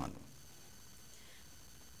get the condom.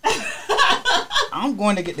 I'm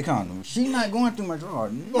going to get the condom. She not going through my drawer.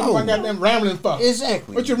 No. I got them rambling fuck.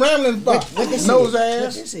 Exactly. What you rambling fuck? Nose ass.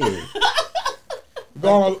 What this is?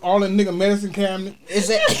 All in nigga medicine cabinet. Is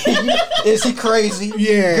he crazy?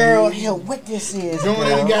 Yeah. Girl, hell, what this is?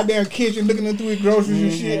 Going in the goddamn kitchen looking through his groceries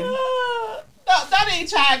and shit. That ain't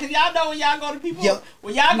trying, because y'all know when y'all go to people,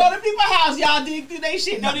 when y'all go to people's house, y'all dig through their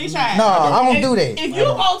shit. No, they trying. No, I don't do that. If you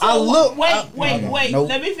go to wait, nope.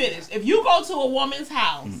 let me finish. If you go to a woman's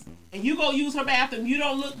house and you go use her bathroom, you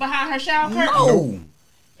don't look behind her shower curtain. No.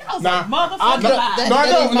 Nah, motherfucker.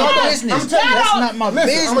 That's my business. That's not my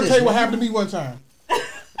business. I'm gonna tell you what happened to me one time.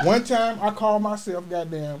 One time I called myself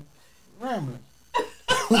goddamn rambling.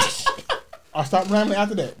 I stopped rambling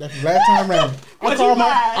after that. That's the last time rambling.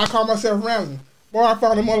 I called myself rambling. Boy, I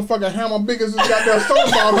found a motherfucking hammer big as this goddamn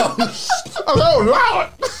soda bottle. I was oh Lord.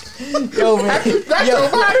 Yo, man. That's your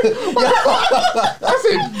body. I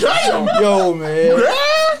said, damn. Yo, man.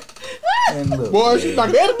 Yeah. And look, boy, she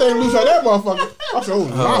knocked everything loose out that motherfucker. I said,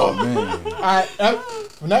 oh man.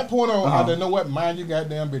 From that point on, I didn't know what mind you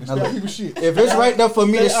goddamn business. Stay people shit. If it's right there for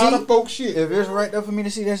me to see, other folks shit. If it's right there for me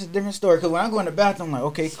to see, that's a different story. Because when I go in the bathroom, I'm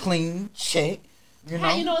like, okay, clean, check. You know?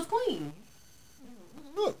 How you know it's clean?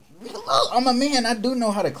 Look, I'm a man. I do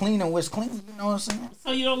know how to clean and what's clean. You know what I'm saying?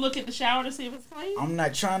 So you don't look at the shower to see if it's clean? I'm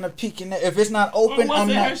not trying to peek in there. If it's not open, I'm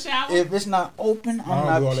not. Her shower? If it's not open,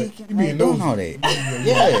 I'm not peeking. You being doing all that.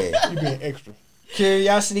 Yeah. You being extra.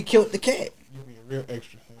 Curiosity killed the cat. You being real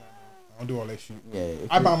extra. I don't do all that shit. Yeah.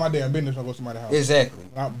 I buy my damn business when I go to somebody's house. Exactly.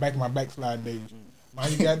 Back in my backslide days.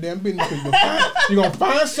 Mind your goddamn business. You're gonna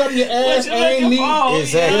find something your ass ain't need.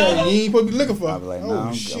 Exactly. Yeah, you ain't supposed to be looking for. I'll be like, nah,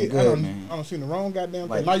 I'm shit. good, man. I don't see the wrong goddamn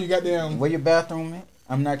like, thing. Now you goddamn. Where your bathroom at?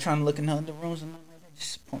 I'm not trying to look in the other rooms and nothing like that.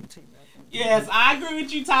 Just point to your bathroom. Yes, I agree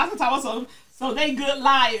with you, Tasha. So they good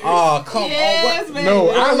liars. Oh, come yes, on. Man.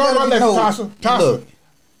 No, I learned my lesson, Tasha. Look.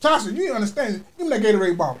 Tasha, you didn't understand. Give me that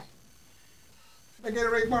Gatorade bottle. That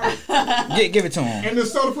Gatorade bottle. Give it to him. And the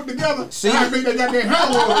soda put together. See? I think they got that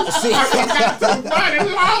hand water. See? I got to the body.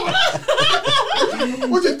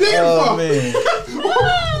 What you digging for? Man.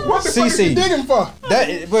 What the fuck is you digging for?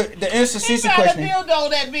 But the answer to Cece's question. Dildo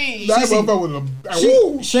that big. That motherfucker was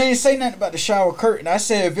a she ain't say nothing about the shower curtain. I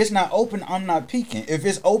said if it's not open, I'm not peeking. If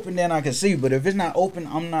it's open, then I can see. But if it's not open,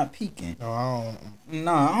 I'm not peeking. No, I don't.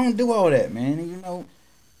 Nah, I don't do all that, man. You know,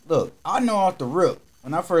 look, I know off the rip.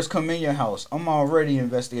 When I first come in your house, I'm already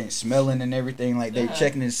investigating, smelling and everything like they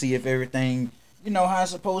checking to see if everything, you know, how it's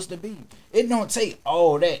supposed to be. It don't take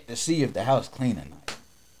all that to see if the house clean or not.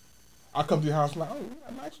 I come to your house like, oh,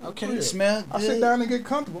 nice. Okay, crib. smell good. I sit down and get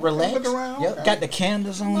comfortable. Relax. Look around. Yep. Got the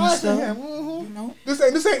candles on and stuff. Mm-hmm. You know. This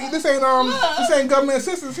ain't government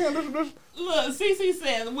assistance here. This. Look, CC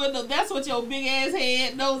says, well, that's what your big ass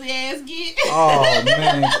head, nosy ass get. Oh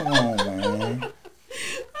man, come on, man.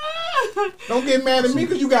 Don't get mad at me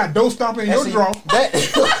because you got dough stomping in your drawer.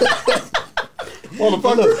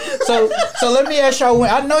 Motherfucker. So let me ask y'all.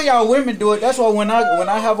 I know y'all women do it. That's why when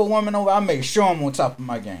I have a woman over, I make sure I'm on top of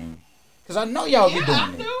my game. Cause I know y'all be doing it.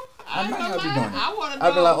 I know y'all be doing it. I want to know.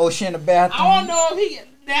 I be like, oh, she in the bathroom. I want to know if he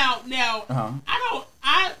now. Uh-huh.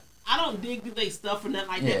 I don't dig through they stuff or nothing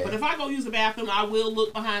like Yeah. that. But if I go use the bathroom, I will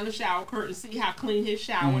look behind the shower curtain, see how clean his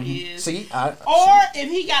shower is. See, or if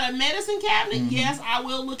he got a medicine cabinet, yes, I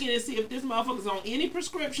will look at it and see if this motherfucker's on any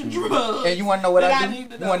prescription drugs. And you want to know what I do? You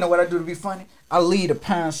want to know what I do to be funny? I leave the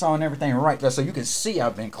pine saw and everything right there so you can see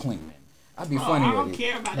I've been cleaning. I be funny I don't with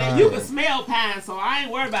care about that. You can smell pine, so I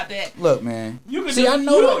ain't worried about that. Look, man. You can see, I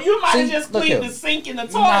know you might have just cleaned the sink in the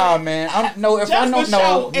toilet. Nah, man. If I don't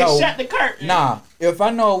know, and shut the curtain. Nah, if I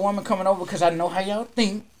know a woman coming over because I know how y'all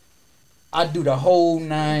think, I do the whole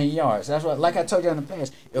 9 yards. That's what, like I told you in the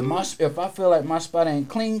past. If I feel like my spot ain't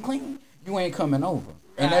clean, you ain't coming over,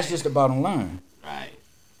 and that's just the bottom line. Right.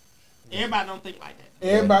 Everybody don't think like that.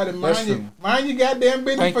 Everybody, mind your goddamn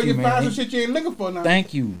business before you find some shit you ain't looking for now.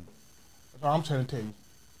 Thank you. That's all I'm trying to tell you.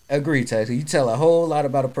 Agree, Taxi. You tell a whole lot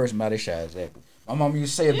about a person by their shower, exactly. My mom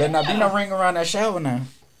used to say, it better not be no ring around that shower now.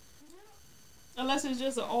 Unless it's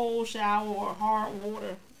just an old shower or hard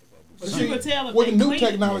water. But see, you can tell if with they the new clean.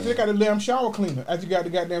 technology, they got a damn shower cleaner. As you got the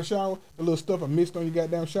goddamn shower, the little stuff I missed on your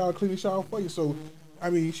goddamn shower, clean the shower for you. So, I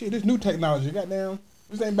mean, shit, this new technology, goddamn.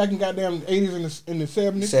 This ain't back in goddamn 80s and the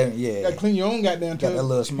 70s. Yeah. You got to clean your own goddamn tub. Got that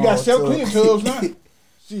little small you got self-cleaning tubs now.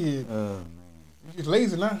 Shit. Oh, man. It's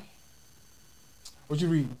lazy now. What you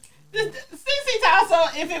reading? CC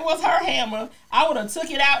Tassa, if it was her hammer, I would have took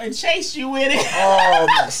it out and chased you with it. Oh,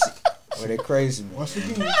 man. Well, they crazy, man. Once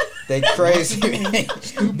again. They crazy, man.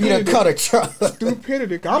 Be the cutter truck.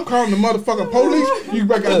 Stupidity. I'm calling the motherfucking police. You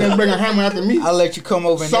bring a hammer after me. I'll let you come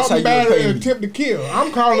over and Salt that's how and you battery pay and me. attempt to kill.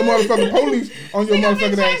 I'm calling the motherfucking police on your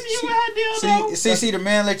motherfucking ass. See, the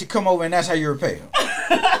man let you come over and that's how you repay him.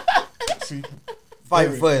 See,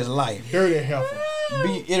 Fighting for his life. dirty heifer.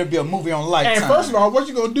 It'll be a movie on Lifetime. And first of all, what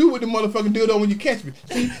you gonna do with the motherfucking dildo when you catch me?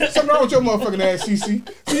 See, something wrong with your motherfucking ass, CC.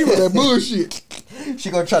 See, you with that bullshit. She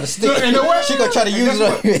gonna try to stick it. And what? She gonna try to use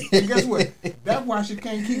it. And guess what? That's why she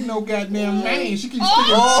can't keep no goddamn man. She keeps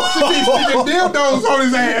sticking dildos on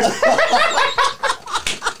his ass.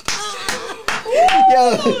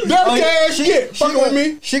 Yo, Dirty ass shit. Fucking with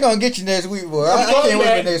me. She gonna get you next week, boy. I can't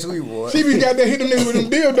wait for next week, boy. She be goddamn hitting them niggas with them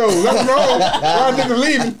dildos. That's wrong. Y'all niggas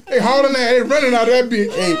leaving. They hauling that. They running out of that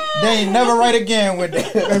bitch. Hey, they ain't never right again with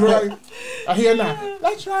that. That's right. I hear now.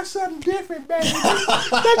 Let's try something different, baby. Let's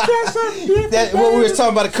try something different. That's what we was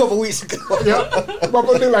talking about a couple weeks ago. Yep.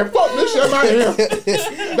 Motherfucker like, fuck this shit, I'm out of here.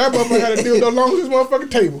 That motherfucker had a dildo long as this motherfucking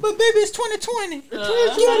table. But baby, it's 2020. It's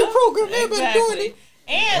 2020 program. Everybody doing it.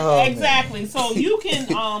 And exactly. So you can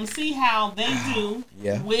see how they do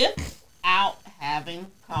without having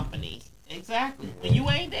company. Exactly. When you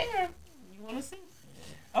ain't there, you want to see.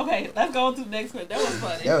 Okay, let's go to the next question. That was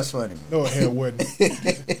funny. That was funny. No, hell wasn't. See,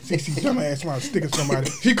 dumbass trying to stick at somebody.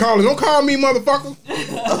 She calling, don't call me, motherfucker.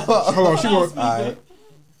 Hold on, she wants. All right.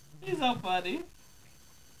 He's so funny.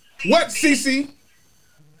 What, CC? To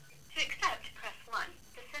accept, press 1.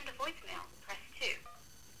 To send a voicemail, press 2.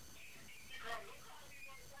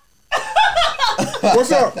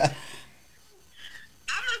 What's up? I'm gonna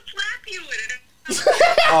slap you with it.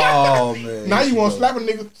 Oh man. Now you want to slap a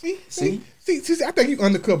nigga? See, I think you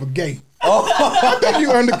undercover gay. Oh. I think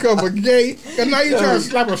you undercover gay. And now you trying to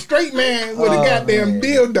slap a straight man with a goddamn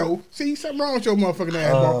dildo. See, something wrong with your motherfucking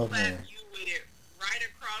ass, bro. Slap you with it right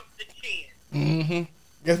across the chin. Mm-hmm.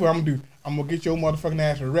 Guess what I'm gonna do? I'm gonna get your motherfucking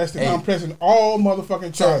ass arrested. Hey. I'm pressing all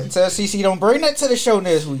motherfucking charges. Tell CC don't bring that to the show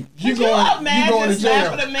next week. You going to jail.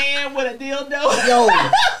 Slapping a man with a dildo? Yo,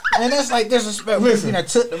 And that's like disrespectful. Listen. You know,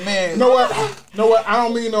 took the man. You know what? I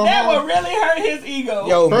don't mean no That harm. would really hurt his ego.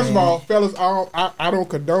 Yo, First of man. all, fellas, I don't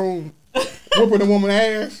condone whooping a woman's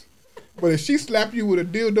ass. But if she slap you with a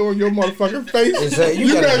dildo in your motherfucking face, Exactly.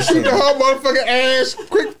 you gotta better shoot the understand. whole motherfucking ass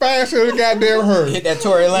quick, fast, and goddamn her. Hit that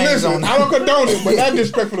Tory Lanez Listen, on. I don't condone it, but that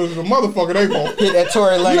disrespectful as a motherfucker, they won't. Hit that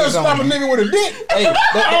Tory You Lanez done slap a on. nigga with a dick. Hey, I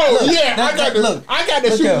got to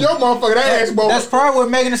shoot here. your motherfucking ass, boy. That's probably what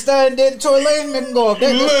Megan Thee Stallion did to Tory Lanez. Make him go up.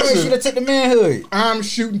 That Listen. should have took the manhood. I'm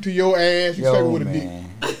shooting to your ass. You slap me Yo, with a dick. man.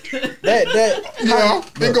 that Yeah,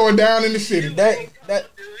 they going down in the city. that.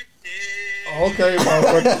 Okay,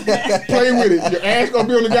 motherfucker. Play with it. Your ass gonna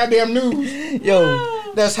be on the goddamn news.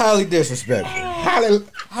 Yo, that's highly disrespectful.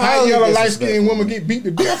 How yellow light skinned woman get beat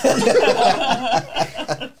to death?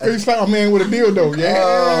 Cause you slap a man with a dildo.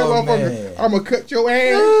 Yeah, Oh, motherfucker. man. I'm gonna cut your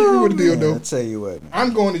ass shoot you with a Man, dildo. I'll tell you what, man.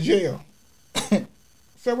 I'm going to jail.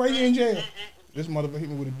 So why you in jail? This motherfucker hit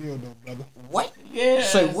me with a dildo, brother. What? Yeah.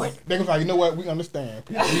 Say what? They gonna say, you know what? We understand,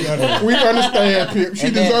 Pip. We understand, Pip. She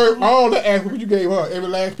And then- deserved all the ass what you gave her, every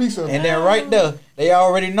last piece of it. And then right there, they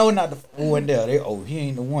already know not to fool in there. He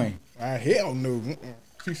ain't the one. Hell no.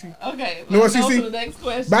 CC. Okay. Know what, Let's go CC? to the next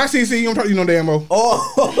question. Bye, CC. You don't talk to you no damn more. Oh,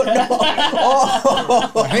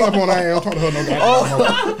 Hang up on her. I don't talk to her no goddamn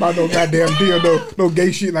more. About no goddamn dildo, no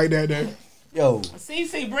gay shit like that there. yo.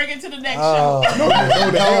 CC, bring it to the next Oh, show. No,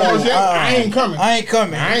 the hell was that? I ain't coming. I ain't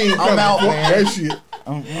coming. I ain't coming. I'm out, Fuck man. that shit.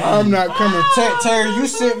 I'm not coming. Terry, you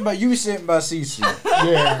sitting by CC.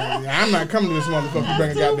 Yeah, I'm not coming to this motherfucker. You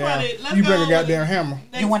bring a Too goddamn, funny. Let's you bring go a goddamn hammer.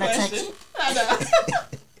 Next You wanna question. text? I know.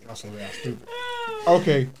 I say that's stupid.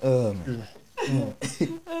 Okay, That's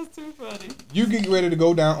too funny. you get ready to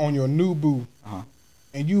go down on your new boo, Uh-huh.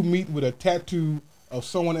 and you meet with a tattoo of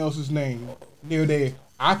someone else's name near there.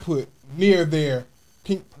 I put near their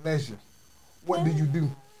pink pleasure. What do you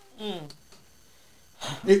do?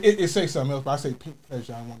 It say something else, but I say pink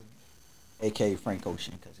pleasure. I want to. AKA Frank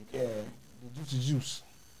Ocean. Yeah, the juice is juice.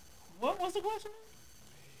 What was the question?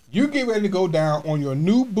 You get ready to go down on your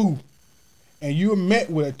new boo, and you're met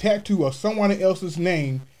with a tattoo of someone else's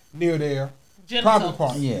name near their private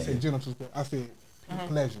part. Yeah. I said genitals. I said pink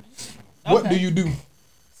pleasure. What do you do?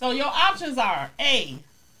 So your options are A,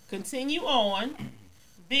 continue on,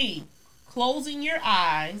 B, closing your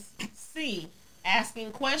eyes, C,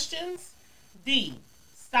 asking questions, D,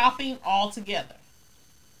 stopping altogether.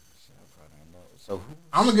 So who?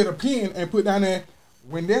 I'm gonna get a pen and put down there.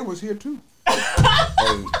 When there was here too.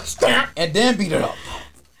 Hey, and then beat it up.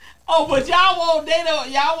 Oh, but y'all won't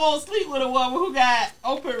sleep with a woman who got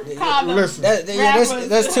open condoms. Listen,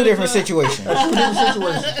 That's two different situations. that's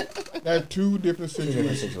two different Two different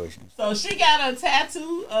situations. situations. So she got a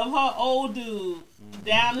tattoo of her old dude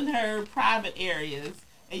down in her private areas,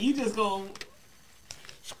 and you just go.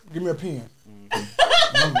 Give me a pen.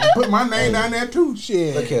 Put my name down there too.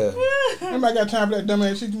 Shit. Look here. Anybody got time for that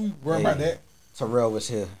dumbass shit? You worry about that. Terrell was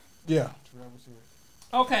here. Yeah.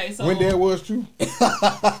 Okay, so When there was too.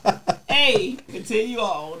 A, continue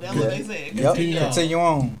on. That's what they said. Yep. Continue on. Continue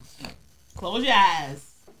on. Close your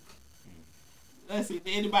eyes. Let's see.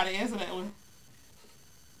 Did anybody answer that one?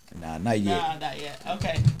 Nah, not yet. Nah, not yet.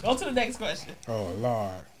 Okay, go to the next question. Oh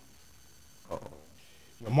Lord.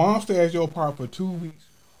 Your mom stays at your apartment for 2 weeks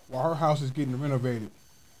while her house is getting renovated,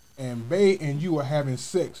 and Bae and you are having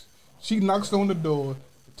sex. She knocks on the door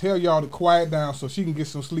to tell y'all to quiet down so she can get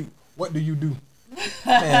some sleep. What do you do?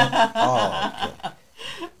 Man. Oh,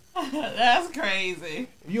 okay. That's crazy.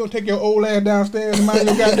 You don't take your old ass downstairs and mind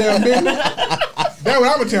your goddamn business. That's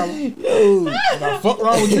what I'm gonna tell them. What the fuck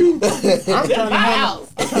wrong with you? I'm trying to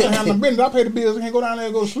handle the business. I pay the bills. I can't go down there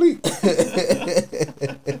and go to sleep.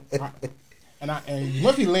 And you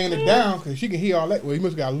must be laying it down because she can hear all that. Well, you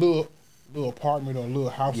must got a little apartment or a little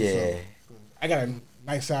house or something. I got a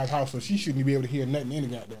nice sized house, so she shouldn't be able to hear nothing in the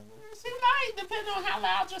goddamn room. She might, depending on how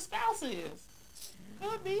loud your spouse is.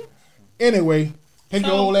 Could be. Anyway, take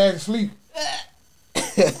your old ass to sleep.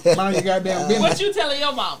 Mind your goddamn business. What you telling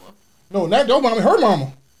your mama? No, not your mama, her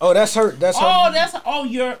mama. Oh, that's her. That's her. Oh, that's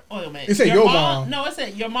your. Oh man. It said your mom. No, it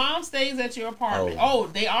said your mom stays at your apartment. Oh,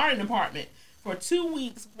 they are in an apartment for 2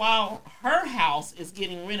 weeks while her house is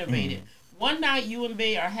getting renovated. One night, you and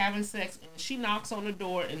Bae are having sex, and she knocks on the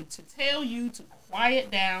door and to tell you to quiet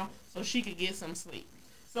down so she could get some sleep.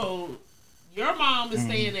 So your mom is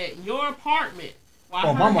staying at your apartment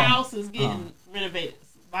while her house is getting renovated.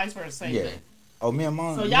 Vice versa, same thing. Oh, me and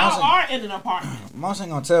mom. So y'all are in an apartment. Mom's ain't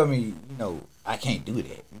gonna tell me, I can't do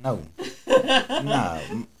that. No. Nah.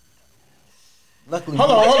 Luckily.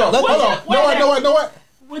 Hold on. Know what?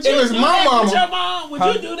 Would you If it's do my that mama, with your mom? Would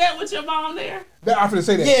you do that with your mom there? I'm finna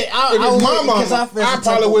say that. Yeah, if it's my mama, I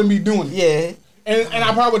probably wouldn't be doing it. Yeah. And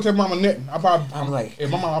I probably would tell mama nothing. I'm like, if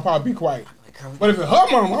my mama, I probably be quiet. like, girl, But if it's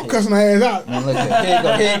her mama, I'm cussing her ass out. man, look,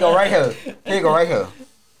 here you go right here. Here you go right here.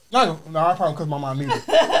 No, I probably cuss my mom neither.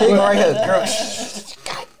 Here you go right here, girl.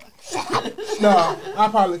 No, I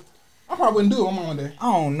probably wouldn't do it. My mama there.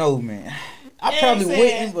 I don't know, man. I probably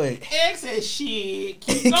wouldn't, but X said shit.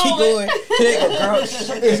 Keep keep going. Here you go, girl.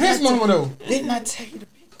 It's his mama though. Didn't I tell you to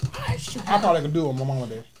be quiet? I probably could do it with my mama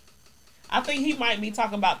there. I think he might be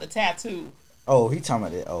talking about the tattoo. Oh, he talking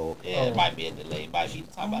about that. Oh, okay. Yeah, it might be a delay. Might be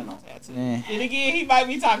talking about the tattoo. Yeah. And again, he might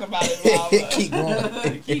be talking about it. Keep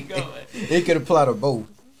going. Keep going. It could apply to both.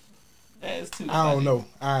 That is too. I don't know.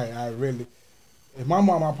 I really. If my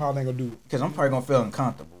mom, I probably ain't gonna do it. Because I'm probably going to feel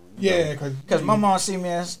uncomfortable. Yeah, because my mom see me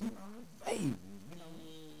as, babe.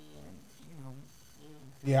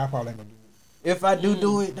 Yeah, I probably ain't gonna do it. If I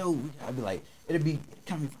do it, though, I'd be like, it'll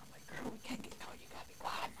coming from like, girl, we can't get caught. You got to be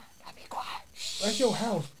quiet, man. You got to be quiet. That's your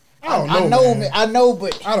house. I know, man. I know,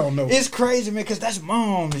 but I don't know. It's crazy, man, because that's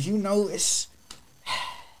moms. You know, it's.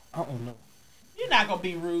 I don't know. You're not gonna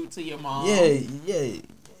be rude to your mom. Yeah.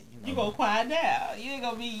 You gonna quiet down. You ain't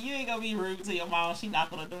gonna be rude to your mom. She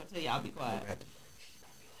not gonna do it till y'all be quiet.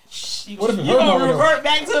 What if it's you her gonna mama, though? revert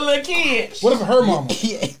back to a little kid. What if it's her mama?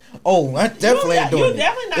 Yeah. Oh, I definitely ain't doing you it.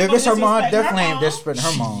 definitely not If gonna it's her mom, I disrespect definitely her ain't mom. disrespecting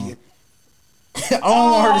her mom. I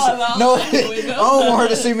don't want her to see, I don't want her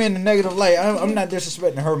to see me in the negative light. I'm not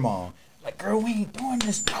disrespecting her mom. Like, girl, we ain't doing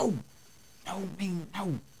this. No.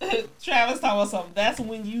 Travis talking about something. That's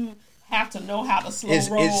when you have to know how to slow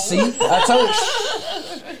roll. See, I told you.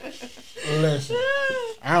 Listen,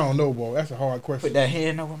 I don't know, boy. That's a hard question. Put that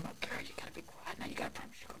hand over my girl. You gotta be quiet now. You gotta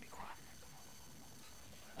promise you're gonna be quiet.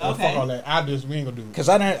 Fuck all that. We ain't gonna do it. Cause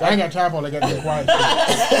I ain't got time for all that goddamn quiet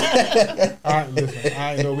shit. All right, listen.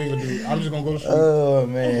 I ain't know we ain't gonna do it. I'm just gonna go to sleep. Oh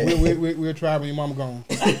man. We'll try when your mama gone.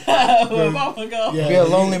 When mama gone. Yeah. Be a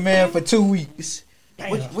lonely man for 2 weeks.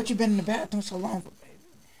 Damn. What you been in the bathroom so long for, baby?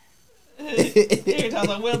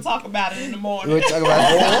 We'll talk about it in the morning. We'll talk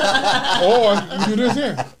about Or you do this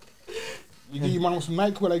here. You give your mama some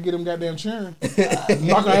NyQuil, they get them goddamn churn.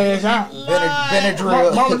 Knock her ass out.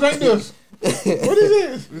 Benadryl. Mama, drink this. What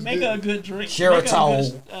is this? Make her a good drink.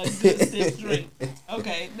 Geritol. Make her a good stiff drink.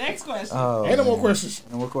 Okay, next question. Ain't no more questions.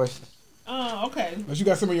 No more questions. Okay. Unless you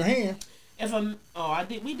got some in your hand. We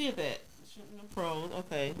did that. Shooting the pros.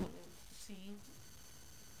 Okay. See.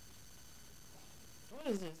 What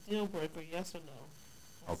is this? Deal breaker, yes or no?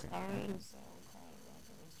 Okay. Instagram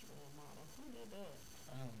model. Who did that?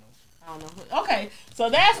 I don't know. Okay, so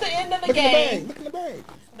that's the end of the game. Look in the bag.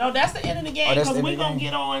 No, that's the end of the game that's the because end we're of the going to game.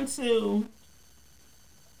 get on to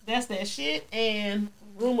That's That Shit and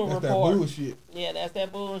Rumor That's Report. that bullshit. Yeah, that's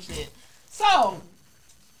that bullshit. So,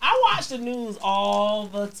 I watch the news all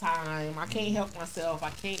the time. I can't help myself.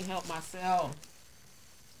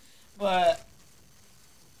 But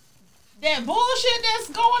that bullshit that's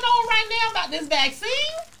going on right now about this vaccine,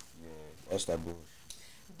 That's that bullshit.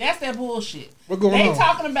 that's that bullshit. What going They on?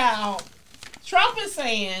 talking about, Trump is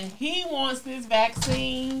saying he wants this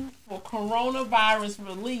vaccine for coronavirus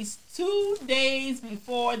released 2 days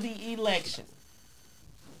before the election.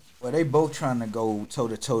 Well, they both trying to go toe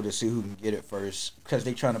to toe to see who can get it first because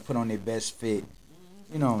they trying to put on their best fit.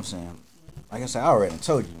 You know what I'm saying? Like I said, I already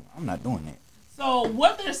told you, I'm not doing that. So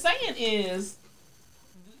what they're saying is,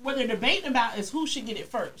 what they're debating about is who should get it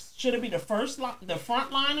first. Should it be the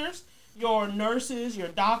frontliners, your nurses, your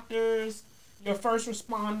doctors, your first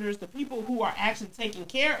responders, the people who are actually taking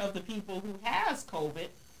care of the people who has COVID,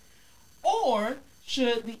 or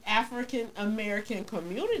should the African American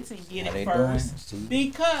community get How they it first? doing?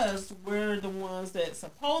 Because we're the ones that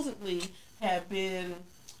supposedly have been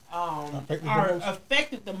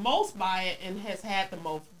affected the most by it and has had the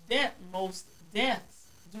most deaths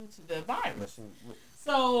due to the virus.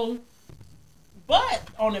 So, but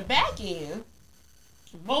on the back end,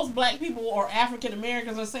 most black people or African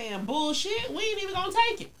Americans are saying, bullshit, we ain't even gonna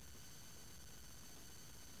take it.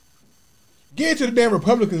 Get to the damn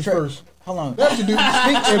Republicans first. Hold on. That's what you do.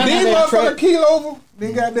 If these motherfuckers keel over,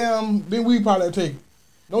 then we probably take it.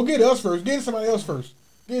 Don't get us first. Get somebody else first.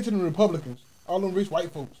 Get it to the Republicans. All them rich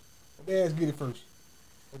white folks. Their ass get it first.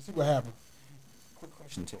 Let's see what happens. Quick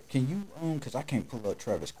question, Ted. Can you because I can't pull up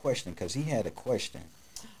Travis' question because he had a question,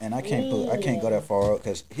 and I can't go that far up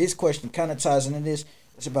because his question kind of ties into this.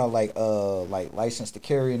 It's about like license to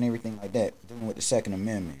carry and everything like that, dealing with the Second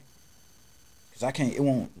Amendment. Cause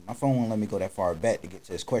my phone won't let me go that far back to get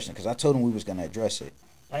to this question. Cause I told him we was gonna address it.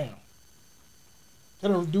 Damn.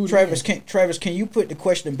 Tell them to do it Travis, can you put the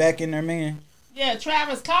question back in there, man? Yeah,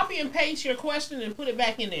 Travis, copy and paste your question and put it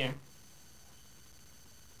back in there.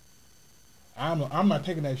 I'm not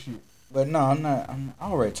taking that shit. But no, I'm not. I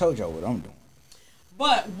already told y'all what I'm doing.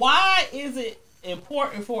 But why is it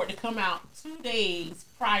important for it to come out 2 days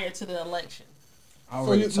prior to the election?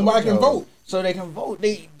 So somebody can vote. So they can vote.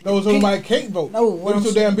 No, somebody can't vote. No, they're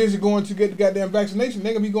so damn busy going to get the goddamn vaccination.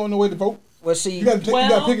 They gonna be going nowhere to vote. Well, see, you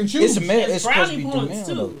gotta pick and choose. It's supposed to be the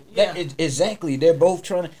mail, though. Yeah. Exactly. They're both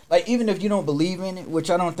trying to, like, even if you don't believe in it, which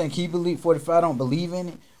I don't think he believe. 45 don't believe in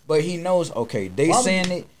it, but he knows. Okay, saying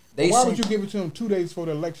it. Why would you give it to him 2 days before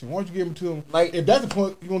the election? Why don't you give it to him? Like, if that's the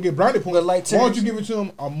point, you're gonna get brownie points. Like, why don't you give it to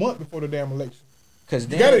him a month before the damn election? Because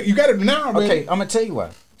you got it now, man. Okay, I'm gonna tell you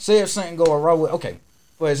why. Say if something go wrong with, okay,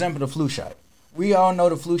 for example, the flu shot. We all know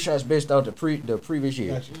the flu shot is based out the previous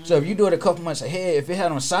year. Gotcha. So if you do it a couple months ahead, if it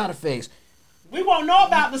had on side effects, we won't know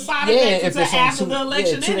about the side effects until after the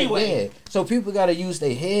election anyway. So people got to use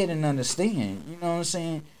their head and understand. You know what I'm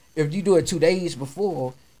saying? If you do it 2 days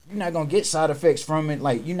before, you're not going to get side effects from it.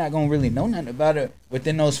 Like, you're not going to really know nothing about it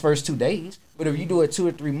within those first 2 days. But if you do it 2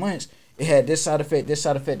 or 3 months, it had this side effect,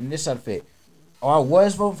 and this side effect. Oh, I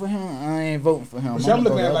was voting for him. I ain't voting for him. I'm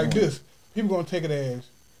looking at it like this. People going to take it as,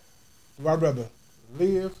 would I rather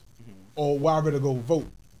live or would I rather go vote?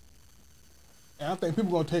 And I think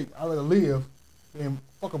people going to take, I'd rather live than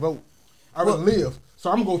fuck a vote. I'd rather live. So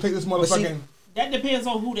I'm going to take this motherfucking... That depends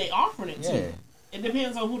on who they offering it to. It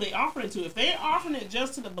depends on who they offering it to. If they're offering it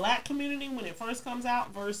just to the black community when it first comes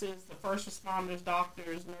out versus the first responders,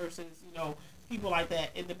 doctors, nurses, people like that,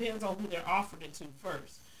 it depends on who they're offering it to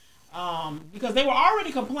first. Because they were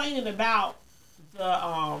already complaining about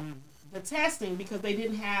the testing because they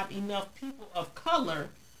didn't have enough people of color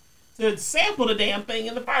to sample the damn thing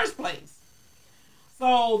in the first place.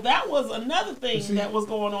 So that was another thing that was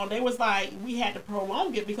going on. They was like, we had to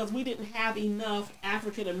prolong it because we didn't have enough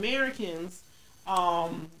African Americans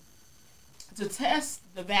to test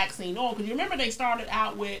the vaccine on. Because you remember they started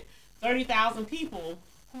out with 30,000 people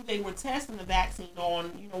who they were testing the vaccine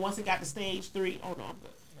on, once it got to stage 3. Oh, no, I'm good.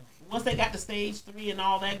 Once they got to stage 3 and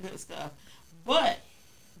all that good stuff. But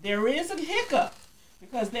there is a hiccup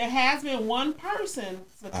because there has been one person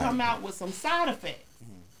to come out with some side effects.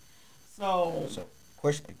 So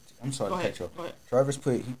question. I'm sorry to cut you off. Travis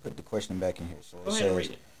put the question back in here. So it says,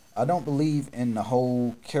 I don't believe in the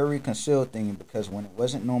whole carry conceal thing because when it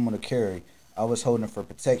wasn't normal to carry, I was holding for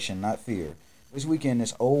protection, not fear. This weekend,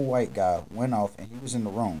 this old white guy went off and he was in the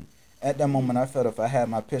wrong. At that moment, I felt if I had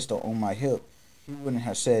my pistol on my hip, he wouldn't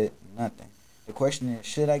have said nothing. The question is,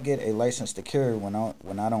 should I get a license to carry when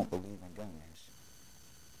I don't believe in guns?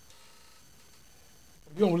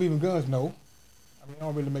 If you don't believe in guns, no. I mean, it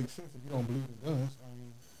don't really make sense if you don't believe in guns.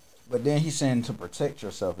 But then he's saying to protect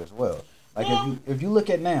yourself as well. Like if you look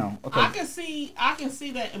at now, okay. I can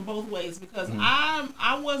see that in both ways because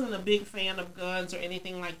I wasn't a big fan of guns or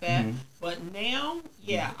anything like that. But now,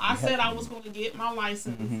 I said I was going to get my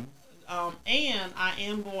license, and I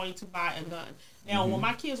am going to buy a gun. Now, when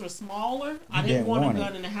my kids were smaller, I didn't want a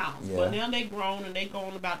gun in the house. Yeah. But now they grown and they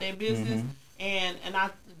going about their business. And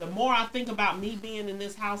the more I think about me being in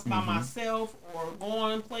this house by myself or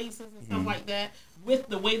going places and stuff like that, with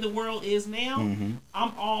the way the world is now,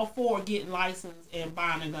 I'm all for getting licensed and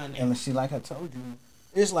buying a gun now. And see, like I told you,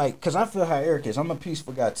 it's like, because I feel how Eric is. I'm a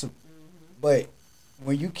peaceful guy too. But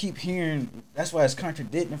when you keep hearing, that's why it's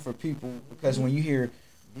contradicting for people, because when you hear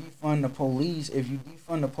defund the police, if you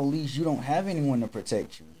defund the police, you don't have anyone to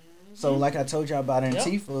protect you. So like I told you about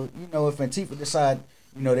Antifa, if Antifa decide,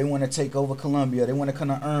 they want to take over Columbia, they want to come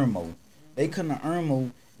to Irmo, they come to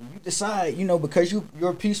Irmo, you decide, because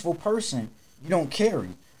you're a peaceful person, you don't carry.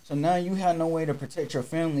 So now you have no way to protect your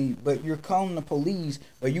family, but you're calling the police,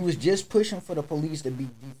 but you was just pushing for the police to be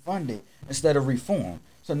defunded instead of reformed.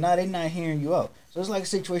 So now they're not hearing you out. So it's like a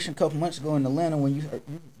situation a couple months ago in Atlanta when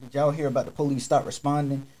did y'all hear about the police stop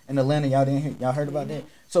responding in Atlanta? Y'all heard about that?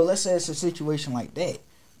 So let's say it's a situation like that,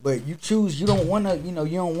 but you don't want to, you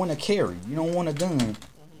don't want to carry, you don't want a gun.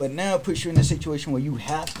 But now it puts you in a situation where you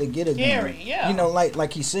have to get a gun.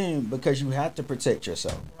 Like he's saying, because you have to protect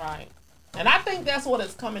yourself. Right. And I think that's what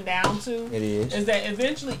it's coming down to. It is. Is that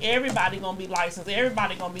eventually everybody gonna be licensed,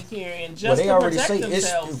 everybody gonna be carrying just to protect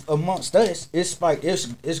themselves. It's, amongst us,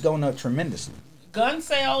 it's going up tremendously. Gun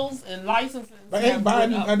sales and licensing. But ain't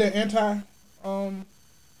Biden got that anti-gun?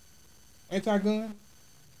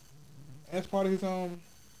 That's part of his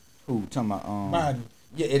Who talking about Biden?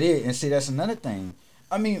 Yeah, it is. And see, that's another thing.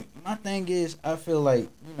 I mean, my thing is, I feel like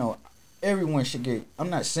everyone should get. I'm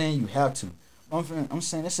not saying you have to. I'm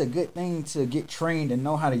saying it's a good thing to get trained and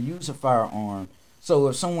know how to use a firearm. So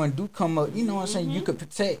if someone do come up, what I'm saying, you could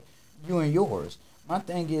protect you and yours. My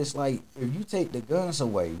thing is, like, if you take the guns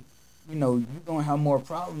away, you're going to have more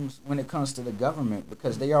problems when it comes to the government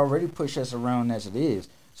because they already push us around as it is.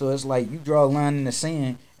 So it's like you draw a line in the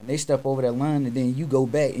sand and they step over that line, and then you go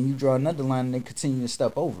back and you draw another line, and they continue to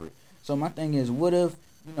step over it. So my thing is, what if,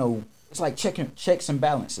 it's like checks and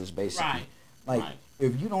balances, basically. Right. Like, right.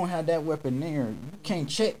 if you don't have that weapon there, you can't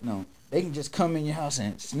check them. They can just come in your house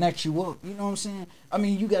and snatch you up. You know what I'm saying? I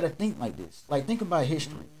mean, you got to think like this. Like, think about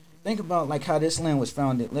history. Think about, like, how this land was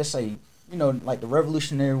founded. Let's say, like the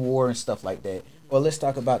Revolutionary War and stuff like that. Or let's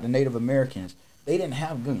talk about the Native Americans. They didn't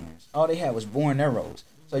have guns. All they had was bow and arrows.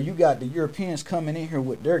 So you got the Europeans coming in here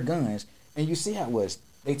with their guns, and you see how it was.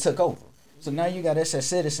 They took over. So now you got SS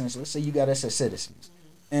citizens. Let's say you got SS citizens.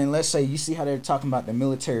 And let's say you see how they're talking about the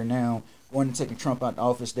military now, going to taking Trump out of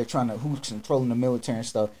office. They're trying to, who's controlling the military and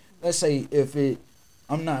stuff. Let's say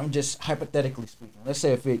I'm just hypothetically speaking. Let's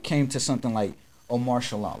say if it came to something like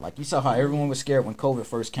martial law. Like you saw how everyone was scared when COVID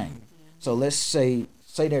first came. So let's say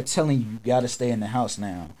they're telling you got to stay in the house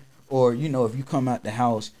now. Or, if you come out the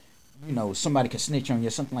house, somebody can snitch on you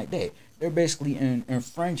or something like that. They're basically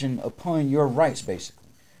infringing upon your rights, basically.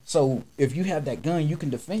 So if you have that gun, you can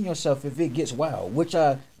defend yourself if it gets wild, which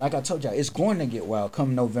like I told y'all, it's going to get wild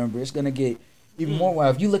come November. It's going to get even more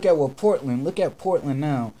wild. If you look at Portland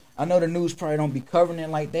now. I know the news probably don't be covering it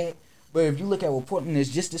like that, but if you look at what Portland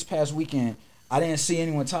is, just this past weekend, I didn't see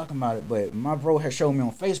anyone talking about it, but my bro had showed me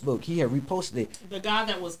on Facebook. He had reposted it. The guy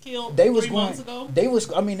that was killed months ago? They was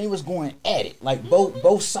going at it, like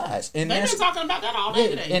both sides. And they've been talking about that all day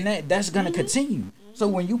today. And that's going to continue. So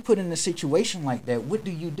when you put in a situation like that, what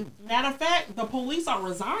do you do? Matter of fact, the police are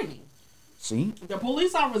resigning. See? The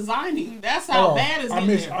police are resigning. That's how bad it's been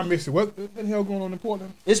there. I missed it. What the hell going on in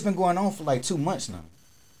Portland? It's been going on for like 2 months now,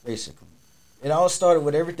 basically. It all started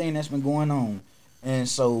with everything that's been going on. And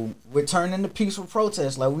so we're turning to peaceful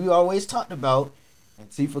protests like we always talked about.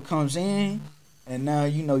 Antifa comes in, and now,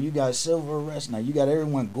 you got civil unrest. Now you got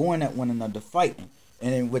everyone going at one another fighting.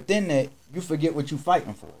 And then within that, you forget what you're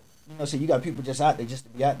fighting for. So you got people just out there just to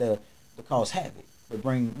be out there to cause havoc, to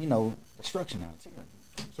bring, destruction out here.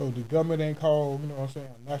 So the government ain't called,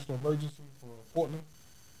 a national emergency for Portland?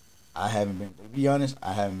 I haven't been, to be honest,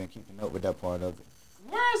 keeping up with that part of it.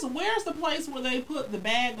 Where's the place where they put the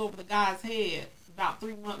bag over the guy's head about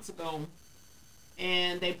 3 months ago,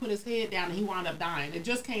 and they put his head down and he wound up dying? It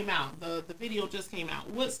just came out. The video just came out.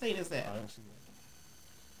 What state is that? I don't see that.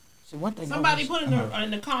 So one thing somebody put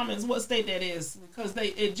in the comments what state that is, because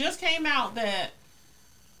it just came out that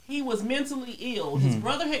he was mentally ill. His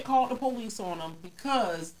brother had called the police on him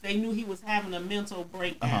because they knew he was having a mental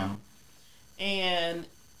breakdown. And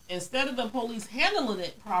instead of the police handling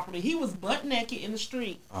it properly, he was butt naked in the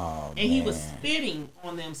street. And he was spitting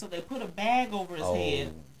on them. So they put a bag over his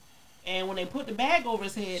head. And when they put the bag over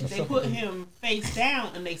his head, they put him face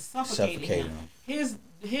down and they suffocated him. His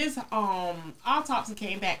autopsy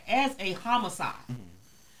came back as a homicide.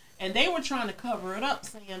 And they were trying to cover it up,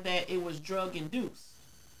 saying that it was drug induced.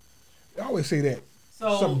 They always say that.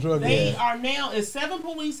 So they are now, it's 7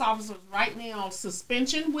 police officers right now,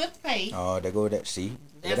 suspension with pay. Oh, they go with that. See?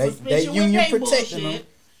 That suspension with pay bullshit.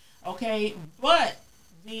 Okay, but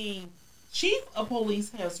the chief of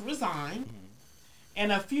police has resigned,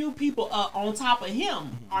 and a few people on top of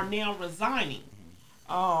him are now resigning.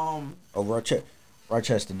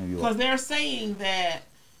 Rochester, New York. Because they're saying that,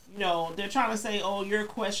 they're trying to say, oh, you're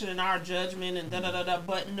questioning our judgment and da-da-da-da,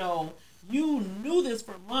 but no, you knew this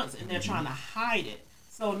for months and they're trying to hide it.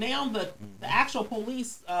 So now the actual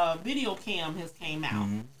police video cam has came out,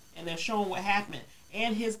 and they're showing what happened.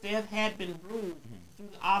 And his death had been ruled through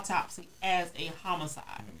the autopsy as a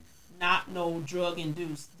homicide, not no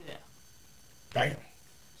drug-induced death. Damn.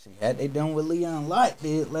 See, had they done what Leon Lott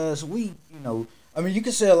did last week, you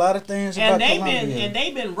can say a lot of things about Columbia.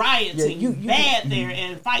 They've been rioting bad there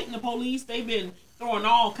and fighting the police. They've been throwing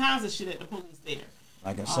all kinds of shit at the police there.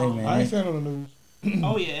 Like I say, man. I ain't seen it on the news.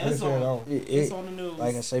 Oh yeah, it's on the news.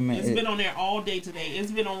 Like I say, man, it's been on there all day today.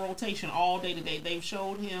 It's been on rotation all day today. They've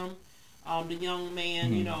showed him, the young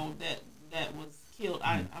man, that was killed.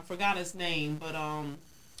 I forgot his name, but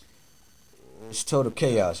it's total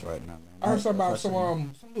chaos right now, man. I heard something about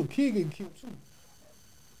some little kid getting killed too.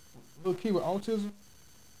 Little kid with autism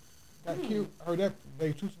got killed. I heard that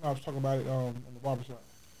Dave Tucson was talking about it in the barbershop.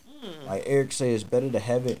 Like Eric said, it's better to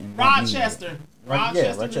have it in Rochester,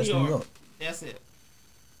 Rochester, New York. That's it.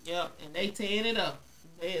 Yep, and they tearing it up.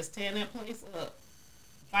 They is tearing that place up,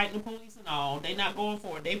 fighting the police and all. They not going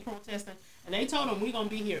for it. They protesting, and they told them we're gonna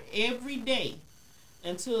be here every day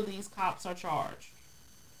until these cops are charged.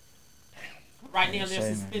 Right now,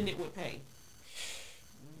 they're suspended with pay.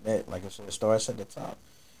 That, like I said, it starts at the top.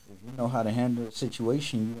 If you know how to handle the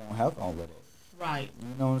situation, you don't have all of that. Right. You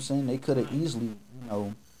know what I'm saying? They could have easily,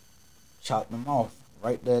 chopped them off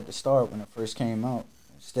right there at the start when it first came out.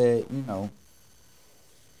 Instead,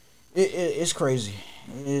 It's crazy.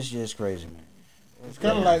 It's just crazy, man. It's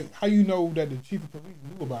kind of like how you know that the chief of police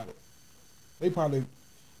knew about it. They probably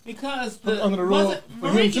because under the rug for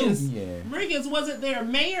him too. Riggins wasn't their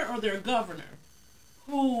mayor or their governor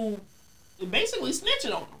who basically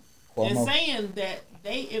snitching on them and saying that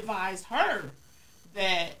they advised her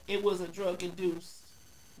that it was a drug-induced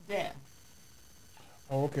death.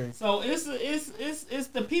 Oh, okay. So it's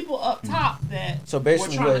the people up top that so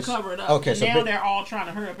basically were trying to cover it up. Okay, and so now they're all trying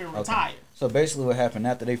to hurry up and retire. So basically what happened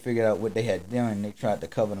after they figured out what they had done, they tried to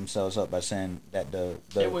cover themselves up by saying that the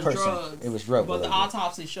it was person, drugs. It was drugs. But the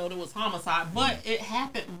autopsy showed it was homicide. But it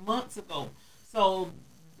happened months ago. So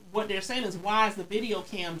what they're saying is, why is the video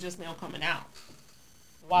cam just now coming out?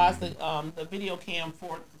 Why is the video cam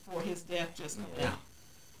for his death just coming out?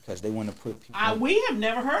 Because they want to put people... we have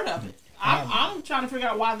never heard of it. I'm trying to figure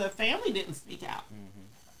out why the family didn't speak out.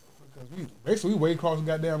 Because we way across the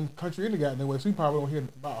goddamn country in the goddamn way, so we probably don't hear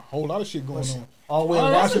about a whole lot of shit going on. All the way in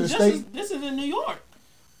Washington State. This is in New York.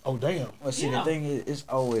 Oh, damn. Well, see, the thing is, it's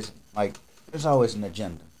always an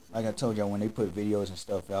agenda. Like I told y'all, when they put videos and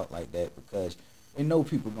stuff out like that, because they know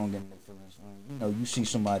people gonna get in their feelings. You know, you see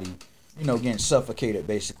somebody, getting suffocated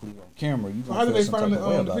basically on camera. You so how did they find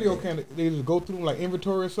the video cam? They just go through like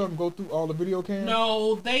inventory or something, go through all the video cams?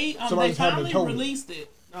 No, they finally released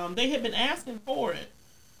it. They had been asking for it.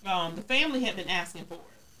 The family had been asking for it.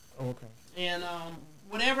 Oh, okay. And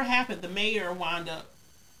whatever happened, the mayor wound up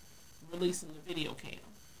releasing the video cam.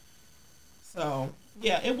 So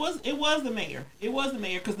yeah, it was the mayor. It was the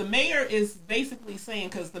mayor because the mayor is basically saying,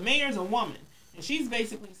 because the mayor's a woman, and she's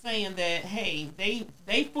basically saying that, hey,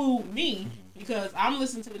 they fooled me because I'm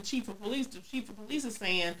listening to the chief of police. The chief of police is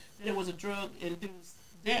saying that it was a drug-induced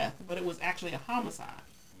death, but it was actually a homicide.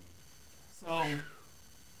 So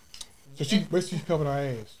she's covering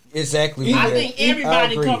her ass. Exactly. I think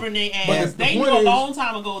everybody covering their ass. They knew a long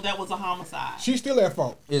time ago that was a homicide. She's still at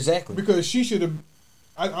fault. Exactly. Because she should have.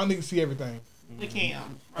 I need to see everything. The cam.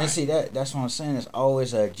 Right. And see that's what I'm saying. There's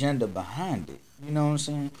always an agenda behind it. You know what I'm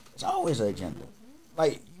saying? It's always an agenda.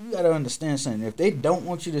 Like, you gotta understand something. If they don't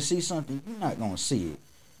want you to see something, you're not gonna see it.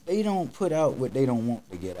 They don't put out what they don't want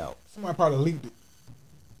to get out. Somebody probably leaked it.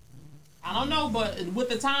 I don't know, but with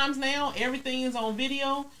the times now, everything is on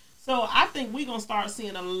video. So I think we're going to start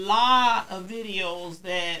seeing a lot of videos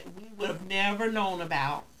that we would have never known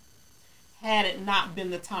about had it not been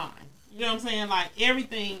the time. You know what I'm saying? Like,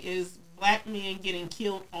 everything is black men getting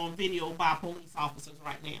killed on video by police officers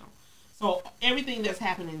right now. So everything that's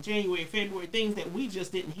happened in January, February, things that we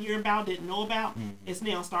just didn't hear about, didn't know about, it's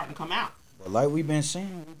now starting to come out. But like we've been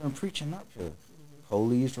saying, we've been preaching up here.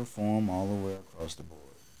 Police reform all the way across the board.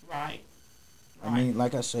 Right. I mean,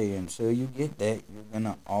 like I say, until you get that, you're going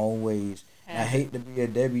to always... I hate to be a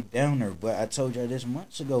Debbie Downer, but I told y'all this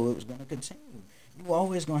months ago it was going to continue. You're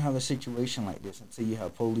always going to have a situation like this until you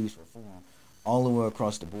have police reform all the way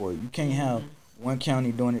across the board. You can't have one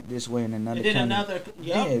county doing it this way and another county...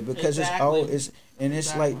 Yeah, because it's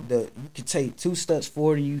like you can take 2 steps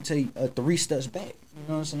forward and you take 3 steps back. You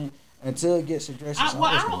know what I'm saying? Until it gets addressed.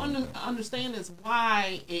 What I don't understand is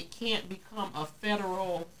why it can't become a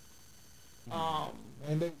federal...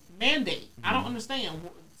 mandate. I don't understand.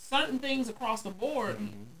 Certain things across the board,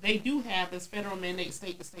 they do have this federal mandate,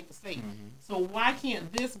 state to state to state. So why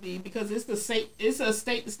can't this be? Because it's a state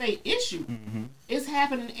to state issue. It's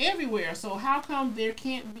happening everywhere. So how come there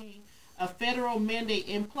can't be a federal mandate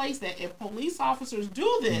in place that if police officers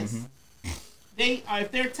do this,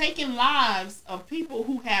 if they're taking lives of people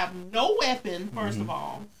who have no weapon, first of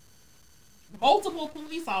all, multiple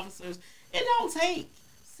police officers, it don't take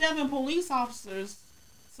 7 police officers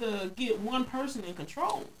to get one person in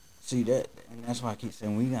control. See that, and that's why I keep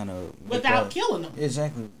saying we gotta without killing them.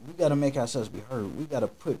 Exactly, we gotta make ourselves be heard. We gotta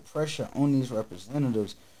put pressure on these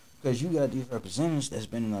representatives because you got these representatives that's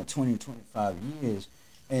been in like 20, 25 years,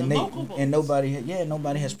 and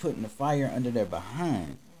nobody has put in the fire under their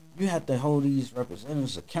behind. You have to hold these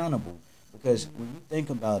representatives accountable because when you think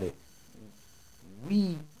about it,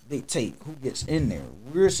 we dictate who gets in there.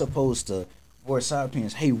 We're supposed to voice our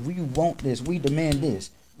opinions. Hey, we want this. We demand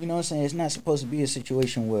this. You know what I'm saying? It's not supposed to be a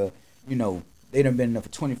situation where, they done been there for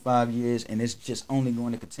 25 years and it's just only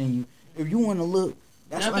going to continue. If you want to look,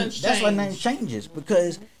 that's why nothing changes.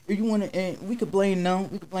 Because if you want to, and we could blame them,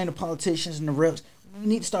 we could blame the politicians and the reps. We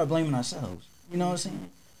need to start blaming ourselves. You know what I'm saying?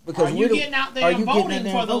 Because are you getting out there and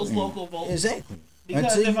voting for those local votes? Exactly.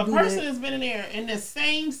 Because if a person has been in there in the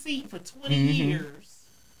same seat for 20 years,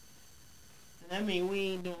 I mean, we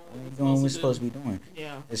ain't doing what we're supposed to be doing.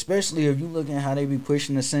 Yeah. Especially if you look at how they be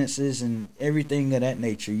pushing the census and everything of that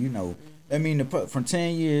nature, I mean, from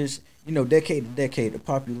 10 years, decade to decade, the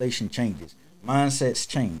population changes. Mindsets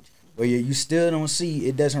change. But you still don't see,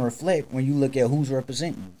 it doesn't reflect when you look at who's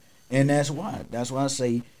representing you. And that's why I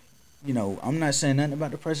say, I'm not saying nothing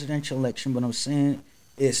about the presidential election, but I'm saying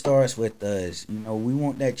it starts with us. We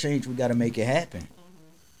want that change. We got to make it happen,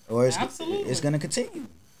 or it's going to continue.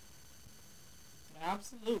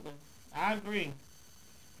 Absolutely, I agree.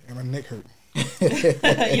 And my neck hurt.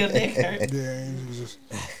 Your neck hurt. Yeah, it's just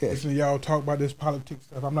listening to y'all talk about this politics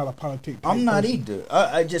stuff. I'm not a politic. I'm not person. either.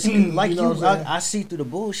 I just like know I see through the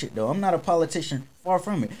bullshit though. I'm not a politician. Far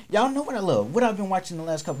from it. Y'all know what I love. What I've been watching the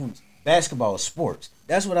last couple weeks. Basketball, sports.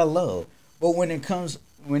 That's what I love. But when it comes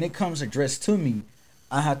addressed to me,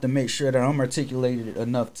 I have to make sure that I'm articulated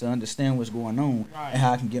enough to understand what's going on and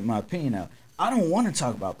how I can get my opinion out. I don't want to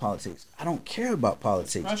talk about politics. I don't care about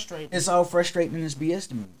politics. Frustrating. It's all frustrating and it's BS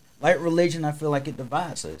to me. Like religion, I feel like it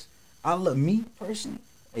divides us. I love me personally.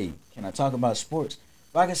 Hey, can I talk about sports?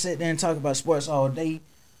 If I could sit there and talk about sports all day,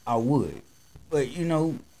 I would. But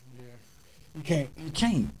you can't. You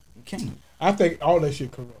can't. I think all that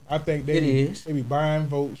shit corrupt. I think they be buying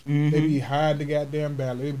votes. Mm-hmm. They be hiding the goddamn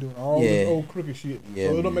ballot. They be doing all this old crooked shit. Yeah,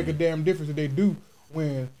 so it don't make a damn difference if they do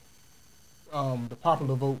when the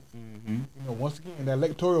popular vote. Mm-hmm. Once again, that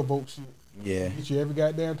electoral vote shit. Yeah. Get you every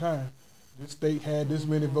goddamn time. This state had this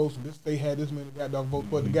many votes. This state had this many goddamn votes.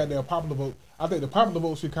 But the goddamn popular vote, I think the popular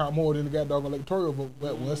vote should count more than the goddamn electoral vote.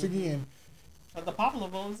 But once again, but the popular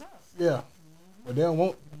vote is us. Yeah, but they don't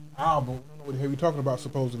want our vote. I don't know what the hell we talking about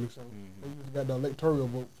supposedly. So they just got the electoral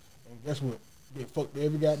vote, and guess what? Get fucked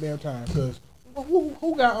every goddamn time. Cause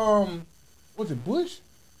who got what's it, Bush?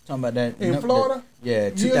 Talking about that in Florida?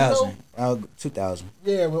 2000. 2000.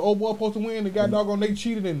 Yeah, when old boy supposed to win, the goddamn doggone they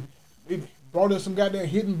cheated and they brought in some goddamn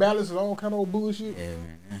hidden ballots and all kind of old bullshit. Yeah,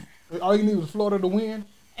 man. All you need was Florida to win.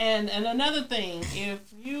 And another thing, if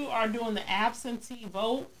you are doing the absentee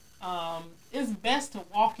vote, it's best to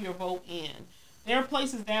walk your vote in. There are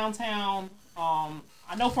places downtown.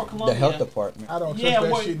 I know for Columbia, the health department. I don't trust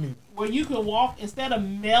that shit neither. Where you can walk instead of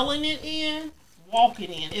mailing it in. Walk it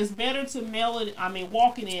in. It's better to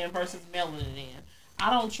walk it in versus mailing it in. I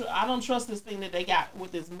don't trust this thing that they got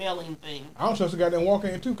with this mailing thing. I don't trust the goddamn walk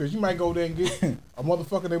in too, because you might go there and get a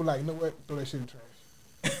motherfucker. They be like, you know what? Throw that shit in the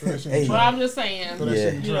trash. Throw that shit in the trash. But I'm just saying, Throw that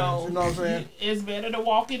shit in the trash. You know what I'm saying? It's better to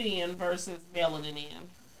walk it in versus mailing it in.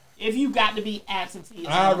 If you got to be absentee,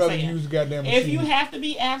 I'd rather use the goddamn machine. If you have to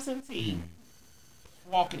be absentee,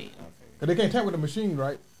 walk it in. Because they can't tamper with the machine,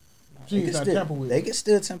 right? Machines not tamper with. They can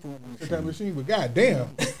still tamper with the machine, but goddamn.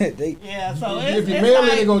 So if you mail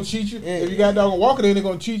it, they're gonna cheat you. Yeah. If you got dog walk it in, they're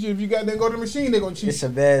gonna cheat you. If you got them go to the machine, they're gonna cheat you. It's a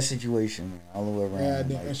bad situation, man, all the way around.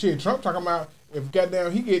 Goddamn. And shit, Trump talking about if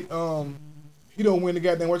goddamn he don't win the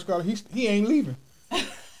goddamn what's called, he ain't leaving.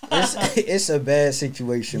 It's a bad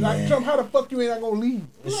situation, like, man. Trump, how the fuck you ain't not gonna leave?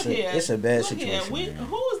 It's a bad situation.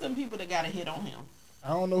 Who is them people that got a hit on him? I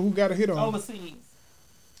don't know who got a hit on him. Overseas.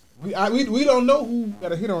 We don't know who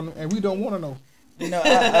got a hit on him, and we don't want to know.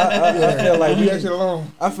 I feel like we actually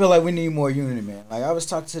alone. I feel like we need more unity, man. Like I was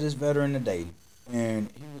talking to this veteran today, and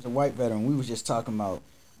he was a white veteran. We was just talking about.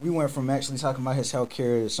 We went from actually talking about his health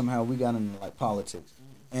care to somehow we got into like politics,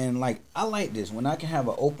 and like I like this when I can have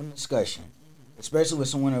an open discussion, especially with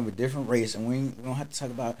someone of a different race, and we don't have to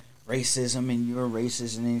talk about racism and you're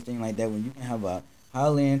racist and anything like that. When you can have a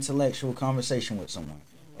highly intellectual conversation with someone.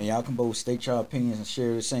 And y'all can both state your opinions and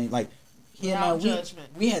share the same. Like he and I,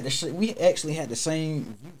 we actually had the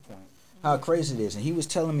same viewpoint. How crazy it is, and he was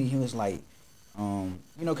telling me he was like,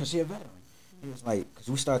 because he's a veteran. He was like, because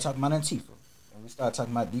we started talking about Antifa, and we started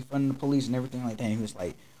talking about defunding the police and everything like that. And he was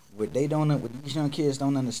like, what these young kids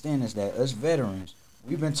don't understand is that us veterans,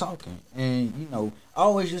 we've been talking, and I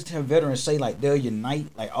always used to have veterans say like they'll unite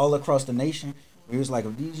like all across the nation. He was like,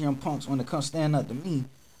 if these young punks want to come stand up to me.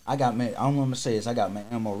 I got my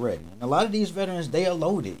ammo ready. And a lot of these veterans, they are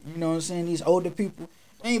loaded. You know what I'm saying? These older people,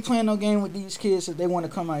 they ain't playing no game with these kids if they want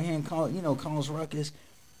to come out here and cause ruckus.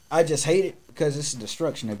 I just hate it because it's a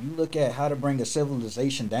destruction. If you look at how to bring a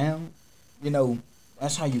civilization down,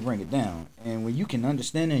 that's how you bring it down. And when you can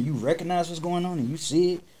understand it and you recognize what's going on and you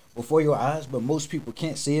see it before your eyes, but most people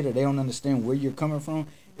can't see it or they don't understand where you're coming from,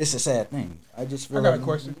 it's a sad thing. I got a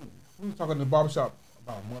question. We were talking in the barbershop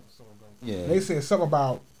about a month or so ago. Yeah. They said something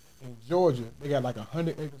about in Georgia, they got like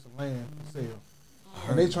 100 acres of land for sale.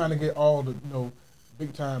 And they trying to get all the,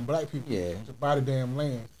 big time black people to buy the damn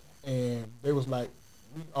land. And they was like,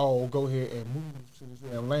 we all go ahead and move to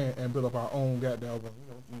this damn land and build up our own goddamn,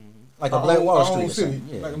 like a Black Wall Street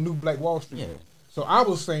city, like a new Black Wall Street. Yeah. So I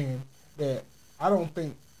was saying that I don't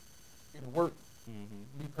think it'll work.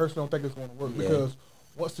 Me personally don't think it's going to work because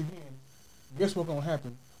once again, guess what's going to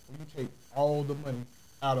happen when you take all the money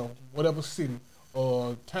out of whatever city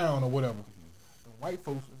or town or whatever. The white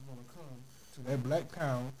folks is going to to that black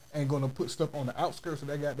town ain't gonna put stuff on the outskirts of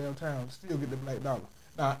that goddamn town to still get the black dollar.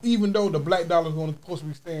 Now, even though the black dollar is gonna supposed to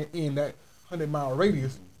be staying in that 100-mile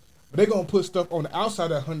radius, but they're gonna put stuff on the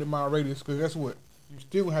outside of that 100-mile radius because that's what you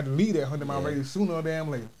still gonna have to leave that 100-mile radius sooner or damn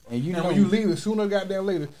later. And you know when you leave it sooner or goddamn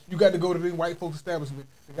later, you got to go to the white folks establishment.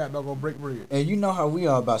 They got doggone break bread. And you know how we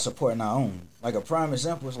are about supporting our own. Like a prime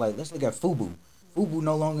example is like, let's look at FUBU. FUBU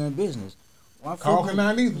no longer in business. Calvin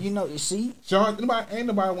not either. You know, you see? Sean, ain't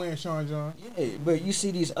nobody wearing Sean John. Yeah, but you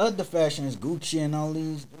see these other fashions, Gucci and all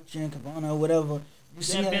these, Gucci and Cabana or whatever. You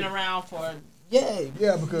see They've been around for... Yeah,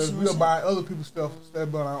 because we'll buy other people's stuff instead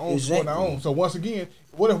of our own, support our own. So once again,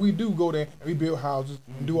 what if we do go there and we build houses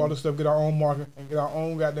and do all this stuff, get our own market and get our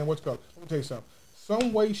own goddamn what's called? Let me tell you something.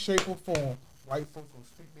 Some way, shape, or form, white folks will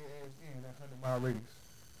stick their ass in that 100-mile radius.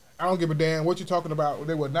 I don't give a damn what you're talking about.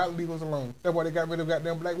 They were not leave us alone. That's why they got rid of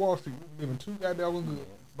goddamn Black Wall Street. We living too goddamn good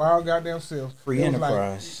by our goddamn selves. Free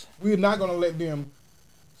enterprise. Like, we're not gonna let them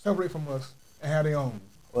separate from us and have their own.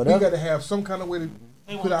 We got to have some kind of way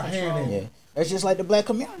to put our hand in. Yeah. That's just like the black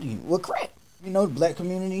community with crack. You know, the black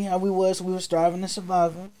community, how we were striving and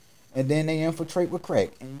surviving, and then they infiltrate with crack,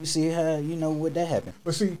 and you see how what that happened.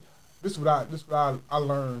 But see, this is what I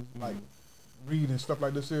learned, like reading stuff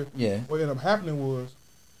like this here. Yeah. What ended up happening was,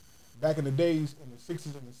 back in the days in the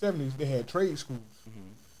 60s and the 70s, they had trade schools. Mm-hmm.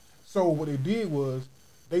 So what they did was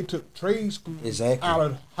they took trade schools out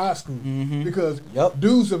of high school because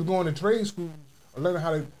dudes that were going to trade schools are learning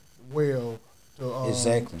how to weld. To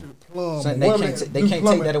plumb. So they can't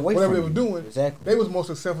take that away whatever from they were doing. Exactly. They was more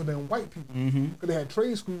successful than white people because they had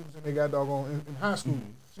trade schools and they got doggone in high school.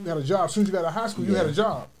 So you had a job. As soon as you got out of high school, you had a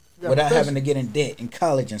job. Without having to get in debt in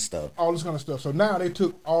college and stuff. All this kind of stuff. So now they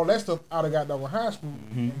took all that stuff out of goddamn high school.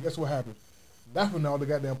 And guess what happened? That's when all the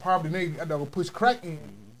goddamn poverty and they goddamn push crack in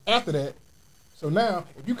after that. So now,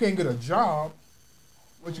 if you can't get a job,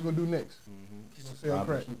 what you gonna do next? You gonna sell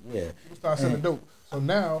crack. Yeah. You start selling dope. So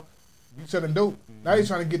now, you selling dope. Now you're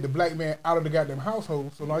trying to get the black man out of the goddamn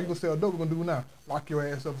household. So now you gonna sell dope. What you gonna do now? Lock your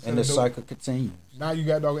ass up. And the cycle continues. Now you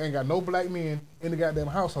ain't got no black men in the goddamn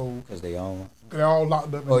household because they all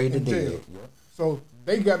locked up in jail. So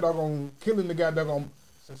they got doggone killing the goddamn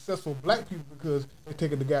successful black people because they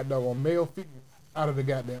taking the goddamn male figure out of the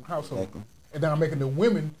goddamn household, and now making the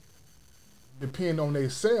women depend on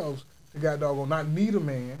themselves to goddamn not need a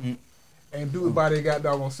man. And do it by their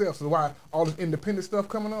goddamn self. So why all this independent stuff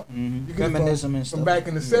coming up? You get feminism and from stuff. Back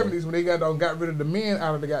in the 70s when they got rid of the men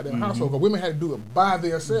out of the goddamn household. Because women had to do it by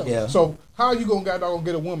themselves. Yeah. So how you gonna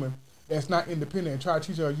get a woman that's not independent and try to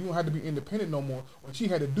teach her you don't have to be independent no more when she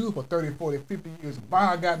had to do it for 30, 40, 50 years by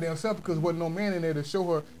her goddamn self because there wasn't no man in there to show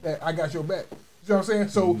her that I got your back. You know what I'm saying?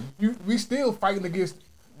 So we still fighting against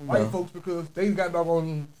white folks because they got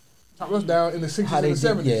doggone top us down in the 60s and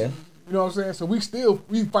the 70s. Yeah. You know what I'm saying? So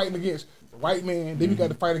we fighting against white man, then we got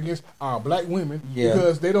to fight against our black women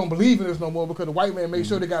because they don't believe in us no more because the white man made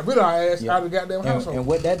sure they got rid of our ass out of the goddamn household. And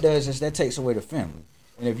what that does is that takes away the family.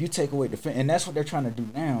 And if you take away the family, and that's what they're trying to do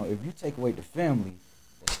now, if you take away the family,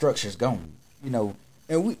 the structure's gone. You know,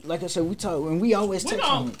 and we, like I said, we talk, and we always touch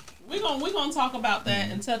on it. We're gonna talk about that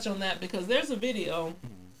and touch on that because there's a video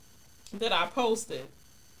that I posted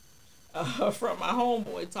from my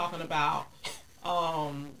homeboy talking about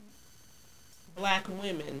black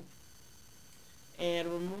women and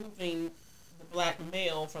removing the black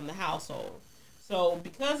male from the household. So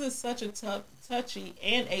because it's such a touchy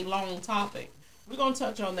and a long topic, we're going to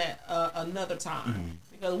touch on that another time.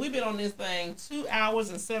 Because we've been on this thing 2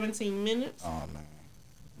 hours and 17 minutes. Oh, man.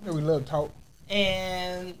 Yeah, we love talk.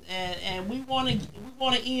 And we want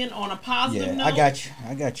to end on a positive note. I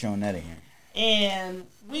got you on that end. And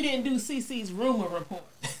we didn't do CC's rumor report.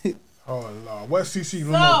 Oh, Lord. What's CC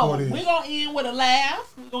rumor report is? We're going to end with a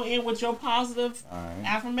laugh. We're going to end with your positive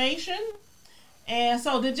affirmation. And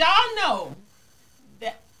so did y'all know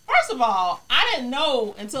that, first of all, I didn't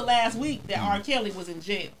know until last week that R. Kelly was in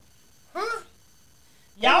jail. Huh?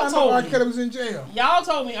 Y'all told R. Kelly was in jail. Y'all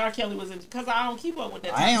told me R. Kelly was in jail because I don't keep up with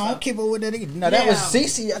that. I don't keep up with that either. No, that was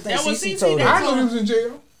CC. I think CC told us. I know he was in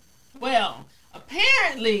jail. Well,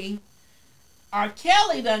 apparently, R.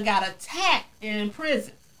 Kelly done got attacked in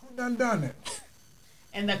prison. Who done that?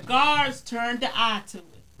 And the guards turned the eye to it.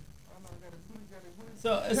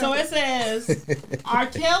 So it says R.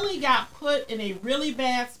 Kelly got put in a really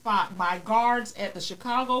bad spot by guards at the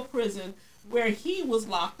Chicago prison where he was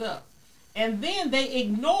locked up. And then they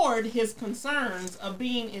ignored his concerns of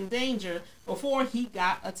being in danger before he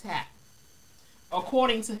got attacked,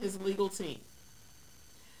 according to his legal team.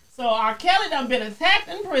 So R. Kelly done been attacked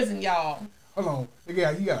in prison, y'all. Hold on. He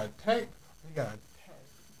got attacked? He got attacked.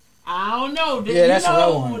 I don't know. Yeah, that's what I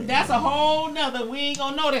wanted. That's a whole nother. We ain't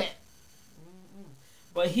gonna know that.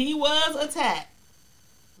 but he was attacked.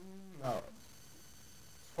 No.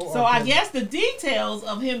 So I guess the details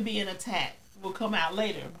of him being attacked will come out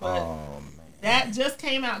later. But that just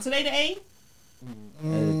came out today, the 8th.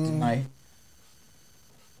 Tonight.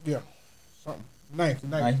 Yeah, something. 9th,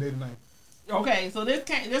 day the 9th. Okay, so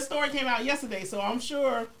this story came out yesterday, so I'm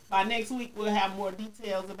sure by next week we'll have more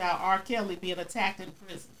details about R. Kelly being attacked in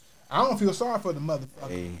prison. I don't feel sorry for the motherfucker.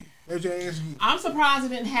 Hey. I'm surprised it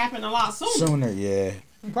didn't happen a lot sooner. Yeah.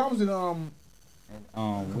 He probably did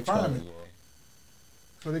confinement.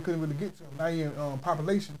 So they couldn't really get to him. Now he in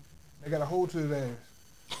population. They got a hold to his ass.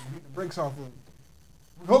 And beat the brakes off of him.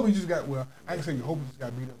 We hope he just got, well, I can say you hope he just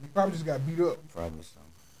got beat up. He probably just got beat up. Probably so.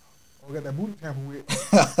 Or got that booty tamper with.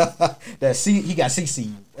 He got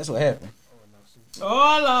CC. That's what happened.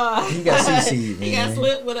 Oh, Lord. He got CC, man. He got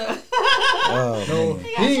slipped with a... No,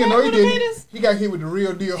 he didn't know he did. He got hit with the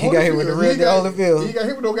real deal. He got hit with the real deal Holyfield. He got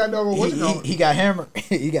hit with no goddamn what you call it. He got hammered.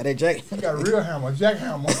 He got that jack. He got a real hammer,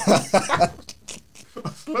 jackhammer.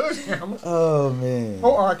 Sledgehammer. Oh, man.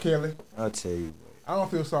 Oh, R. Kelly. I'll tell you. I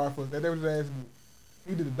don't feel sorry for that. That was his ass.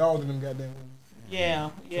 He did the dogs in them goddamn. Yeah.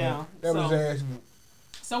 So, that was his ass.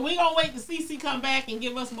 So we gonna wait to CC come back and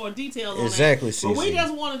give us more details on exactly, that. CC. But we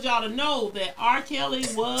just wanted y'all to know that R. Kelly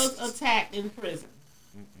was attacked in prison.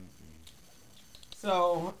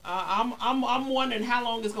 So I'm wondering how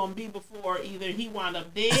long it's gonna be before either he wound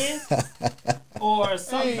up dead or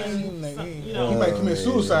something. He might commit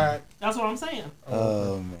suicide. That's what I'm saying.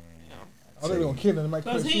 Oh man. Oh, they're gonna kill him. They might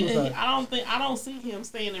commit suicide. I don't see him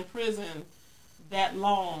staying in prison that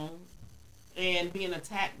long and being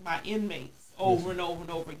attacked by inmates over and over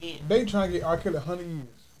and over again. They trying to get R. Kelly 100 years.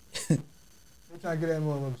 They trying to get that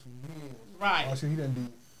motherfucker some years. Right. Oh shit, he done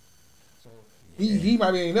did. So he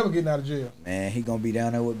might be ain't never getting out of jail. Man, he gonna be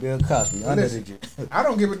down there with Bill Cosby under the jail. I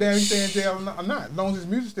don't give a damn if he stay in jail or not, as long as his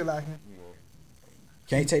music's still out here.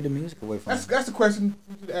 Can't take the music away from him. That's the question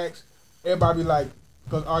you should ask. Everybody be like,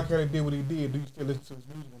 because R. Kelly did what he did, do you still listen to his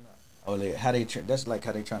music or not? Oh, that's like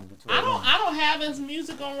how they trying to do. I don't have his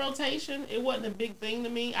music on rotation. It wasn't a big thing to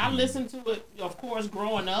me. I listened to it, of course,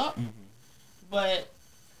 growing up, but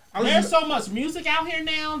there's so much music out here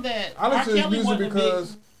now that I listen to his music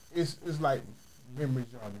because it's like memory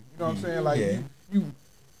journey. You know what I'm saying? Like you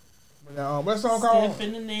what's that song called? Step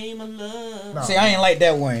in the name of love. No. See, I ain't like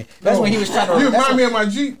that one. That's when he was trying to. You remind me of my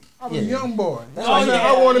Jeep. I was a young boy. You know what I'm saying?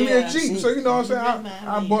 I wanted me a Jeep. So you know what I'm saying?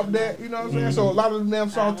 I bumped that. You know what I'm saying? So a lot of them damn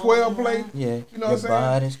songs 12 play. Yeah. You know what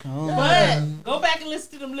I'm saying? But go back and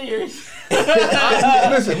listen to them lyrics.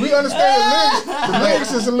 Listen, we understand the lyrics. The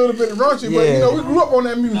lyrics is a little bit raunchy, but you know we grew up on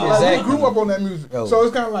that music. Exactly. Like, we grew up on that music. So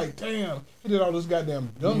it's kind of like, damn, he did all this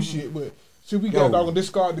goddamn dumb shit, but should we got dog and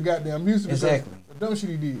discard the goddamn music? Exactly. The dumb shit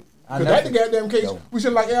he did. Because that's the goddamn case. We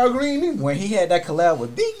should like Al Green either. When he had that collab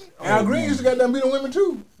with Biggie. Al Green used to goddamn beat on women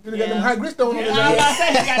too. He got them hot grit stone on his ass.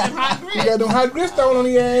 He got them hot grit. He got them hot grit stone on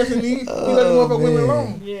his ass and he let them motherfucking women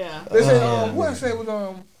alone. Yeah. They say, what I say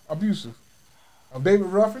was abusive. David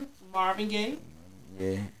Ruffin. Marvin Gaye.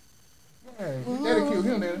 Yeah. Yeah, his daddy killed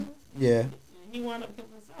him then. Yeah. He wound up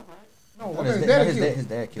killing himself, right? No, his daddy killed him. His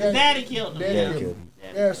dad killed him. Daddy killed him. Daddy killed him.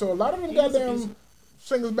 Yeah, so a lot of them goddamn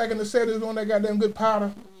singers back in the 70s on that goddamn good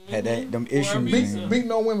powder. Had them issues.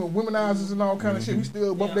 Beating on women, womenizers and all kind of shit. We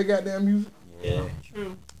still bump their goddamn music. Yeah.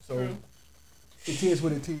 True. So it is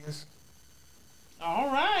what it is. All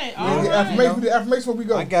right. The affirmation where we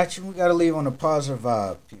go. I got you. We got to leave on a positive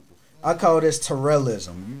vibe, people. I call this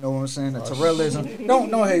Terrellism. You know what I'm saying? The Terrellism.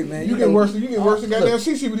 Don't hate, man. You get worse than goddamn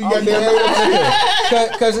CC with these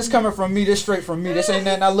goddamn. Because it's coming from me. This straight from me. This ain't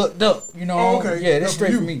nothing I looked up. You know? Okay. Yeah, this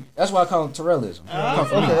straight from me. That's why I call it Terrellism.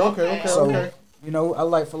 Okay. So, you know, I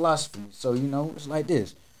like philosophy. So, you know, it's like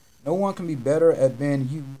this. No one can be better at being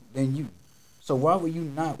you than you. So why would you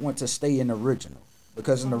not want to stay an original?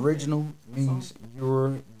 Because an original means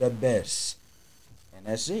you're the best. And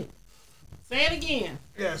that's it. Say it again.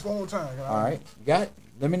 Yes, one more time. All right. You got it?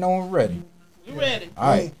 Let me know when we're ready. You ready? All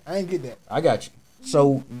right. I ain't get that. I got you.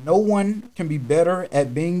 So no one can be better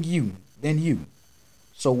at being you than you.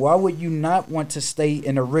 So why would you not want to stay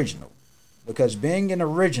an original? Because being an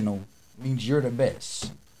original means you're the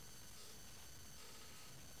best.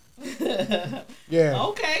 Yeah.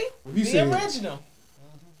 Okay. Be original.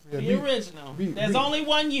 Yeah, be original. There's only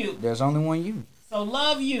one you. There's only one you. So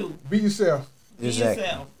love you. Be yourself. Be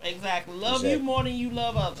yourself. Exactly. Love you more than you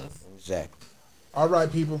love others. Exactly. All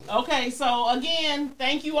right, people. Okay, so again,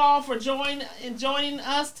 thank you all for joining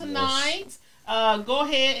us tonight. Yes. Go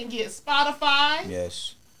ahead and get Spotify.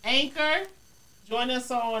 Yes. Anchor. Join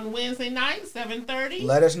us on Wednesday night, 7:30.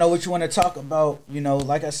 Let us know what you want to talk about. You know,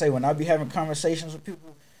 like I say, when I be having conversations with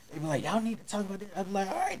people, They be like, y'all need to talk about this. I be like,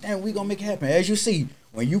 all right, then we gonna make it happen. As you see,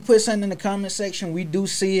 when you put something in the comment section, we do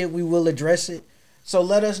see it. We will address it. So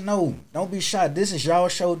let us know. Don't be shy. This is y'all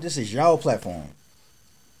show. This is y'all platform.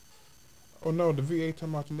 Oh no, the VA talking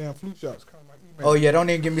about some damn flu shots. Oh yeah, don't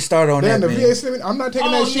even get me started on damn, that. The man. VA sent me, I'm not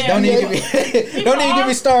taking that shit. Don't even get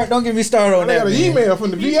me started. Don't get me started on that. I got an email from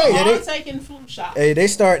the VA. Yeah, they taking flu shots. Hey, they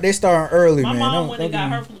starting early, My man. mom went and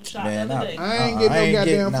got her flu shot the other day. I ain't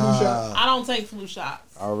getting no goddamn flu shot. I don't take flu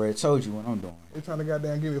shots. I already told you what I'm doing. They trying to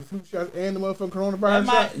goddamn give me a flu shot and the motherfucking coronavirus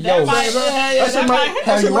shot.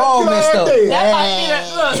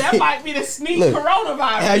 That might be the sneak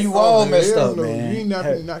coronavirus. How you all messed up, man? You ain't not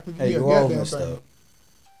gonna give me a all goddamn messed thing. up.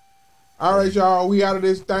 All right, y'all. We out of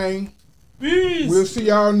this thing. Peace. We'll see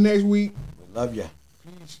y'all next week. We love ya.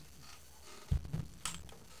 Peace.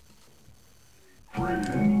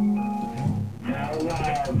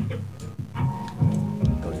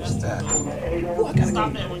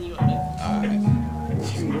 Stop that when you up there. Alright.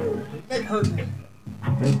 Neck hurt. The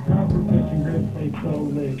competition group they so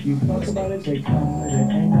lit. You talk about it, they come with it.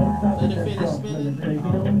 Ain't no stopping Let it that finish talk. Let it take it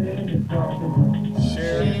on there and it's talking.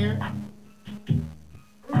 Share.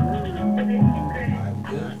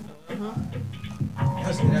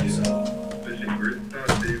 That's a good episode. Fishing Grits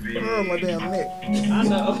Time TV. Oh, my damn neck. I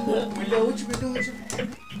know. Yo, what you been doing?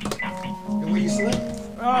 The way you slept?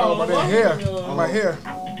 Oh, my damn hair. My hair.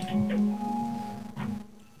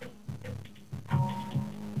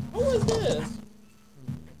 Who is this?